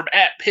have from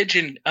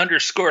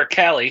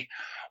 @pigeon_Callie.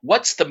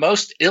 What's the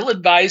most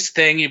ill-advised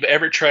thing you've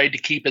ever tried to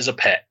keep as a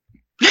pet?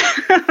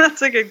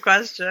 That's a good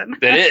question.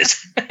 That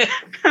is.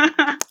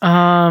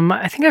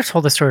 I think I've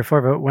told the story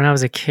before, but when I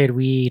was a kid,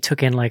 we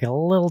took in like a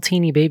little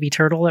teeny baby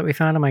turtle that we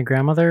found at my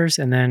grandmother's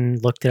and then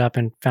looked it up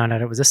and found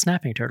out it was a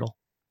snapping turtle.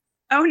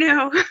 Oh,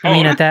 no.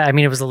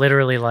 It was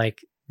literally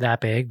like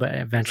that big, but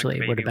eventually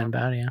it would have been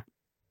bad, yeah.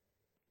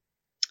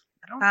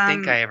 I don't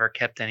think I ever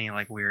kept any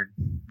like weird,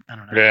 I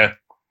don't know. Yeah.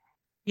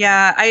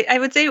 Yeah, I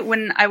would say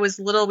when I was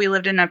little, we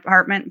lived in an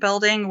apartment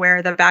building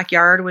where the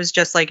backyard was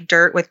just like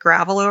dirt with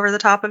gravel over the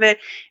top of it.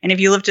 And if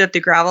you lifted up the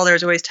gravel,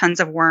 there's always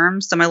tons of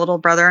worms. So my little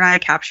brother and I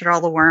captured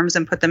all the worms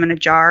and put them in a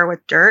jar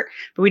with dirt.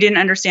 But we didn't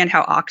understand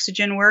how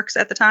oxygen works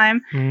at the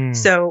time.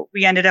 So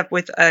we ended up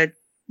with a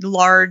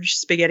large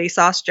spaghetti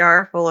sauce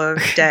jar full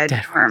of dead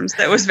worms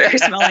that was very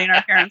smelly, and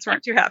our parents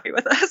weren't too happy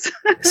with us.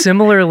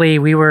 Similarly,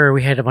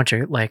 we had a bunch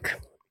of like,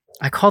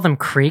 I call them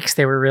creeks.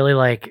 They were really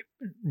like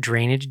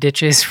drainage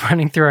ditches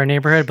running through our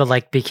neighborhood, but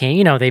like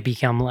they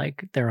become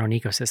like their own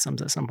ecosystems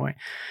at some point.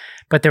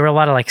 But there were a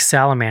lot of like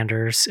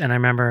salamanders, and I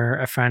remember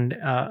a friend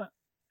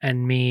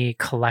and me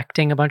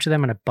collecting a bunch of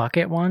them in a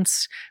bucket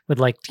once with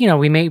like,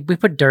 we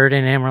put dirt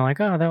in it and we're like,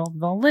 oh,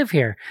 they'll live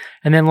here,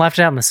 and then left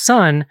it out in the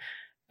sun,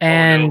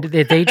 and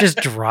they just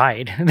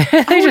dried.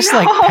 They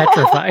like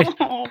petrified.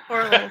 Oh,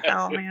 poor little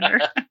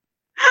salamander.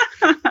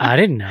 I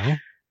didn't know.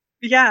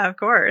 Yeah, of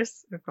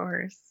course.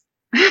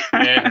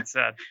 Yeah, it's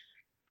sad.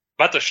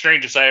 About the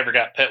strangest I ever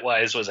got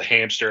pet-wise was a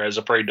hamster I was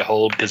afraid to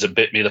hold because it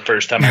bit me the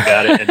first time I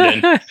got it. And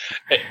then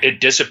it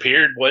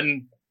disappeared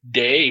one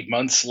day,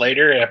 months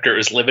later, after it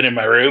was living in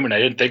my room, and I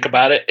didn't think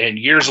about it. And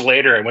years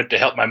later, I went to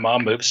help my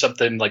mom move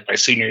something like my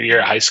senior year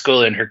of high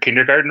school in her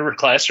kindergarten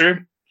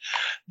classroom.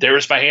 There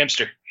was my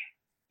hamster.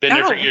 Been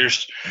there for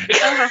years.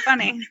 Oh,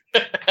 funny.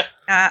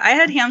 I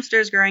had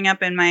hamsters growing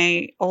up, and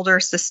my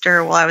older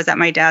sister, while I was at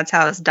my dad's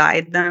house,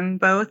 dyed them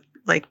both.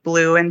 Like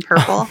blue and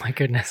purple. Oh my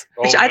goodness.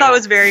 Which I thought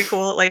was very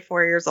cool at like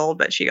 4 years old,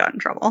 but she got in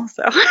trouble.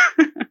 So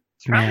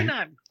it's probably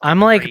not. I'm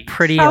like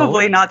pretty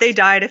probably not. They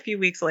died a few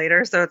weeks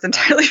later, so it's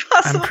entirely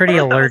possible. I'm pretty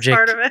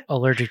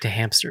allergic to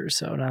hamsters,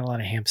 so not a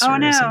lot of hamsters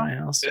in my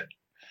house.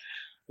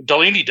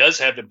 Delaney does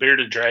have a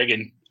bearded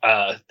dragon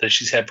that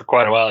she's had for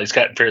quite a while. He's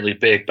gotten fairly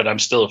big, but I'm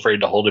still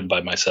afraid to hold him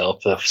by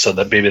myself, so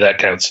that maybe that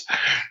counts.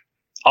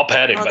 I'll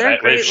pat him, but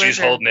if she's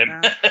holding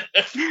him.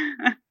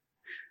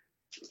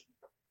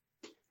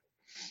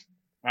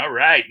 All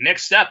right.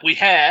 Next up, we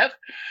have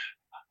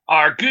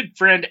our good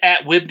friend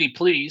at Wibney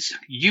Please.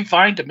 You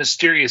find a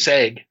mysterious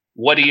egg.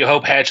 What do you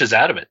hope hatches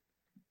out of it?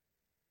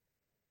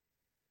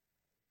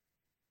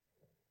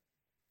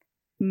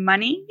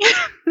 Money?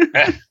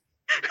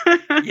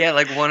 Yeah,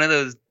 like one of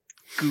those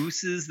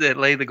gooses that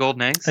lay the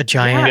golden eggs. A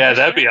giant. Yeah,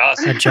 that'd be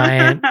awesome. A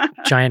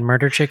giant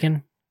murder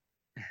chicken.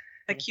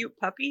 A cute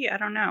puppy? I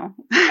don't know.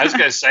 I was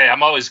going to say,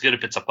 I'm always good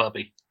if it's a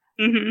puppy.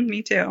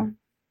 Me too.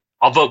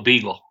 I'll vote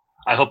beagle.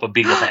 I hope a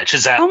beagle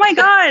hatches out. Oh my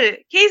God,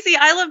 Casey,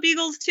 I love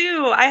beagles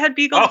too. I had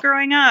beagles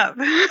growing up.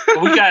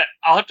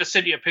 I'll have to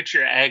send you a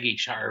picture of Aggie,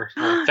 our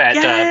fat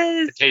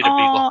potato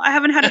beagle. I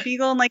haven't had a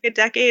beagle in like a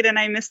decade, and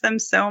I miss them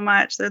so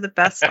much. They're the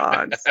best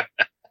dogs.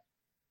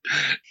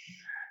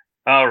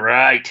 All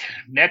right.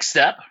 Next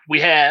up,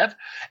 we have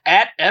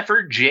at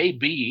Effort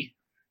JB.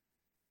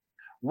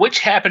 Which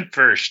happened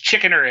first,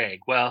 chicken or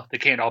egg? Well, they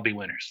can't all be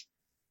winners.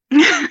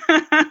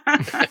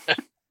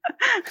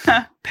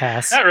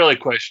 Pass. Not really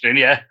questioning,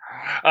 yeah.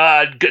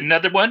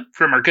 Another one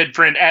from our good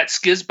friend at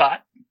Skizbot.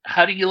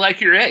 How do you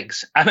like your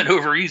eggs? I'm an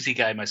over easy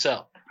guy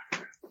myself.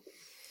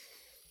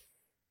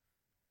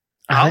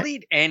 I'll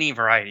eat any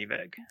variety of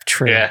egg.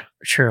 True. Yeah.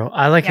 True.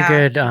 I like a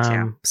good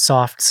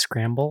soft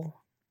scramble.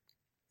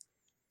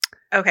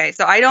 Okay,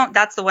 so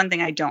that's the one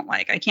thing I don't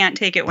like. I can't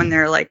take it when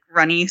they're like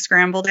runny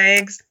scrambled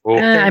eggs.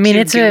 I mean,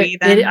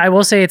 I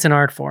will say it's an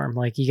art form.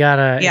 Like you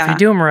gotta, if you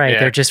do them right,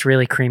 they're just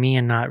really creamy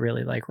and not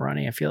really like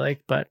runny, I feel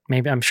like. But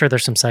maybe I'm sure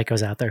there's some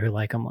psychos out there who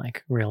like them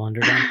like real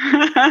underdone.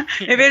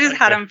 Maybe I just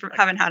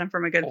haven't had them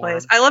from a good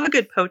place. I love a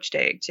good poached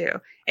egg too.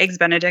 Eggs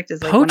Benedict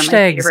is like poached one of my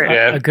eggs.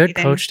 favorite. A good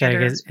poached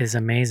egg is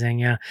amazing.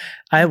 Yeah,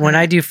 when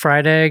I do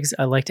fried eggs,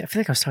 I feel like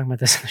I was talking about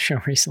this on the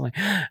show recently.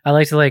 I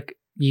like to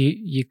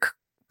you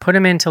put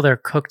them in until they're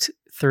cooked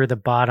through the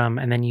bottom,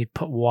 and then you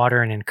put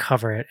water in and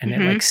cover it, and it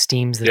like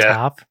steams the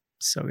top.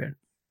 So good.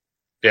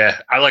 Yeah,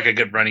 I like a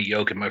good runny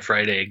yolk in my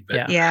fried egg,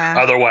 but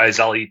otherwise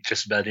I'll eat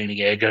just about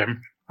any egg.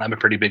 I'm a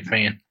pretty big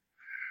fan.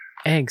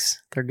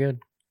 Eggs, they're good.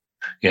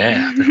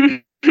 Yeah.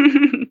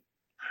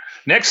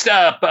 Next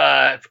up,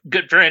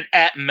 good friend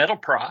at Metal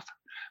Prof.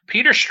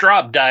 Peter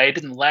Straub died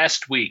in the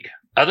last week.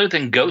 Other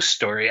than Ghost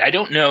Story, I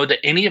don't know that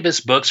any of his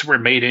books were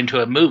made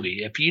into a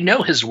movie. If you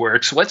know his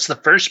works, what's the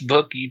first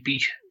book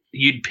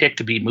you'd pick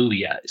to be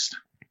movieized?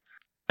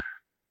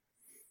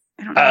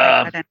 I don't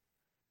know.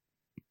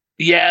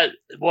 Yeah,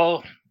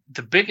 well,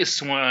 the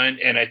biggest one,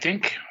 and I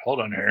think,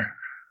 hold on here.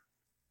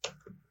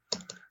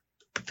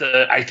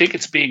 I think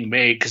it's being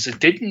made because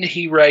didn't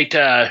he write?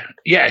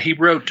 He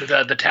wrote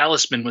the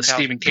Talisman with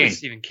Stephen King.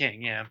 Stephen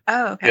King, yeah.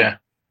 Oh, okay. Yeah,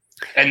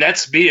 and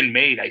that's being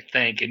made, I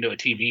think, into a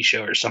TV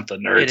show or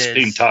something, or it's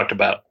being talked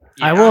about.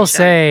 Yeah, I will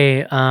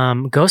say,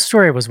 Ghost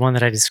Story was one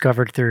that I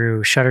discovered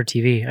through Shudder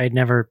TV. I'd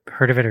never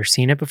heard of it or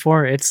seen it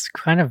before. It's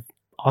kind of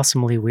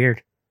awesomely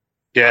weird.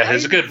 Yeah,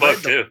 it's a good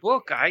book too.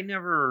 I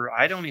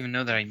don't even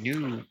know that I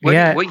knew.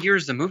 What year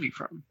is the movie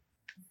from?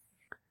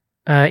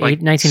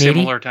 1980.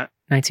 Similar time.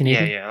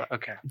 1980. Yeah.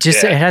 Okay.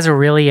 It has a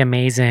really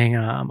amazing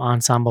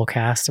ensemble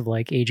cast of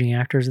like aging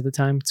actors at the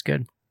time. It's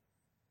good.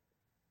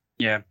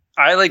 Yeah.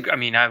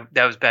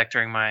 that was back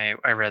during I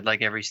read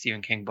like every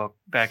Stephen King book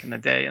back in the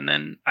day, and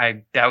then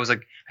I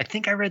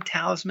think I read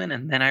Talisman,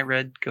 and then I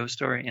read Ghost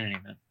Story. In any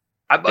event,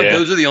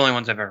 those are the only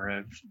ones I've ever read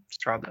of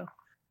Straub, though.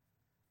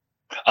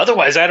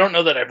 Otherwise, I don't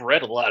know that I've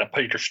read a lot of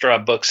Peter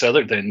Straub books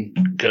other than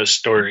Ghost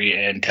Story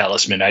and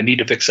Talisman. I need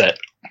to fix that.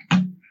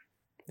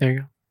 There you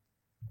go.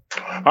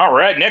 All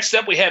right. Next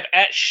up, we have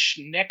at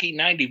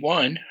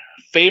Schnecky91.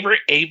 Favorite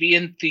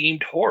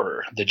avian-themed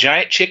horror. The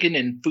giant chicken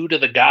in Food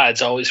of the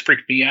Gods always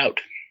freaked me out.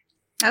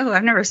 Oh,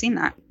 I've never seen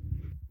that.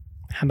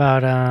 How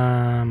about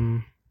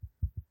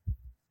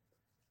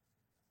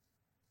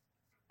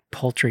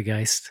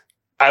Poultrygeist?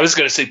 I was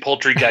going to say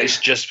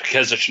Poultrygeist just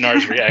because of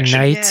Shnar's reaction.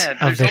 Night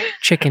of the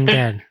Chicken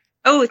Dead.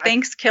 Oh,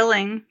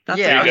 Thanksgiving.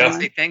 That's I was going to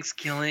say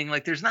Thanksgiving.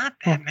 Like, there's not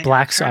that many.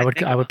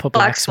 I would put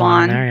Black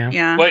Swan in there,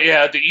 yeah. But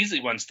yeah, the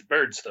easy one's the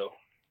birds, though.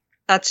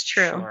 That's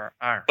true. Sure.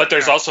 But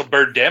there's also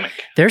Birdemic.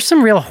 There's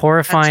some real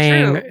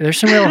horrifying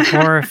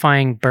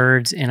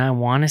birds, and I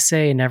want to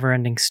say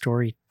Neverending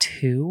Story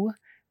 2,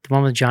 the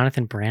one with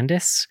Jonathan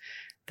Brandis.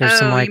 There's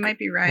some like you might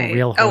be right.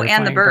 Real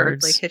and the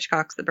birds. Like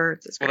Hitchcock's The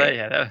Birds is great.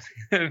 Well,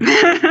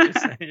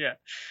 that was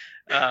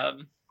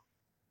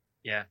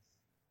yeah.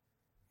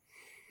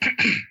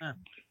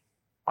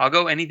 I'll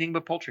go anything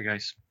but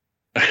Poultrygeist.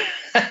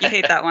 You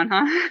hate that one,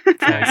 huh?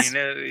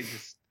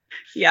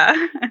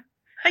 Yeah,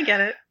 I get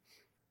it.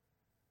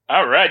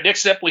 All right.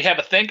 Next up, we have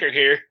a thinker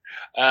here.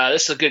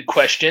 This is a good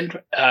question.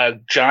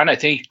 John, I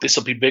think this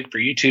will be big for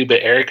you too, but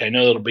Eric, I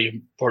know it'll be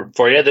important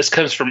for you. This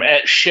comes from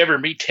at Shiver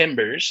Me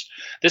Timbers.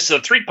 This is a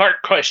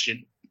 3-part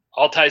question.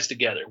 All ties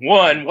together.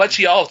 1, what's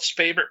y'all's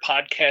favorite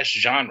podcast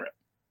genre?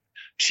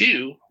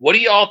 2, what do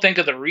y'all think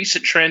of the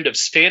recent trend of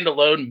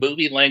standalone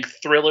movie-length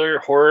thriller,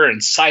 horror,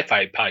 and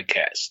sci-fi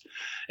podcasts?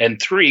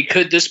 And 3,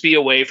 could this be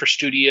a way for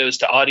studios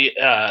to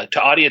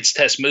audience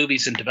test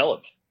movies in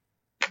development?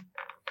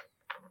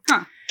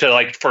 Huh.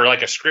 For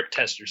a script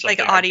test or something.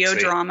 Like audio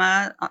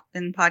drama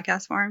in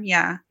podcast form?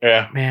 Yeah.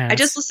 Yeah. Man, I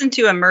just listened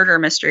to a murder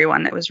mystery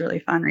one that was really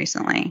fun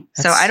recently.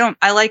 So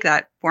I like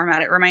that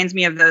format. It reminds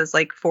me of those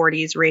like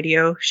 40s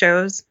radio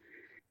shows.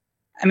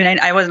 I mean,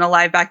 I wasn't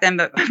alive back then,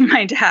 but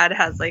my dad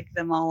has like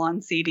them all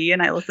on CD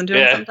and I listen to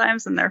them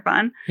sometimes and they're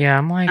fun. Yeah,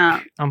 I'm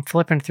like, I'm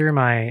flipping through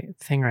my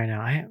thing right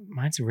now.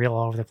 Mine's real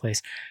all over the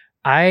place.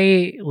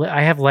 I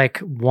have like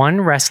one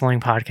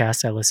wrestling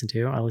podcast I listen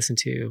to. I listen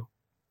to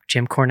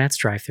Jim Cornette's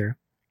Drive Thru.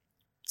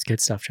 It's good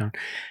stuff, John.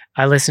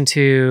 I listen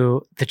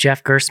to the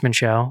Jeff Gerstmann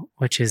Show,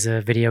 which is a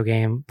video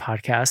game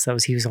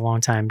podcast. He was a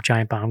long time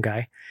Giant Bomb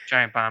guy.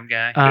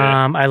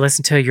 I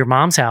listen to Your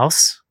Mom's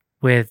House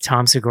with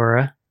Tom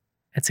Segura.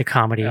 It's a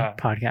comedy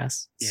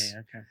podcast. It's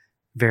okay.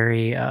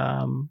 Very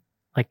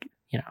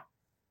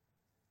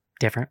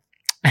different.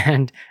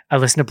 And I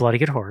listen to Bloody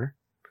Good Horror.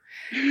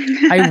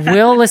 I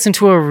will listen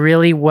to a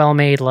really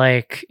well-made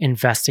like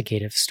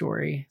investigative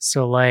story.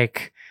 So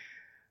like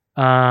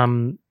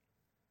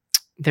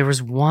there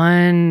was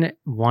one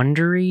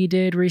Wondery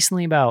did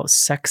recently about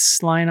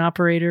sex line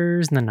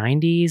operators in the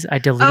 90s. I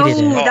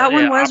deleted it. That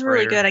one was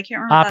really good. I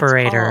can't remember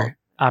Operator.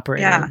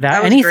 Yeah,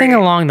 that anything great.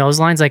 Along those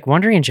lines, like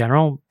Wondery in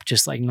general,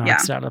 just like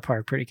knocks it out of the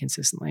park pretty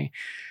consistently.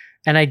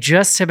 And I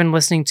just have been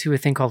listening to a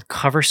thing called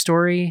Cover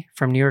Story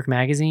from New York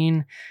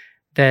Magazine.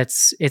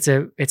 It's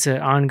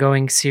an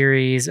ongoing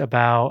series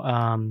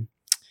about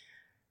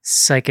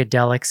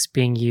psychedelics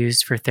being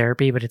used for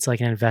therapy, but it's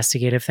like an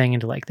investigative thing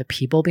into like the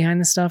people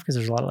behind the stuff because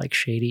there's a lot of like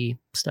shady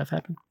stuff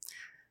happening.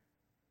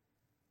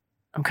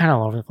 I'm kind of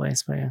all over the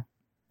place, but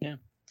yeah.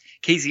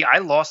 Casey, I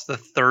lost the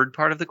third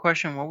part of the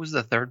question. What was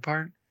the third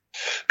part?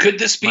 Could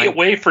this be a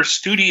way for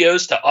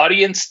studios to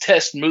audience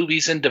test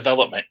movies in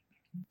development?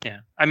 Yeah,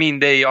 I mean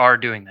they are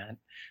doing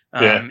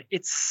that.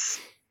 It's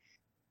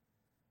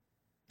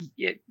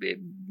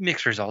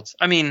mixed results.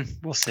 I mean,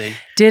 we'll see.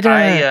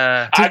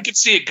 I could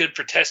see it good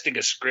for testing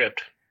a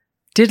script.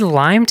 Did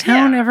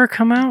Limetown ever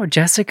come out?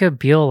 Jessica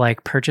Biel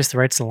like purchased the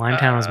rights to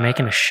Limetown and was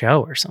making a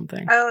show or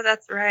something. Oh,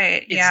 that's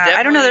right. Yeah,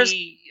 I don't know. There's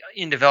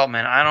in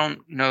development. I don't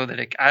know that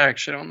I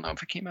actually don't know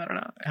if it came out or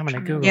not. I'm gonna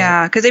Google.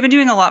 Yeah, because they've been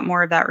doing a lot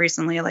more of that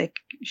recently, like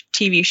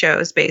TV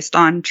shows based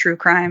on true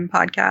crime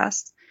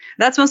podcasts.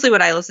 That's mostly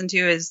what I listen to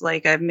is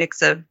like a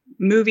mix of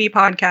movie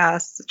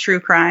podcasts, true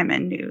crime,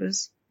 and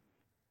news.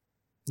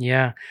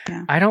 Yeah.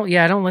 I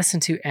don't listen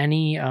to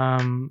any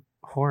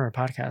horror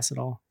podcasts at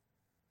all.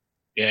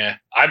 Yeah.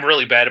 I'm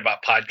really bad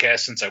about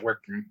podcasts since I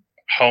work from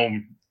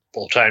home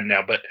full time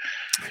now, but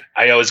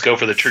I always go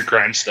for the true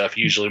crime stuff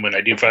usually when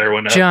I do fire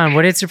one up. John,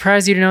 would it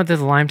surprise you to know that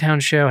the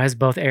Limetown show has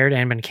both aired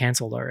and been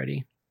canceled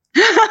already?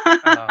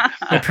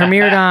 It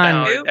premiered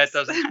on that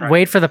doesn't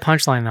wait for the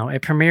punchline though.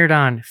 It premiered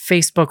on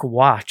Facebook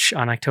Watch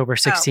on October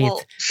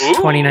 16th,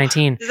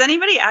 2019. Does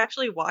anybody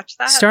actually watch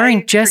that?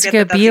 Starring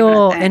Jessica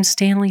Biel and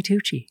Stanley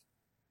Tucci.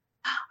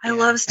 I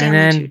love Stanley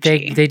And then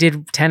Tucci. they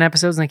did 10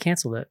 episodes and they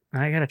canceled it.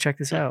 I gotta check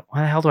this out.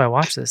 Why the hell do I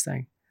watch this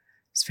thing?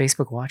 Is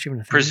Facebook Watch even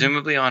a thing?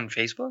 Presumably on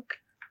Facebook?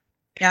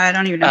 Yeah, I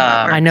don't even know how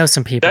that works. I know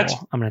some people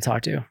I'm going to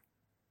talk to.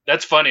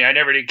 That's funny. I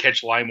never did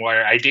catch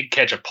LimeWire. I did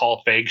catch a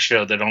Paul Feig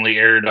show that only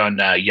aired on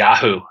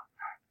Yahoo.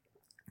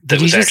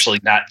 that was actually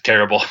not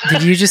terrible.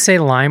 Did you just say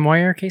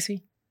LimeWire,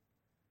 Casey?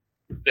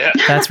 Yeah.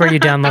 That's where you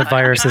download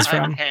viruses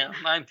from.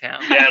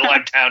 Limetown. Yeah,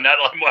 Limetown, not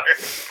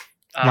LimeWire.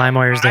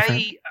 LimeWire is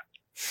different.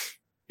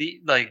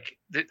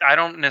 I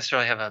don't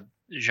necessarily have a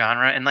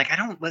genre, and like I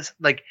don't listen.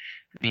 Like,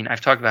 I mean,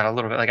 I've talked about it a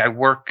little bit. Like, I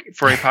work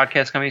for a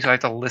podcast company, so I have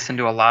to listen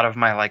to a lot of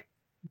my like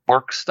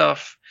work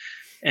stuff.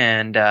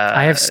 And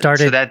I have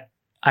started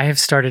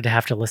to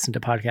have to listen to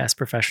podcasts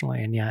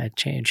professionally, and yeah, it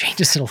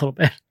changes it a little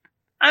bit.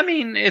 I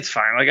mean, it's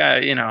fine. Like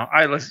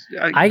I listen.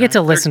 I get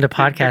to listen to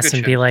podcasts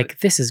and be like,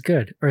 "This is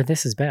good" or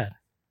 "This is bad."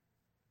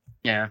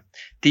 Yeah.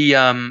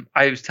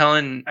 I was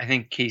telling, I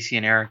think Casey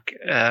and Eric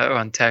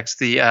on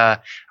text,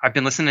 I've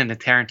been listening to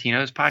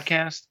Tarantino's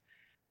podcast,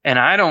 and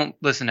I don't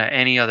listen to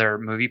any other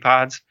movie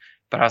pods,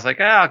 but I was like,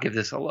 I'll give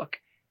this a look.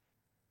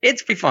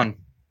 It's pretty fun.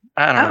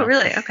 I don't know. Oh,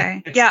 really?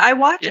 Okay. Yeah,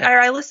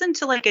 I listened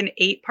to like an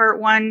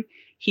 8-part one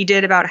he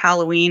did about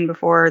Halloween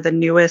before the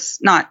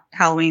newest, not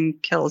Halloween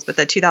Kills, but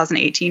the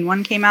 2018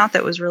 one came out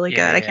that was really good.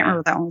 I can't remember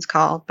what that one was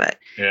called, but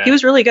he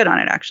was really good on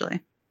it,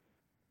 actually.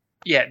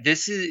 Yeah,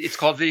 it's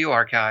called Video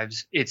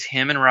Archives. It's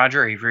him and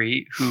Roger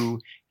Avery,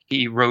 who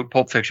he wrote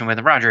Pulp Fiction with.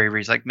 And Roger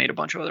Avery's like made a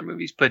bunch of other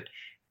movies, but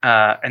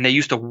and they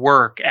used to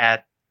work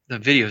at the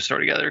video store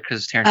together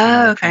because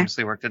Tarantino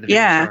famously worked at the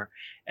video store.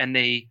 And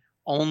they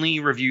only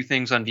review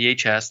things on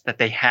VHS that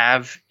they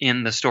have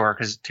in the store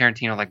because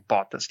Tarantino like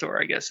bought the store,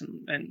 I guess,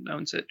 and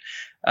owns it.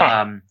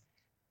 And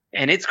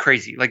it's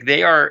crazy. Like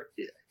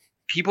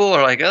people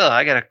are like,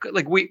 I gotta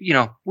like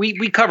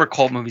we cover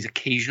cult movies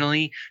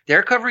occasionally.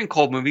 They're covering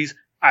cult movies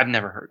I've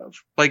never heard of.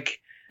 Like,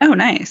 oh,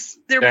 nice.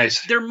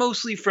 They're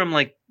mostly from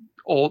like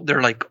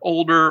they're like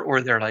older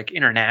or they're like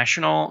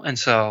international, and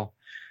so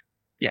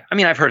yeah. I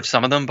mean, I've heard of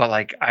some of them, but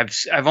like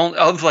I've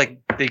only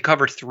they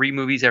cover 3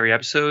 movies every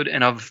episode,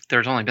 and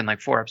there's only been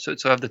like 4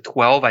 episodes. So of the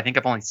 12, I think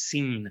I've only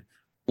seen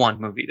 1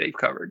 movie they've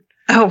covered.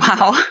 Oh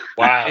wow!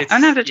 Wow, I'm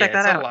gonna have to check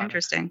that out.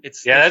 Interesting.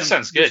 That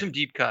sounds good. There's some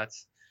deep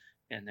cuts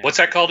in there. What's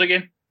that called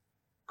again?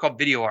 Called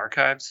Video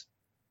Archives.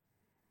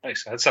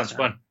 Nice. That sounds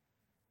fun.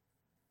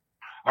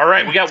 All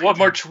right, we got one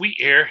more tweet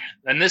here,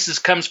 and this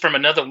comes from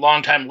another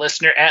longtime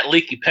listener at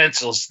Leaky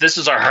Pencils. This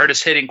is our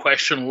hardest hitting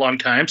question in a long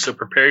time, so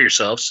prepare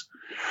yourselves.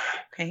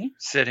 Okay.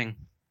 Sitting.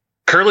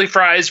 Curly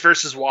fries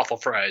versus waffle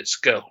fries.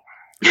 Go.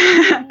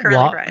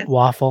 Curly fries.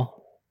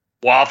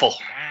 Waffle.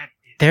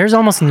 There's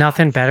almost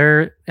nothing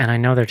better, and I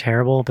know they're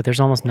terrible, but there's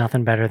almost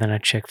nothing better than a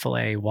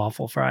Chick-fil-A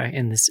waffle fry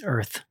in this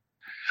earth.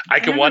 I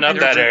can one-up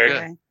that,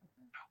 Eric.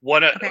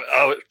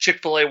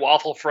 Chick-fil-A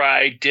waffle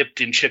fry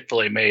dipped in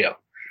Chick-fil-A mayo.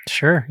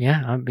 Sure,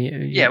 yeah.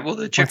 Well,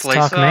 the Chick-fil-A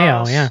sauce,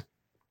 mayo, yeah.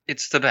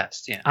 It's the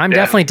best, yeah. I'm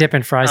definitely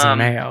dipping fries in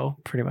mayo,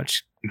 pretty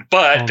much.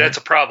 But that's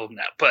a problem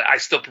now. But I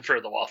still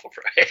prefer the waffle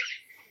fry.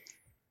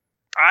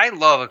 I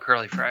love a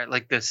curly fry,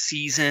 like the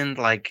seasoned,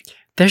 like...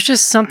 There's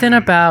just something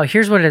about...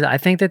 Here's what it is. I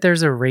think that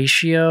there's a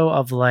ratio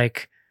of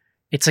like...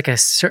 It's like a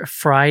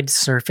fried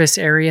surface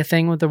area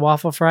thing with the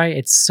waffle fry.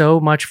 It's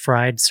so much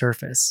fried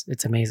surface.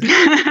 It's amazing.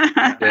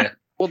 Yeah.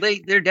 Well,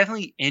 they're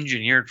definitely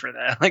engineered for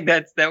that. Like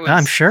that was.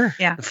 I'm sure.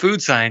 Yeah. The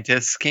food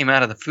scientists came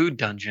out of the food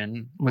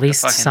dungeon. At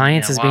least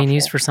science is being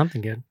used for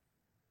something good.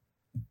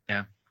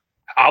 Yeah.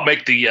 I'll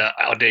make the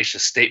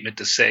audacious statement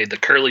to say the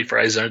curly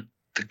fries aren't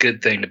the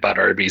good thing about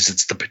Arby's.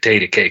 It's the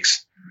potato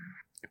cakes.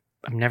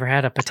 I've never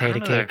had a potato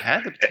cake. I've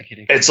had the potato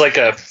cake. It's like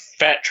a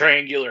fat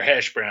triangular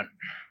hash brown.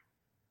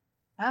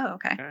 Oh,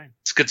 okay.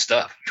 It's good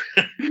stuff.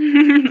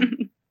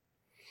 And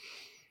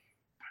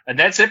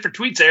that's it for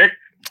tweets, Eric.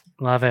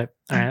 Love it.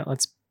 All right,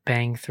 let's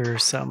bang through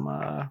some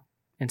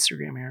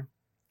Instagram here.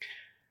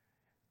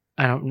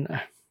 I don't know.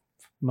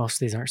 Most of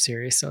these aren't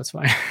serious, so it's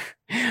fine.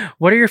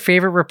 What are your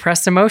favorite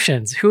repressed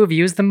emotions? Who have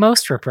used the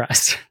most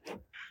repressed?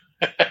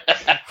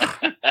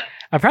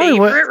 I probably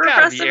would.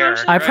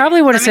 I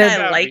probably would have said.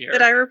 I like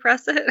that I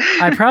repress it.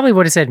 I probably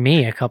would have said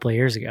me a couple of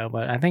years ago,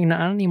 but I think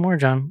not anymore,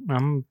 John.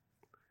 I'm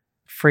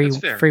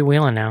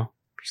freewheeling now.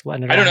 Just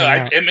letting it. I don't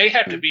know. It may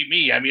have to be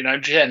me. I mean,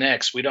 I'm Gen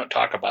X. We don't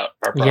talk about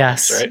our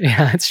problems, right?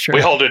 Yeah, that's true. We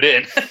hold it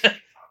in.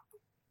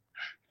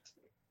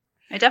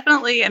 I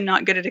definitely am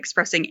not good at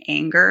expressing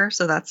anger,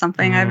 so that's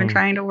something I've been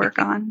trying to work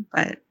on.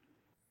 But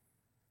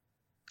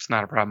it's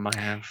not a problem I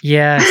have.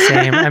 Yeah,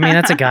 same. I mean,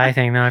 that's a guy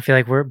thing, though. I feel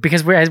like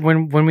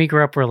when we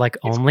grew up, we're like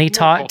only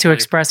taught to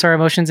express our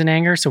emotions in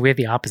anger, so we have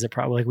the opposite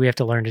problem. Like we have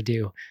to learn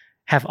to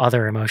have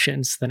other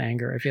emotions than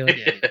anger. I feel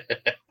like.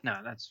 No,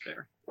 that's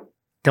fair.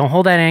 Don't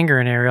hold that anger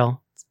in, Ariel.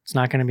 It's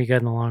not going to be good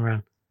in the long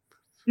run.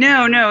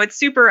 No, it's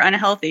super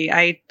unhealthy.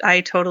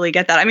 I totally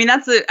get that. I mean, I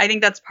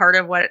think that's part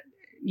of what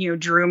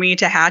drew me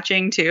to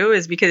Hatching too,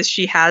 is because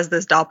she has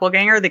this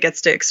doppelganger that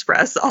gets to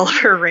express all of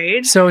her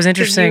rage. So it was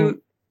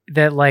interesting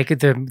that like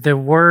the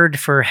word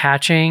for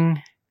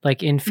hatching,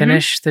 like in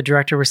Finnish, the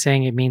director was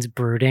saying it means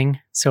brooding.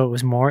 So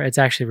it's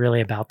actually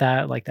really about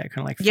that, like that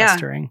kind of like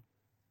festering.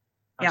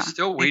 I'm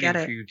still waiting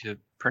for you to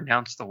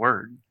pronounce the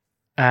word.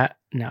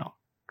 No.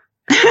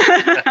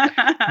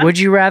 Would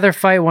you rather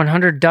fight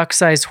 100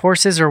 duck-sized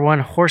horses or 1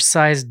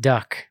 horse-sized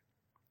duck?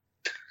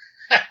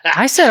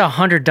 I said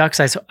 100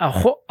 duck-sized.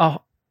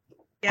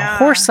 Yeah. A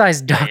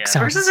horse-sized duck Yeah.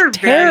 sounds Horses are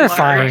very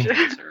terrifying.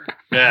 large.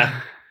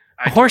 Yeah.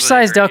 I A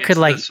horse-sized agree. duck could, It's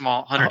the like,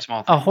 small 100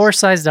 small A things.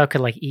 horse-sized duck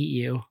could like eat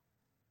you.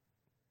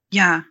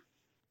 Yeah.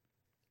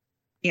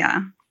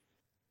 Yeah.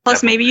 Plus,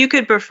 Definitely. maybe you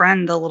could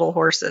befriend the little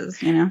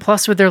horses, you know?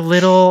 Plus, with their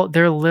little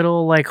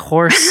like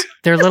horse,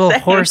 their little Same.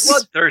 horse,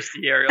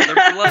 Bloodthirsty, Ariel. They're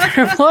bloodthirsty.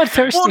 they're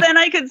bloodthirsty. Well, then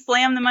I could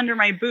slam them under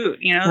my boot,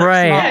 you know? They're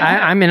Right. small.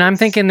 I mean, I'm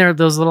thinking they're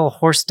those little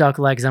horse duck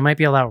legs. I might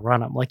be able to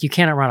outrun them. Like, you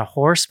can't outrun a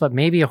horse, but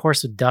maybe a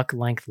horse with duck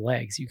length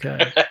legs. You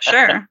could.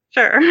 Sure.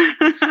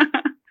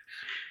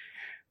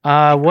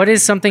 What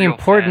is something Real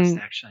important? fast,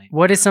 actually.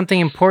 What is something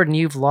important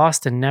you've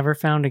lost and never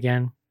found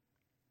again?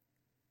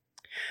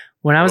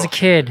 When I was a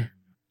kid,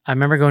 I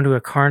remember going to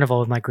a carnival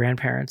with my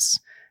grandparents,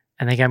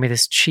 and they got me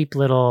this cheap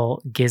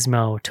little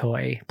gizmo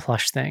toy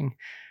plush thing.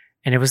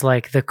 And it was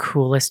like the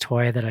coolest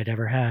toy that I'd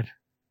ever had.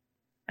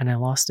 And I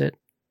lost it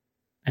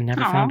and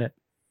never Aw. found it.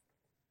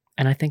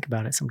 And I think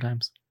about it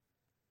sometimes.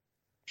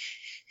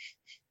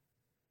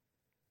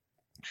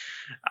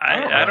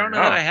 I don't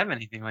know that I have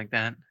anything like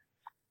that.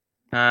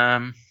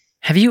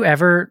 Have you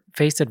ever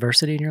faced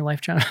adversity in your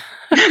life, John?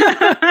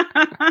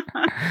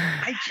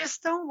 I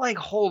just don't like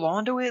hold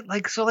on to it.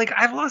 Like, so like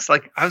I've lost,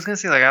 like, I was gonna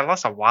say, like, I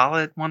lost a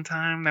wallet one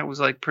time that was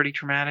like pretty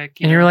traumatic.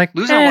 And you're like,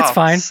 losing a it's wallet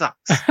fine.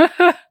 sucks.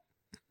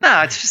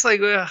 No, it's just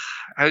like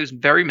I was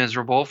very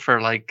miserable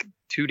for like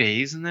 2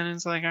 days, and then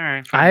it's like, all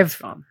right, fine, it's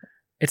gone.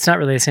 It's not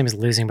really the same as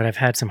losing, but I've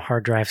had some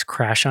hard drives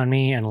crash on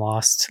me and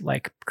lost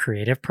like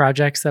creative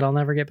projects that I'll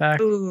never get back.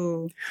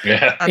 Ooh.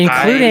 Yeah.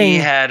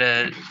 Including-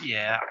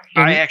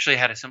 I actually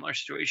had a similar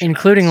situation.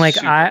 Including like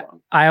Super I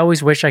long.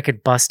 always wish I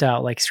could bust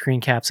out like screen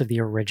caps of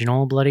the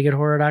original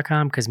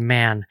bloodygoodhorror.com because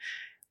man,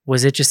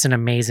 was it just an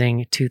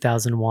amazing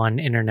 2001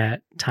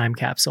 internet time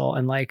capsule.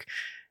 And like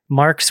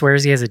Mark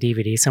swears he has a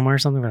DVD somewhere or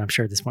something, but I'm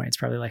sure at this point it's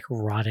probably like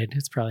rotted.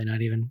 It's probably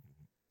not even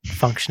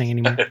functioning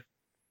anymore.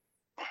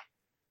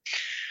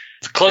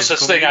 The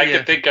closest Physical thing I media.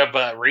 could think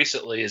of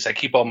recently is I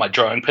keep all my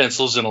drawing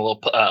pencils in a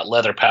little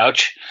leather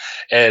pouch.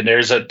 And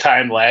there's a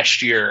time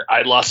last year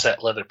I lost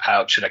that leather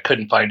pouch and I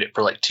couldn't find it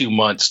for like 2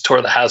 months,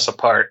 tore the house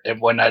apart.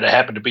 And one night I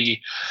happened to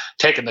be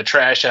taking the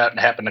trash out and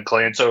happened to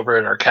glance over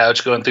at our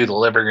couch going through the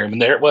living room.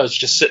 And there it was,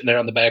 just sitting there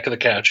on the back of the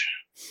couch.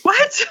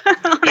 What? On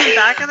the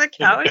back of the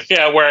couch?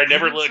 Yeah, where I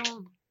never looked.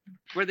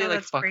 Were they Oh, like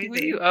that's fucking with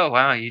crazy. you? Oh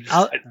wow, you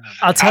just,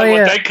 I'll tell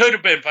you. They could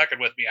have been fucking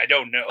with me. I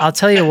don't know. I'll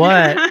tell you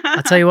what.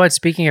 I'll tell you what.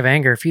 Speaking of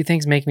anger, a few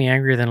things make me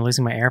angrier than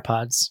losing my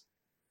AirPods.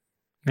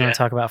 You want to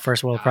talk about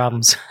first world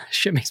problems?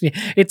 Shit makes me.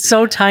 It's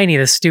so tiny.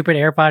 The stupid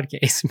AirPod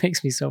case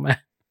makes me so mad.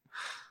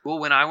 Well,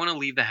 when I want to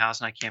leave the house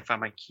and I can't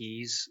find my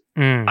keys,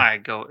 Mm, I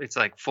go. It's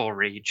like full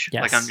rage.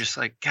 Like Yes. I'm just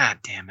like, God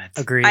damn it.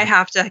 agreed. I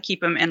have to keep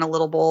them in a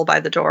little bowl by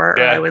the door, or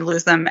Yeah. I would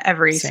lose them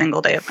every Same.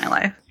 single day of my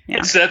life.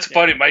 Yeah. That's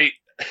funny. My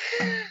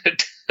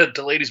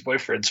the lady's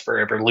boyfriend's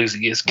forever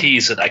losing his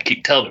keys, and I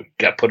keep telling him,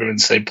 "Got to put them in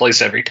the same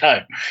place every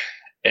time."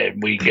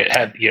 And we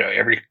have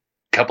every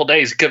couple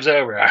days he comes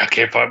over. I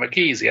can't find my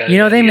keys. Yeah, You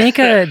know, they make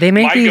mine go in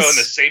the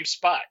these. same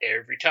spot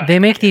every time. They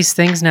make these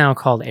things now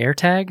called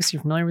AirTags. You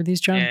familiar with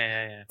these, John?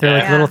 Yeah. They're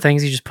like Yeah. little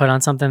things you just put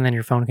on something, then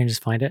your phone can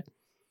just find it.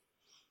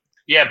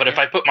 Yeah, but if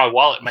I put my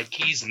wallet, my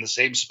keys in the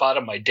same spot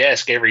on my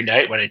desk every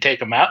night when I take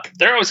them out,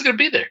 they're always going to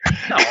be there.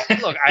 No,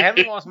 look,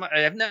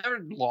 I've never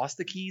lost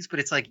the keys, but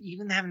it's like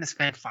even having to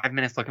spend 5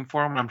 minutes looking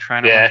for them when I'm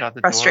trying to Yeah. rush out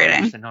the door. I'm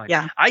Frustrating. just annoyed.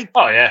 Yeah.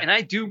 Oh yeah, And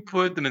I do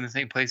put them in the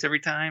same place every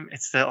time.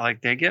 It's that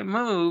like they get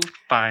moved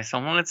by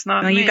someone that's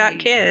not. Well, you me, got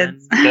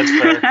kids. and- That's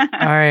fair.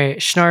 All right,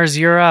 Schnars,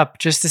 you're up.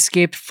 Just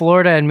escaped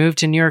Florida and moved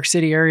to New York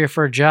City area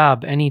for a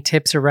job. Any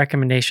tips or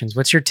recommendations?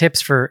 What's your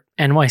tips for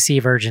NYC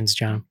virgins,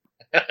 John?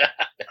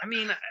 I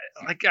mean,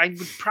 like I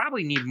would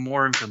probably need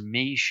more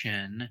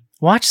information.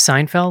 Watch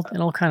Seinfeld.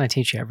 It'll kind of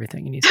teach you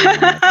everything you need to know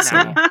about the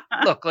city.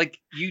 Look, like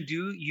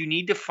you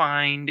need to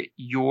find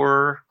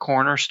your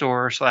corner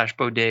store /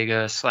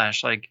 bodega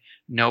 / like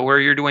know where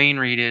your Dwayne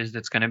Reed is.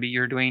 That's going to be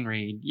your Dwayne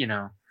Reed. You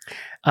know,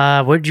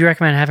 Would you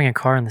recommend having a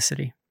car in the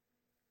city?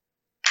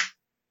 I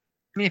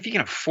mean, if you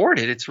can afford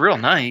it, it's real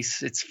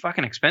nice. It's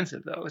fucking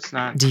expensive though. It's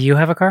not. Do you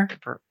have a car?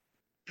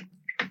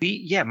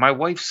 Yeah, my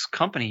wife's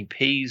company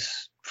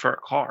pays for a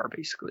car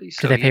basically. Do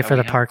So, they pay yeah, for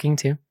the we have- parking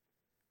too?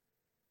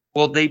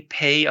 Well, they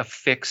pay a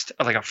fixed,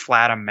 like a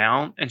flat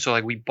amount, and so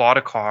like we bought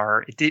a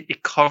car.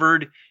 It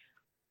covered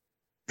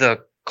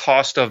the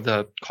cost of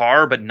the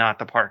car, but not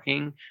the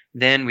parking.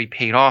 Then we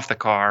paid off the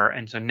car,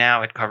 and so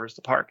now it covers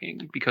the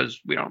parking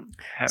because we don't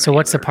have. So any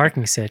what's the other-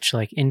 parking sitch?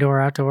 Like indoor,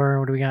 outdoor?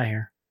 What do we got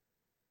here?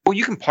 Well,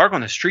 you can park on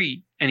the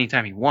street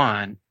anytime you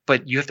want,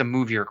 but you have to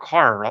move your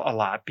car a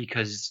lot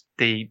because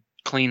they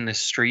clean the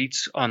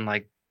streets on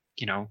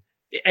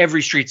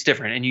every street's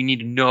different, and you need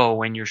to know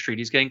when your street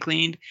is getting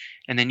cleaned,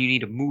 and then you need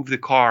to move the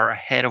car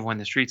ahead of when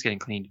the street's getting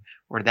cleaned,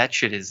 or that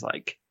shit is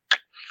like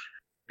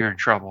you're in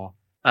trouble.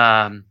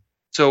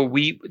 So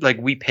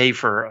we pay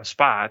for a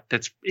spot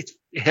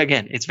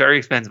it's very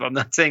expensive. I'm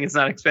not saying it's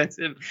not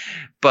expensive,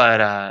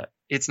 but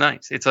it's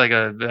nice. It's like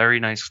a very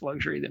nice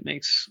luxury that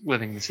makes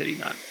living in the city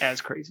not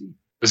as crazy.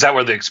 is that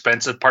where the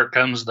expensive part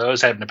comes? Though,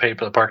 is having to pay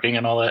for the parking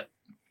and all that?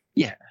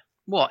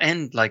 Well,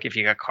 and like if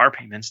you got car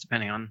payments,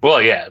 depending on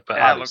Well, yeah, but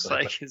that looks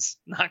obviously, like it's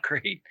not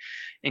great,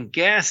 and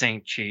gas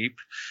ain't cheap.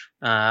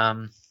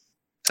 So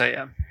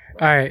yeah.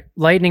 All right,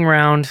 lightning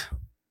round.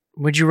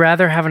 Would you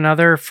rather have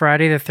another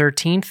Friday the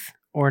 13th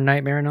or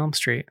Nightmare on Elm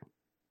Street?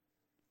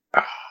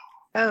 Oh.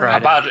 how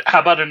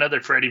about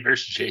another Freddy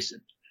versus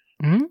Jason?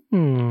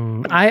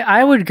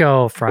 I would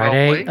go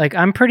Friday. Well played. Like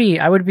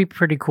I would be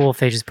pretty cool if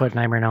they just put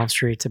Nightmare on Elm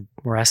Street to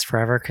rest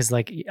forever. Because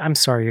like I'm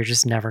sorry, you're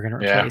just never gonna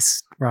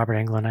replace Robert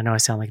Englund. I know I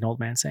sound like an old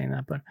man saying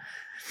that, but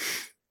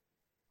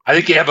I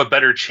think you have a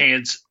better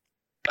chance.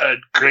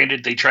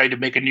 Granted, they tried to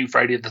make a new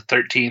Friday the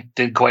 13th,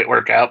 didn't quite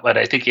work out, but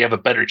I think you have a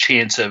better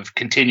chance of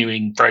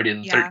continuing Friday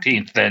the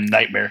 13th than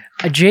Nightmare.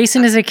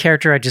 Jason is a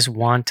character I just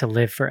want to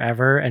live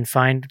forever and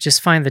find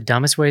the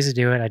dumbest ways to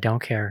do it. I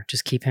don't care.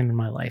 Just keep him in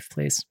my life,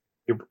 please.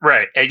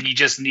 Right, and you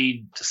just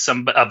need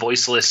a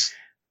voiceless,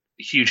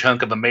 huge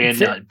hunk of a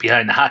man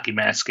behind the hockey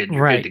mask, and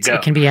you're good to go.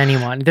 It can be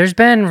anyone. There's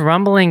been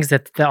rumblings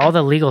that all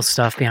the legal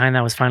stuff behind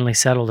that was finally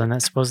settled, and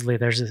that supposedly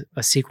there's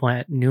a sequel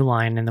at New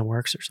Line in the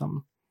works or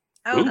something.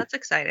 Oh, that's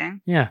exciting.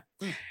 Yeah.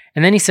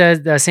 And then he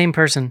says, the same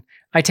person,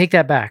 I take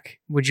that back.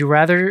 Would you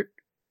rather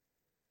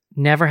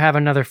never have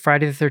another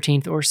Friday the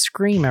 13th or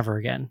Scream ever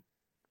again?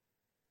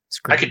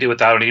 Scream. I could do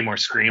without any more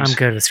screams. I'm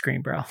good with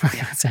Scream, bro.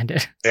 Let's end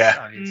it.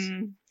 Yeah.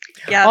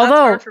 Yeah, that's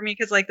hard for me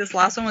because like this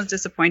last one was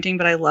disappointing,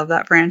 but I love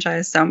that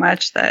franchise so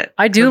much that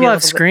I do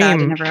love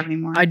Scream. Never have any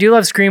more. I do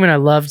love Scream, and I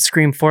loved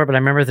Scream 4, but I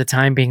remember at the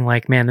time being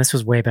like, man, this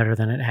was way better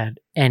than it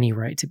had any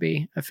right to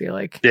be, I feel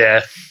like.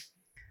 Yeah.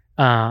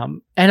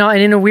 And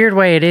in a weird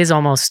way, it is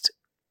almost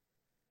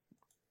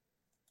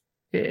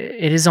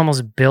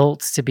built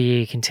to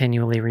be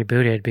continually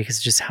rebooted because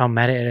just how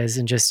meta it is,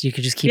 and just you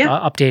could just keep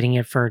updating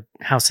it for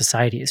how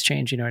society has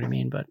changed. You know what I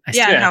mean? But and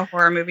how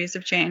horror movies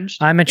have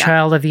changed. I'm a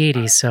child of the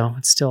 80s, so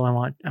it's still I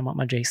want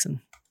my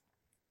Jason.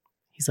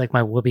 He's like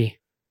my Whoopi.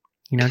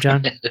 You know,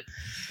 John.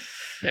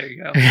 There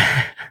you go.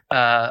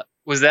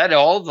 Was that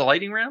all the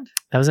lightning round?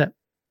 That was it.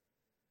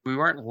 We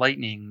weren't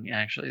lightning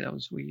actually.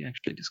 We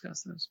actually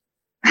discussed those.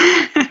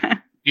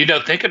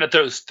 Thinking of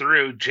those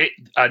through,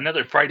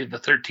 another Friday the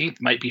 13th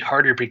might be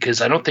harder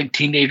because I don't think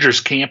teenagers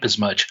camp as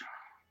much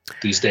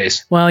these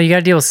days. Well, you got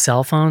to deal with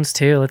cell phones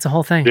too. That's a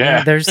whole thing.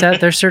 Yeah. There's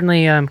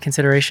certainly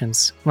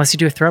considerations, unless you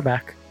do a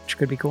throwback, which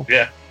could be cool.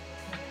 Yeah.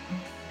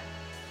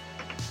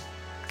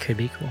 Could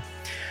be cool.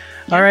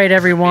 All right,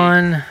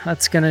 everyone.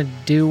 That's going to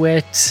do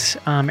it.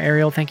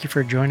 Ariel, thank you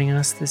for joining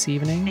us this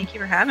evening. Thank you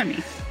for having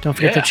me. Don't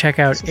forget to check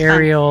out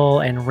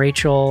Ariel and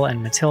Rachel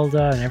and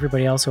Matilda and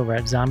everybody else over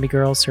at Zombie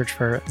Girls. Search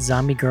for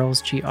Zombie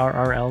Girls,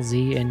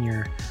 GRRLZ, in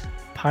your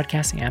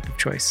podcasting app of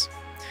choice.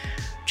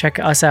 Check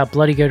us out,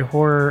 Bloody Good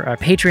Horror,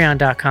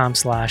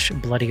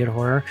 patreon.com/Bloody Good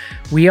Horror.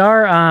 We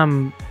are,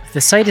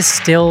 the site is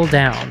still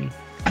down.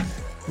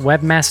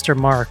 Webmaster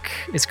Mark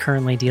is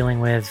currently dealing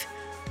with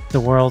the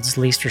world's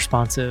least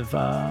responsive,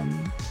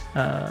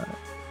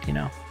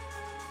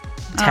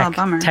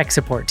 tech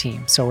support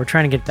team. So we're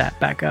trying to get that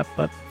back up,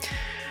 but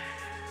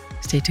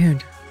stay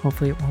tuned.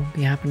 Hopefully it won't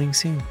be happening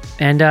soon.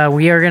 And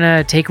we are going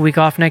to take a week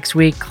off next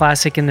week.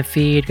 Classic in the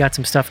feed. Got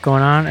some stuff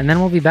going on. And then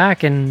we'll be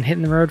back and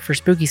hitting the road for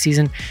spooky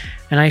season.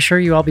 And I assure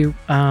you I'll be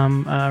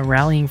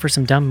rallying for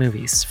some dumb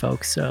movies,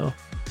 folks. So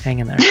hang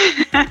in there.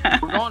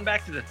 We're going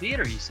back to the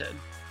theater, he said.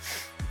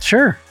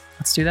 Sure.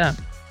 Let's do that.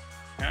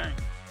 All right.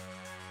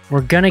 We're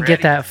going to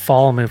get that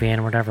Fall movie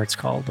in, whatever it's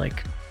called,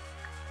 like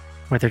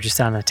where they're just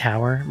on the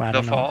tower.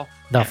 The Fall?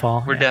 The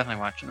Fall. We're definitely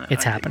watching that.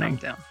 It's happening.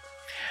 All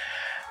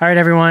right,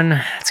 everyone.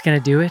 That's going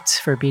to do it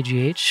for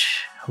BGH.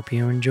 Hope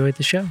you enjoyed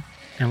the show,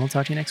 and we'll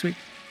talk to you next week.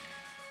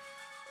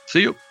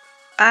 See you.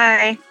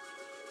 Bye.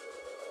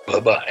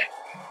 Bye-bye.